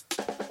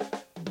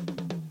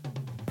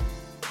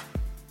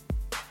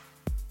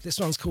 This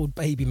one's called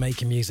Baby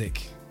Making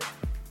Music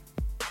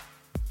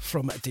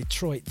from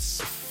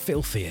Detroit's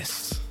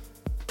Filthiest,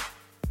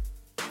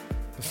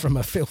 from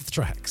a Filth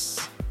Tracks.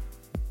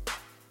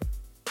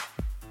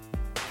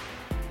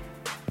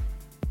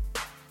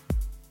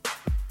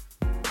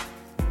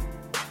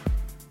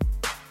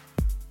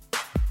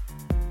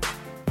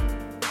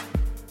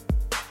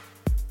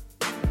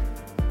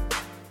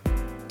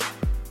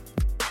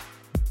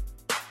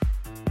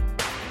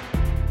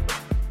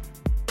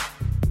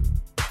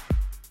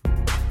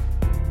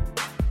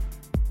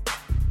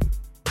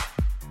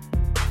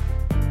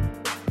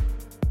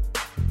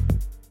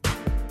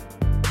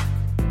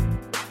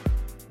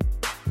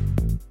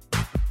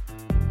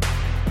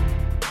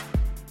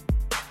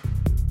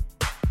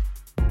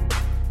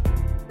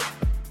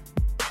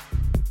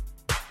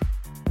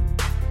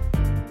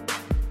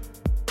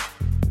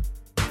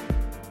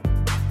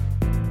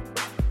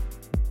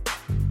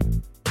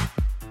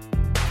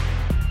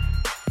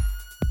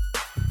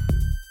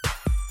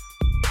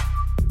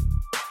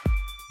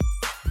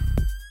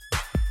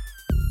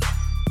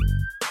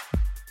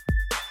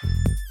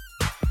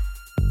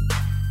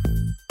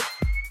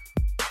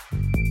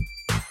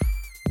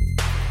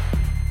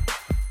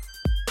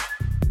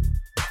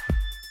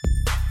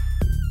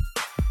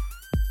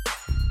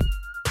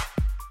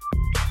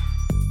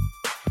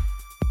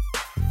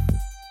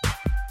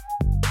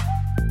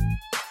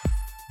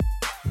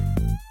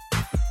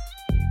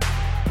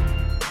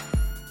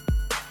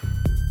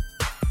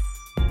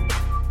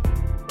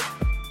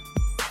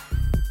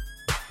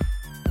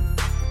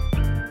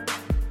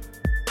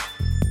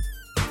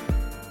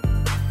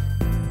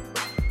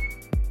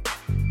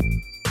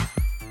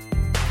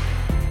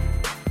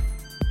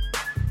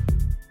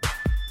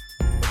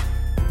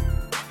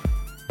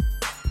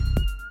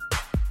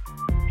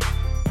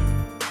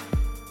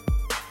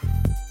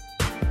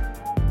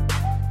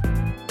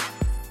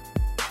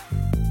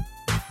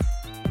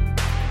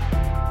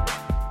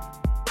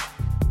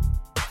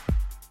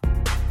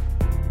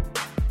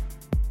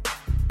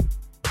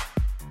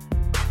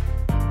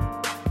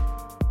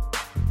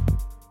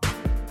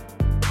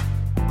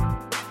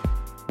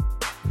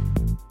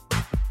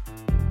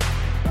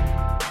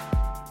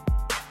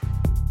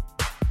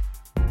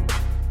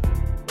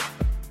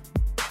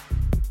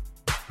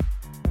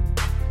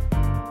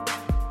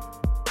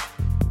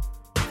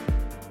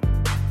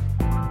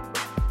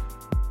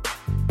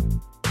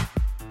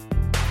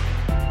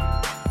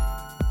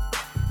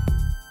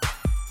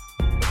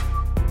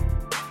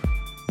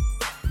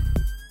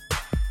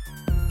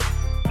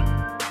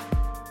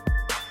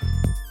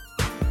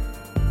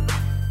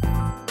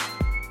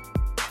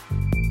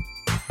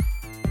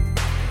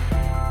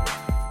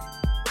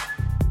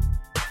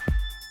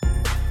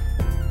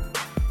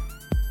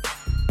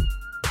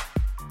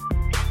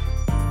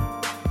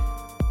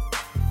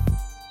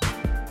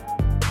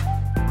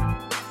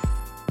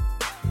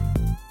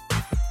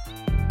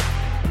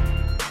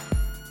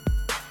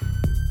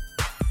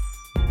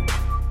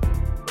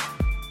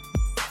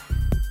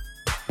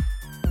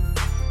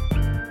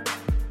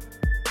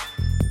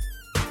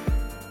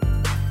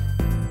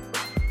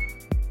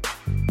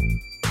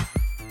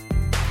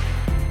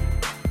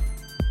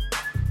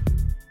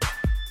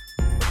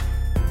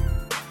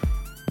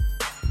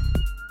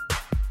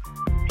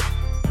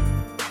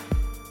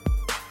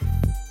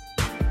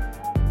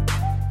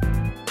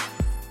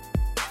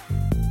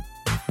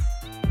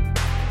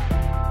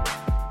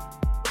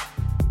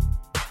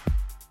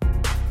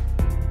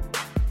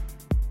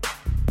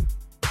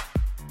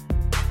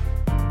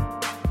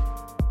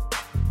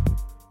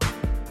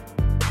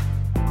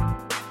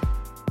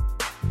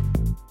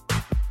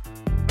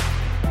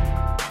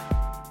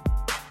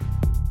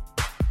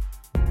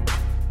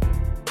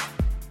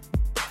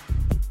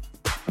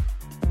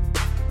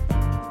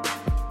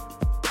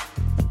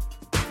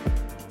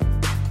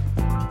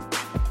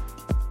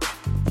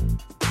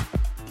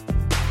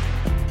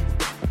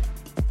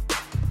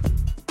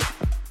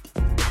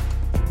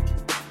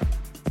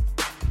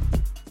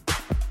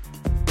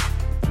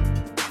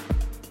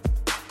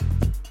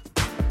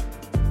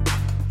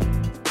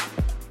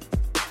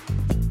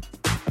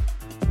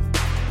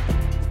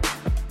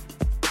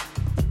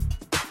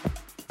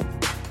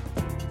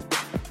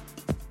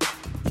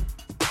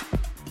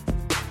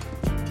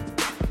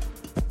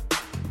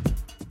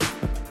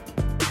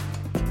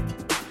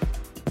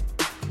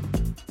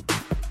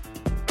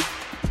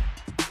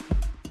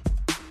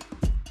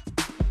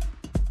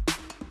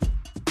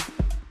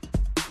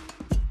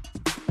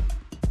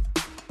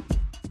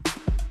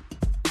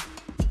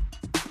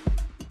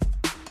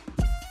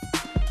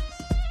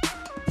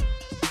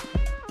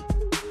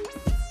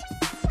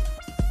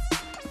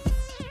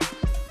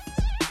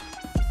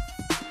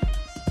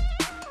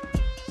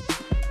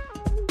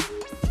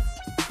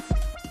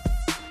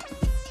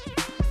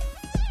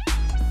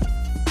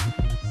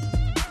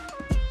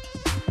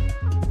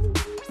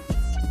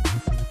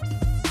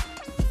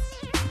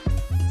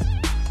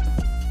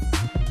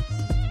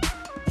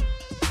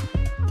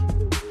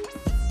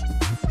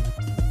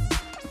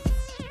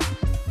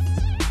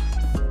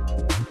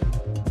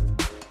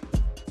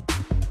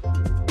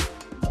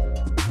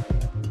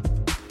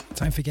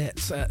 Don't forget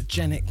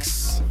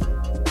Genix,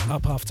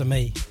 Up After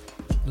Me.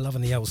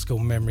 Loving the old school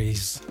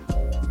memories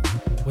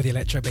with the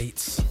electro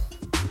beats.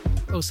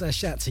 Also a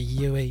shout to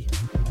Yui.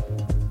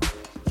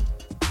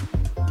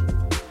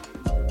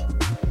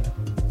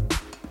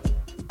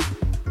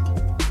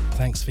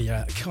 Thanks for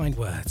your kind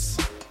words.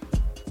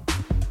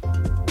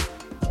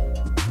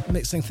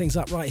 Mixing things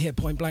up right here,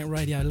 Point Blank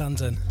Radio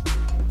London.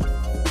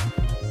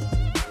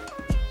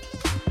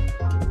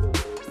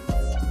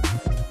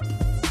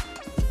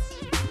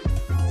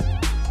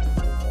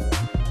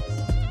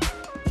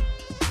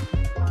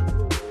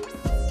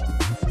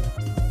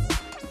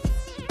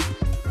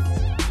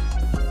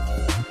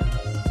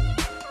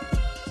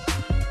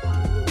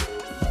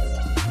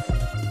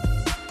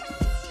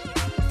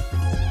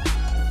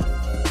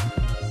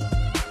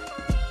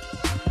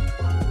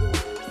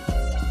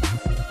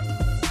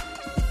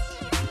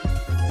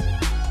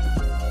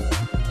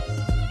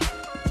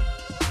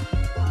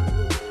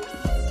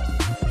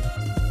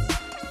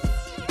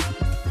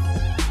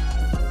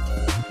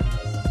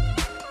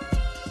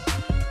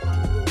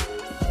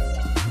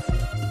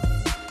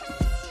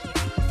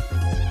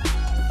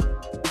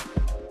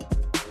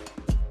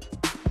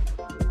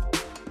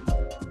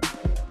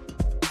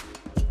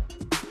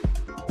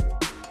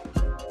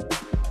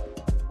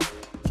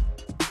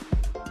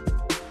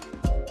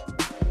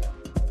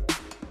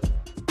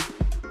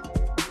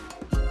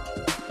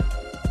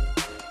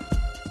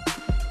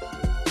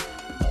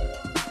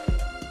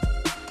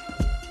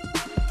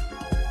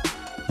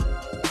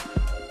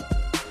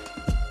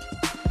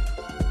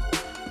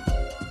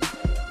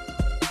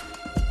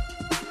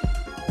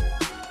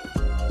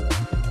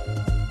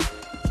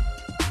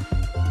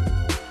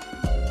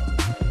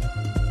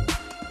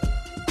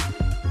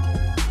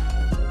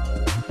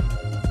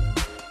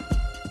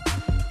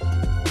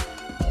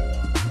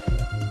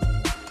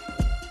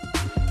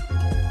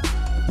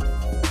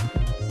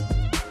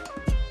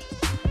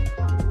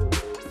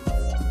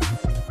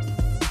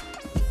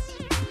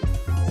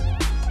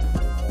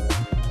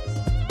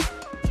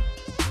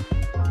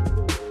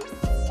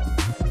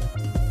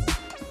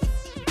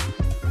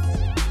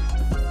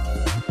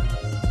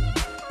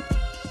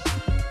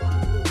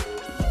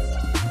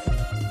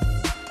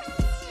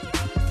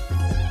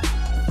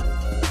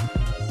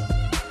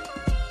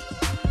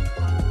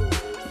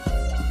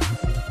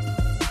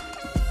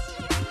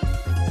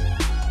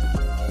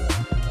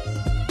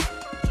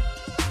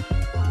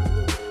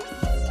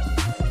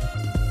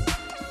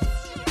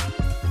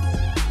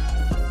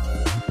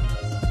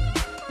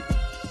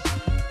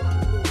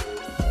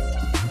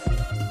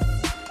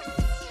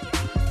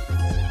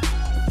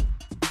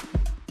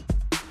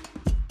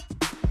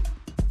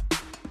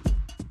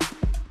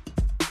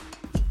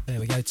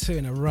 Two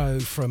in a row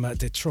from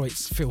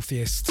Detroit's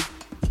Filthiest.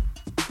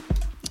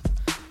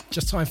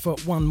 Just time for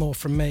one more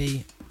from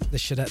me.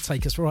 This should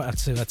take us right up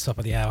to the top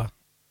of the hour.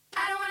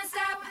 I don't wanna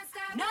stop.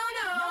 No, no,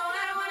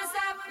 I don't wanna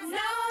stop.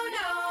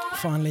 No, no.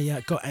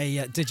 Finally got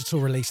a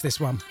digital release, this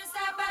one.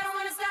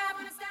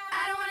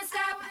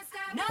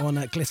 On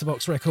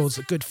Glitterbox Records,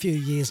 a good few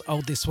years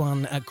old, this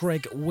one.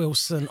 Greg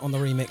Wilson on the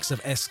remix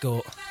of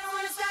Escort.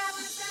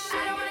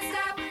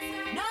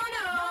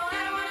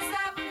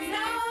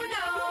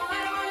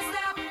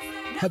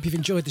 Hope you've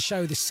enjoyed the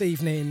show this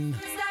evening.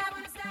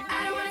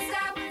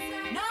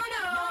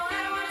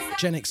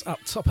 Genix up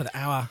top of the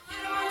hour.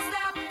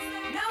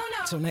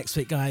 Till next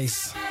week,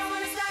 guys.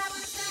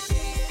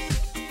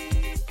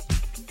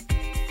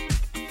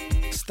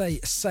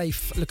 Stay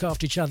safe, look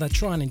after each other,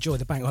 try and enjoy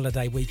the bank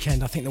holiday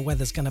weekend. I think the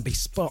weather's going to be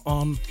spot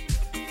on.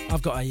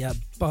 I've got a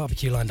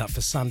barbecue lined up for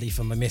Sunday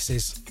for my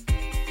missus.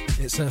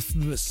 It's a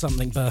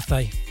something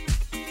birthday.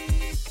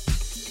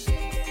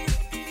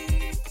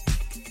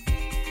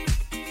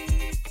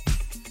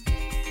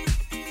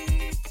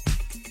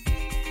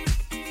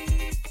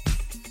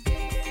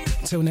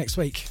 Until next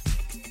week,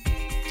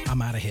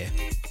 I'm out of here.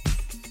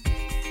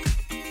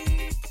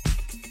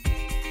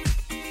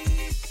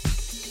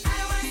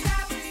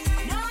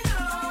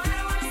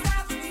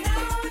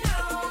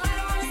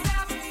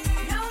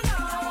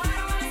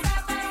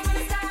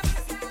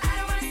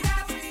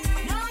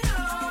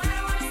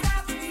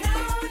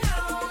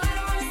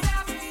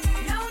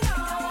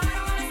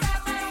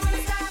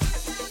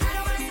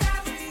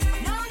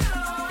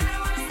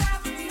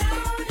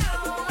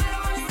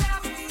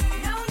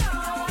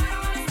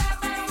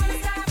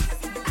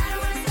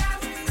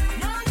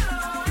 No.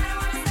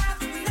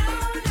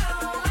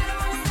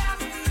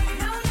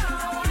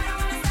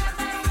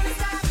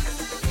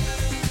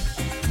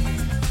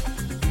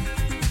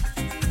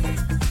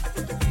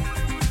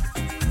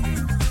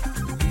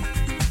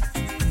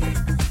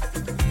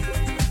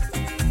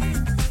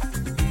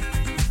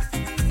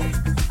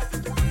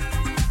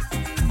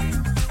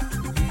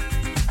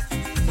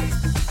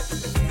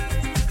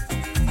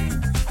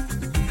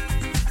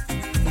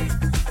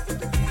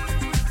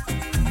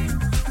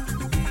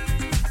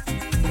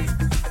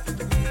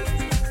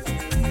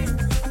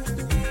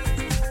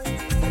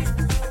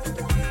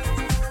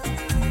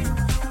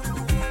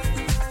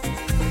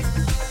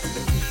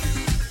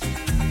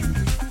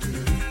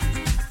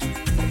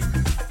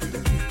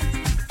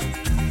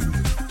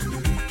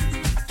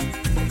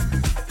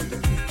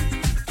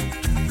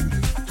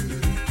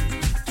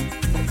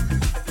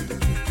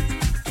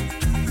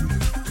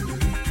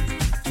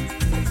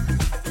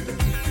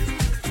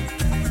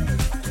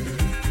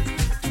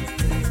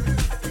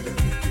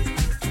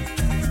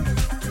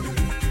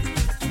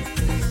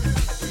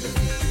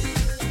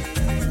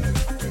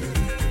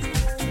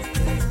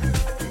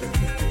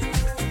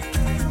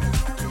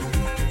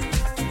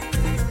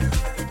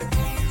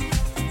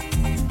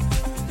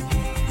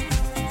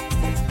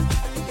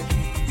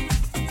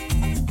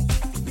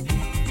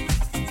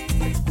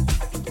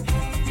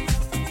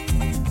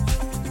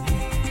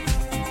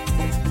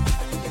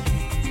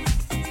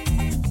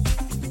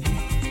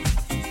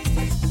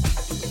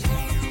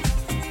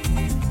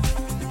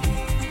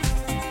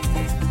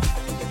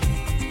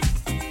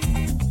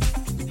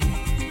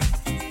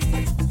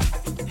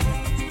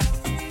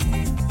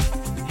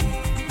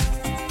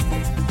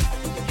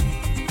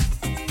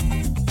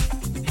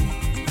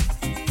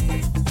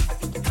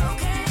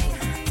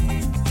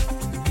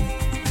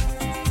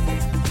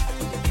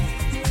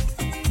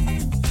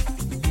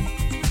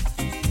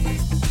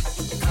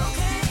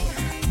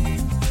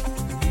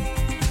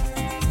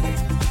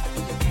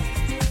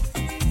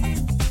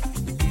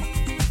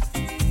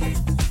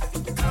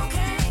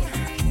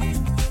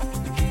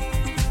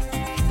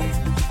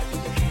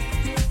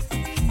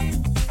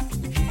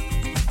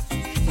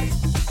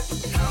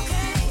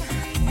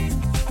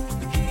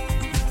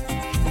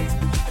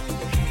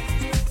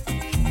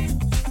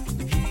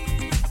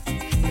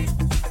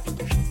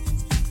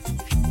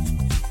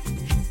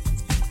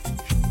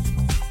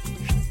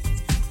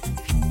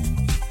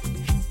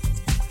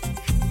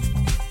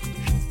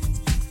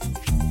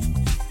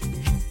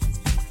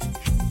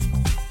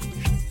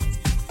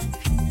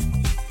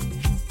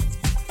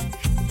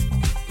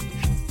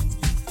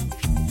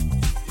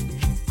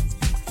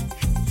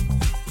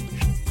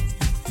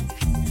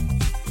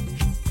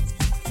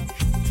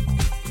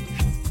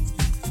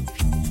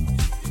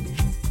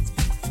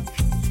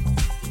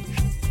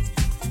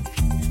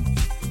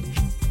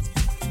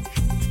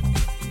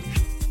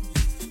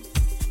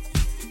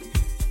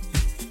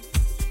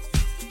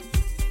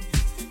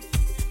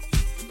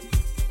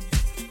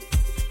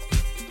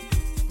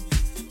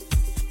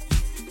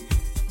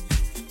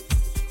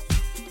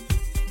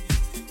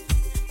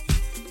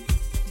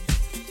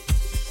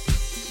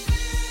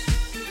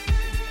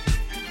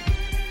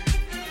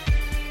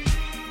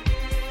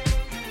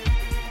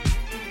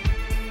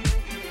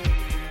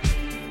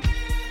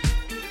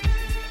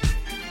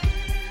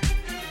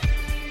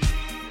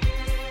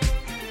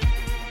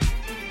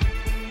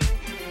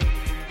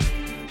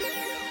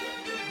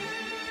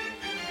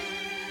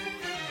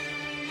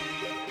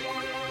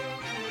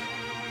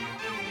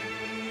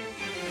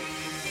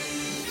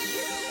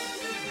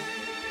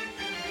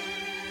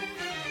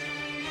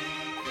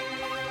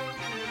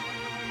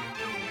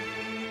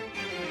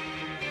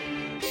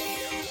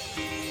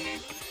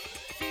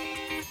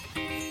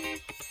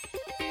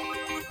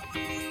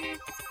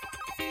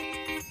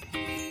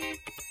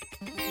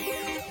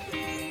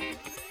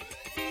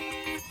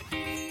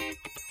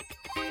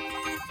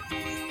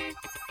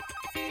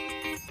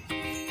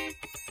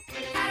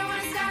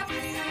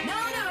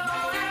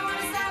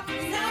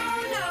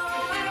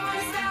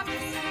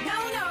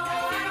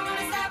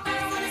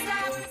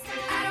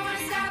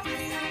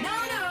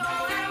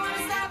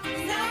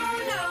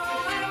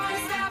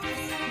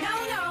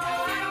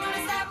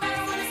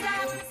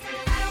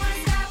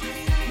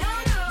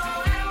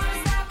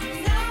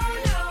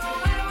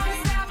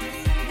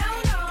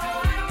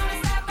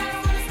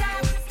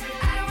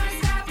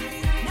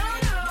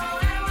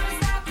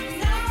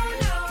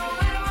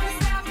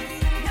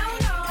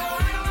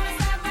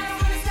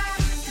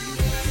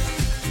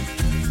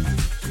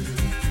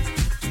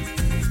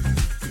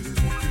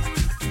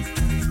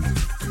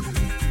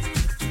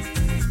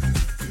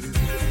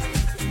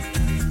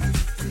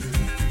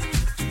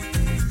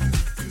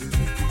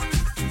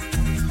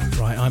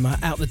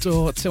 the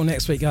door. Till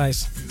next week,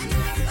 guys.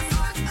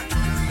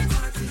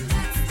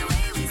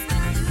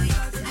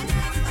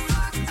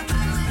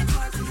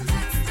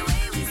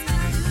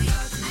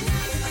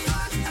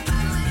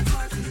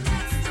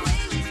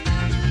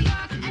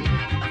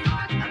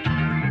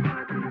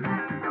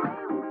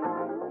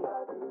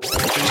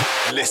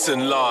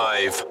 Listen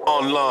live,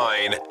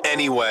 online,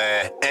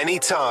 anywhere,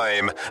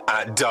 anytime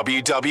at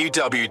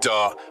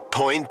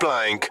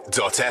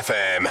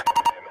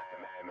www.pointblank.fm.